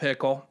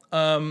pickle.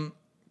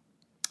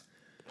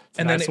 And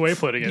that's the way of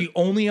putting it. The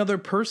only other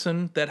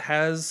person that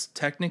has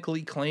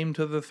technically claim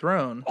to the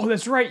throne. Oh,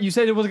 that's right. You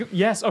said it was.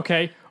 Yes.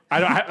 Okay.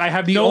 I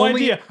have no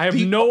idea. I have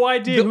no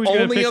idea who's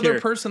going to pick here. The only other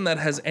here. person that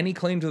has any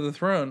claim to the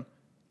throne,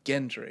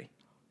 Gendry.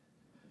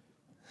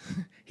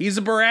 He's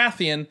a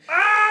Baratheon.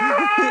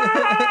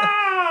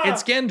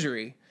 It's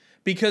Gendry.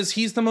 Because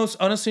he's the most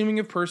unassuming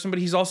of person, but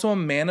he's also a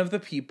man of the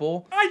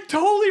people. I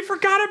totally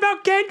forgot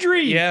about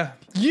Gendry. Yeah.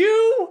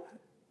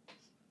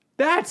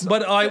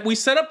 But we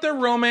set up their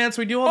romance.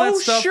 We do all that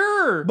stuff. Oh,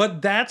 sure.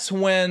 But that's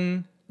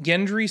when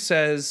Gendry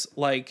says,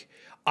 like,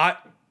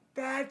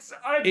 That's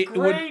a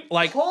great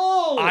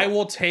pull. I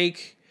will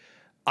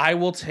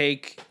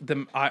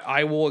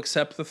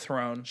accept the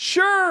throne.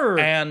 Sure.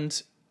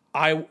 And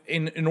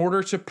in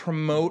order to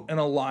promote an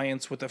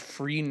alliance with a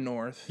free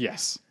North,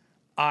 yes,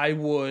 I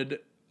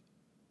would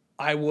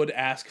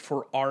ask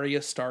for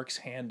Arya Stark's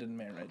hand in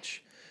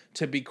marriage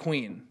to be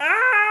queen.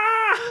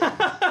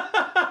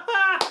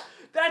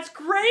 That's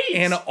great.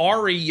 And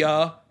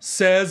Arya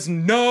says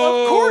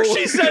no. Of course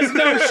she says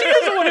no. She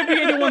doesn't want to be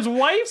anyone's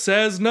wife.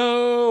 Says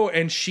no,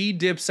 and she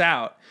dips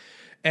out.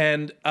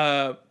 And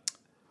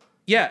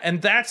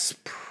and that's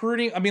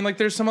pretty. I mean, like,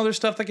 there's some other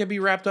stuff that could be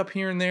wrapped up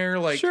here and there.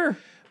 Like, sure.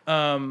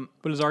 What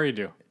does Arya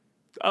do?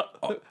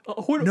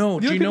 No,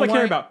 do you know what I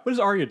care why? about? What does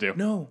Arya do?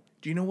 No.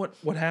 Do you know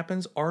what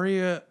happens?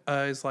 Arya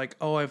is like,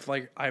 oh,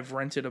 I've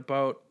rented a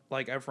boat.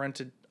 Like, I've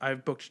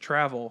booked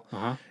travel.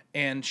 Uh-huh.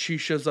 And she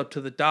shows up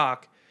to the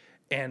dock,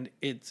 and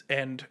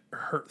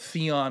her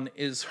Theon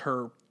is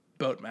her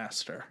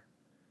boatmaster.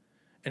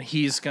 And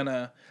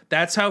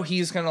that's how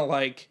he's gonna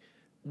like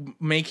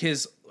make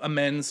his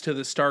amends to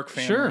the Stark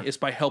family. Sure. Is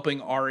by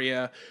helping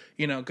Arya,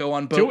 go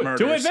on boat murders.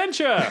 Do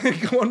adventure.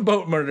 Go on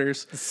boat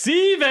murders.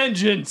 Sea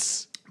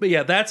vengeance. But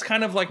yeah, that's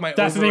kind of like my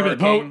That's the name of the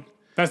boat. overarching-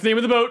 That's the name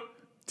of the boat.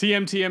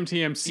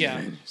 TM.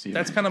 Yeah,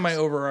 that's kind of my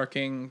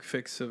overarching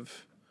fix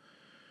of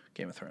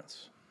Game of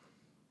Thrones.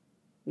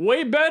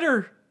 Way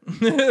better.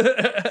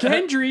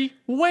 Gendry,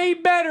 way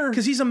better.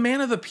 Because he's a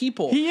man of the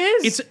people. He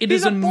is.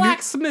 He's a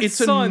blacksmith's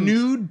son. It's a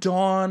new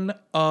dawn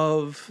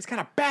of. He's got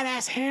a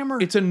badass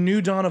hammer. It's a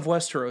new dawn of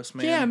Westeros,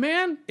 man. Yeah,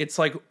 man. It's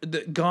like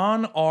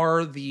gone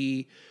are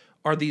these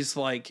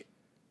like.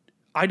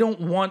 I don't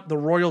want the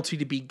royalty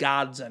to be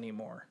gods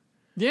anymore.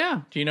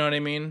 Yeah. Do you know what I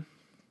mean?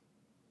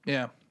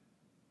 Yeah.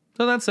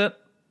 So that's it.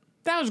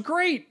 That was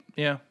great.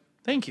 Yeah.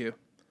 Thank you.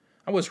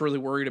 I was really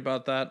worried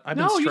about that. I've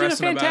been No, you did a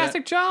stressing about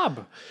fantastic it.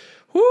 job.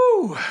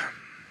 Woo!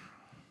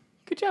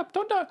 Good job.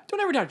 Don't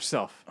ever doubt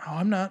yourself. Oh,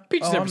 I'm not.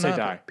 Peaches oh, never I'm say not.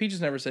 die. Peaches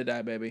never say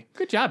die, baby.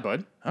 Good job,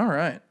 bud. All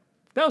right.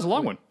 That was a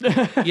long one.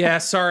 Yeah,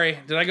 sorry.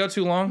 Did I go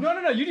too long?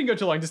 No, you didn't go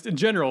too long. Just in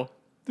general,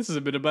 this has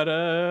been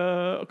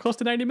about close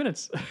to 90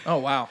 minutes. Oh,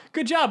 wow.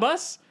 Good job,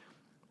 us.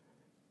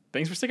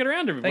 Thanks for sticking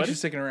around, everybody. Thanks for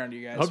sticking around,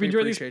 you guys. Hope you We enjoy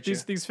appreciate you.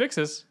 these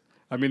fixes.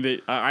 I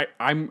mean,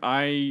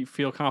 I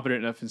feel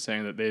confident enough in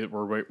saying that they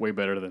were way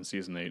better than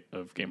season 8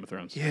 of Game of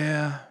Thrones.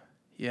 Yeah.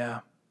 Yeah.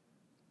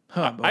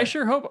 Oh, boy. I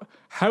sure hope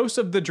House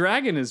of the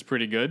Dragon is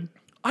pretty good.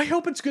 I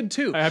hope it's good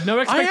too. I have no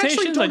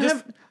expectations.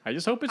 I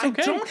just hope it's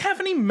okay. I don't have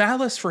any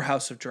malice for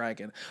House of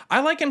Dragon. I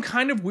am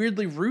kind of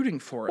weirdly rooting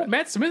for it.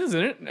 Matt Smith is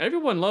in it.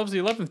 Everyone loves the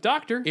 11th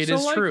Doctor. It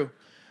is true.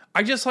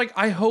 I just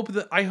I hope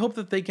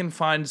that they can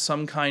find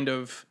some kind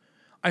of.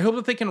 I hope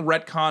that they can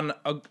retcon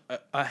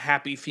a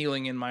happy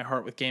feeling in my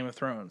heart with Game of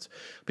Thrones,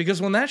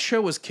 because when that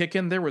show was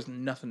kicking, there was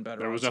nothing better.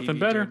 There was on nothing TV,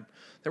 better. Dude.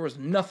 There was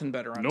nothing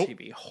better on Nope.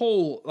 TV.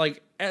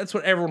 That's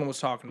what everyone was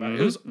talking about.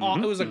 It was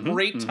it was a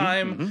great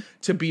time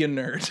to be a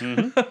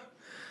nerd.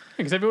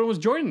 Because everyone was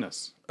joining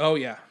us. Oh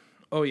yeah.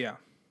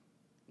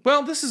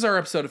 Well, this is our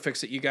episode of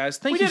Fix It, you guys.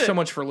 Thank you so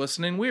much for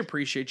listening. We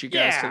appreciate you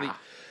guys.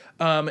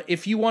 Yeah.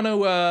 If you want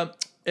to,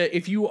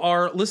 if you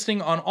are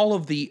listening on all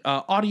of the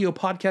audio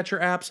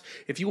podcatcher apps,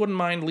 if you wouldn't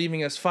mind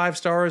leaving us 5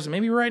 stars and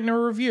maybe writing a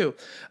review,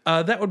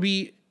 that would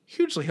be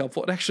hugely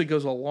helpful. It actually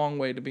goes a long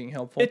way to being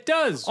helpful. It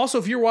does. Also,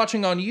 if you're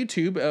watching on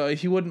YouTube,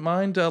 if you wouldn't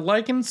mind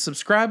liking,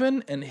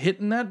 subscribing, and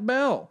hitting that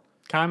bell.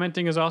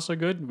 Commenting is also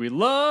good. We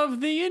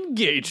love the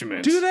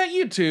engagement. Do that,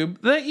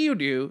 YouTube, that you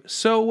do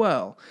so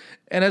well.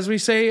 And as we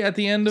say at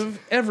the end of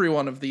every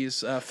one of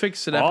these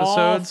Fix It All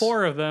episodes,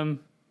 4 of them.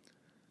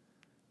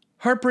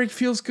 heartbreak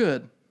feels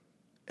good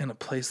in a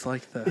place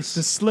like this. It's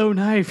a slow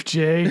knife,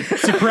 Jay.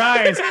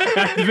 Surprise!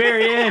 At the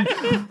very end,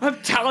 I'm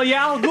Talia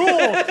al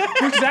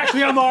Ghul, which is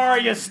actually a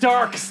Arya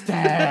Stark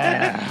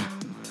stab.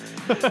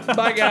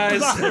 Bye,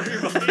 guys.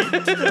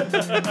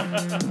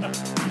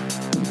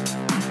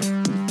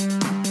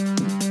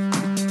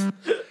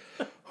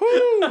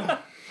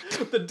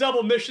 The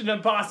double Mission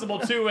Impossible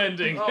 2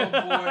 ending. Oh,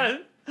 boy.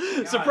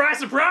 Surprise,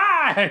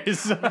 surprise!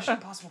 Mission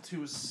Impossible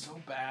 2 is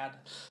so bad.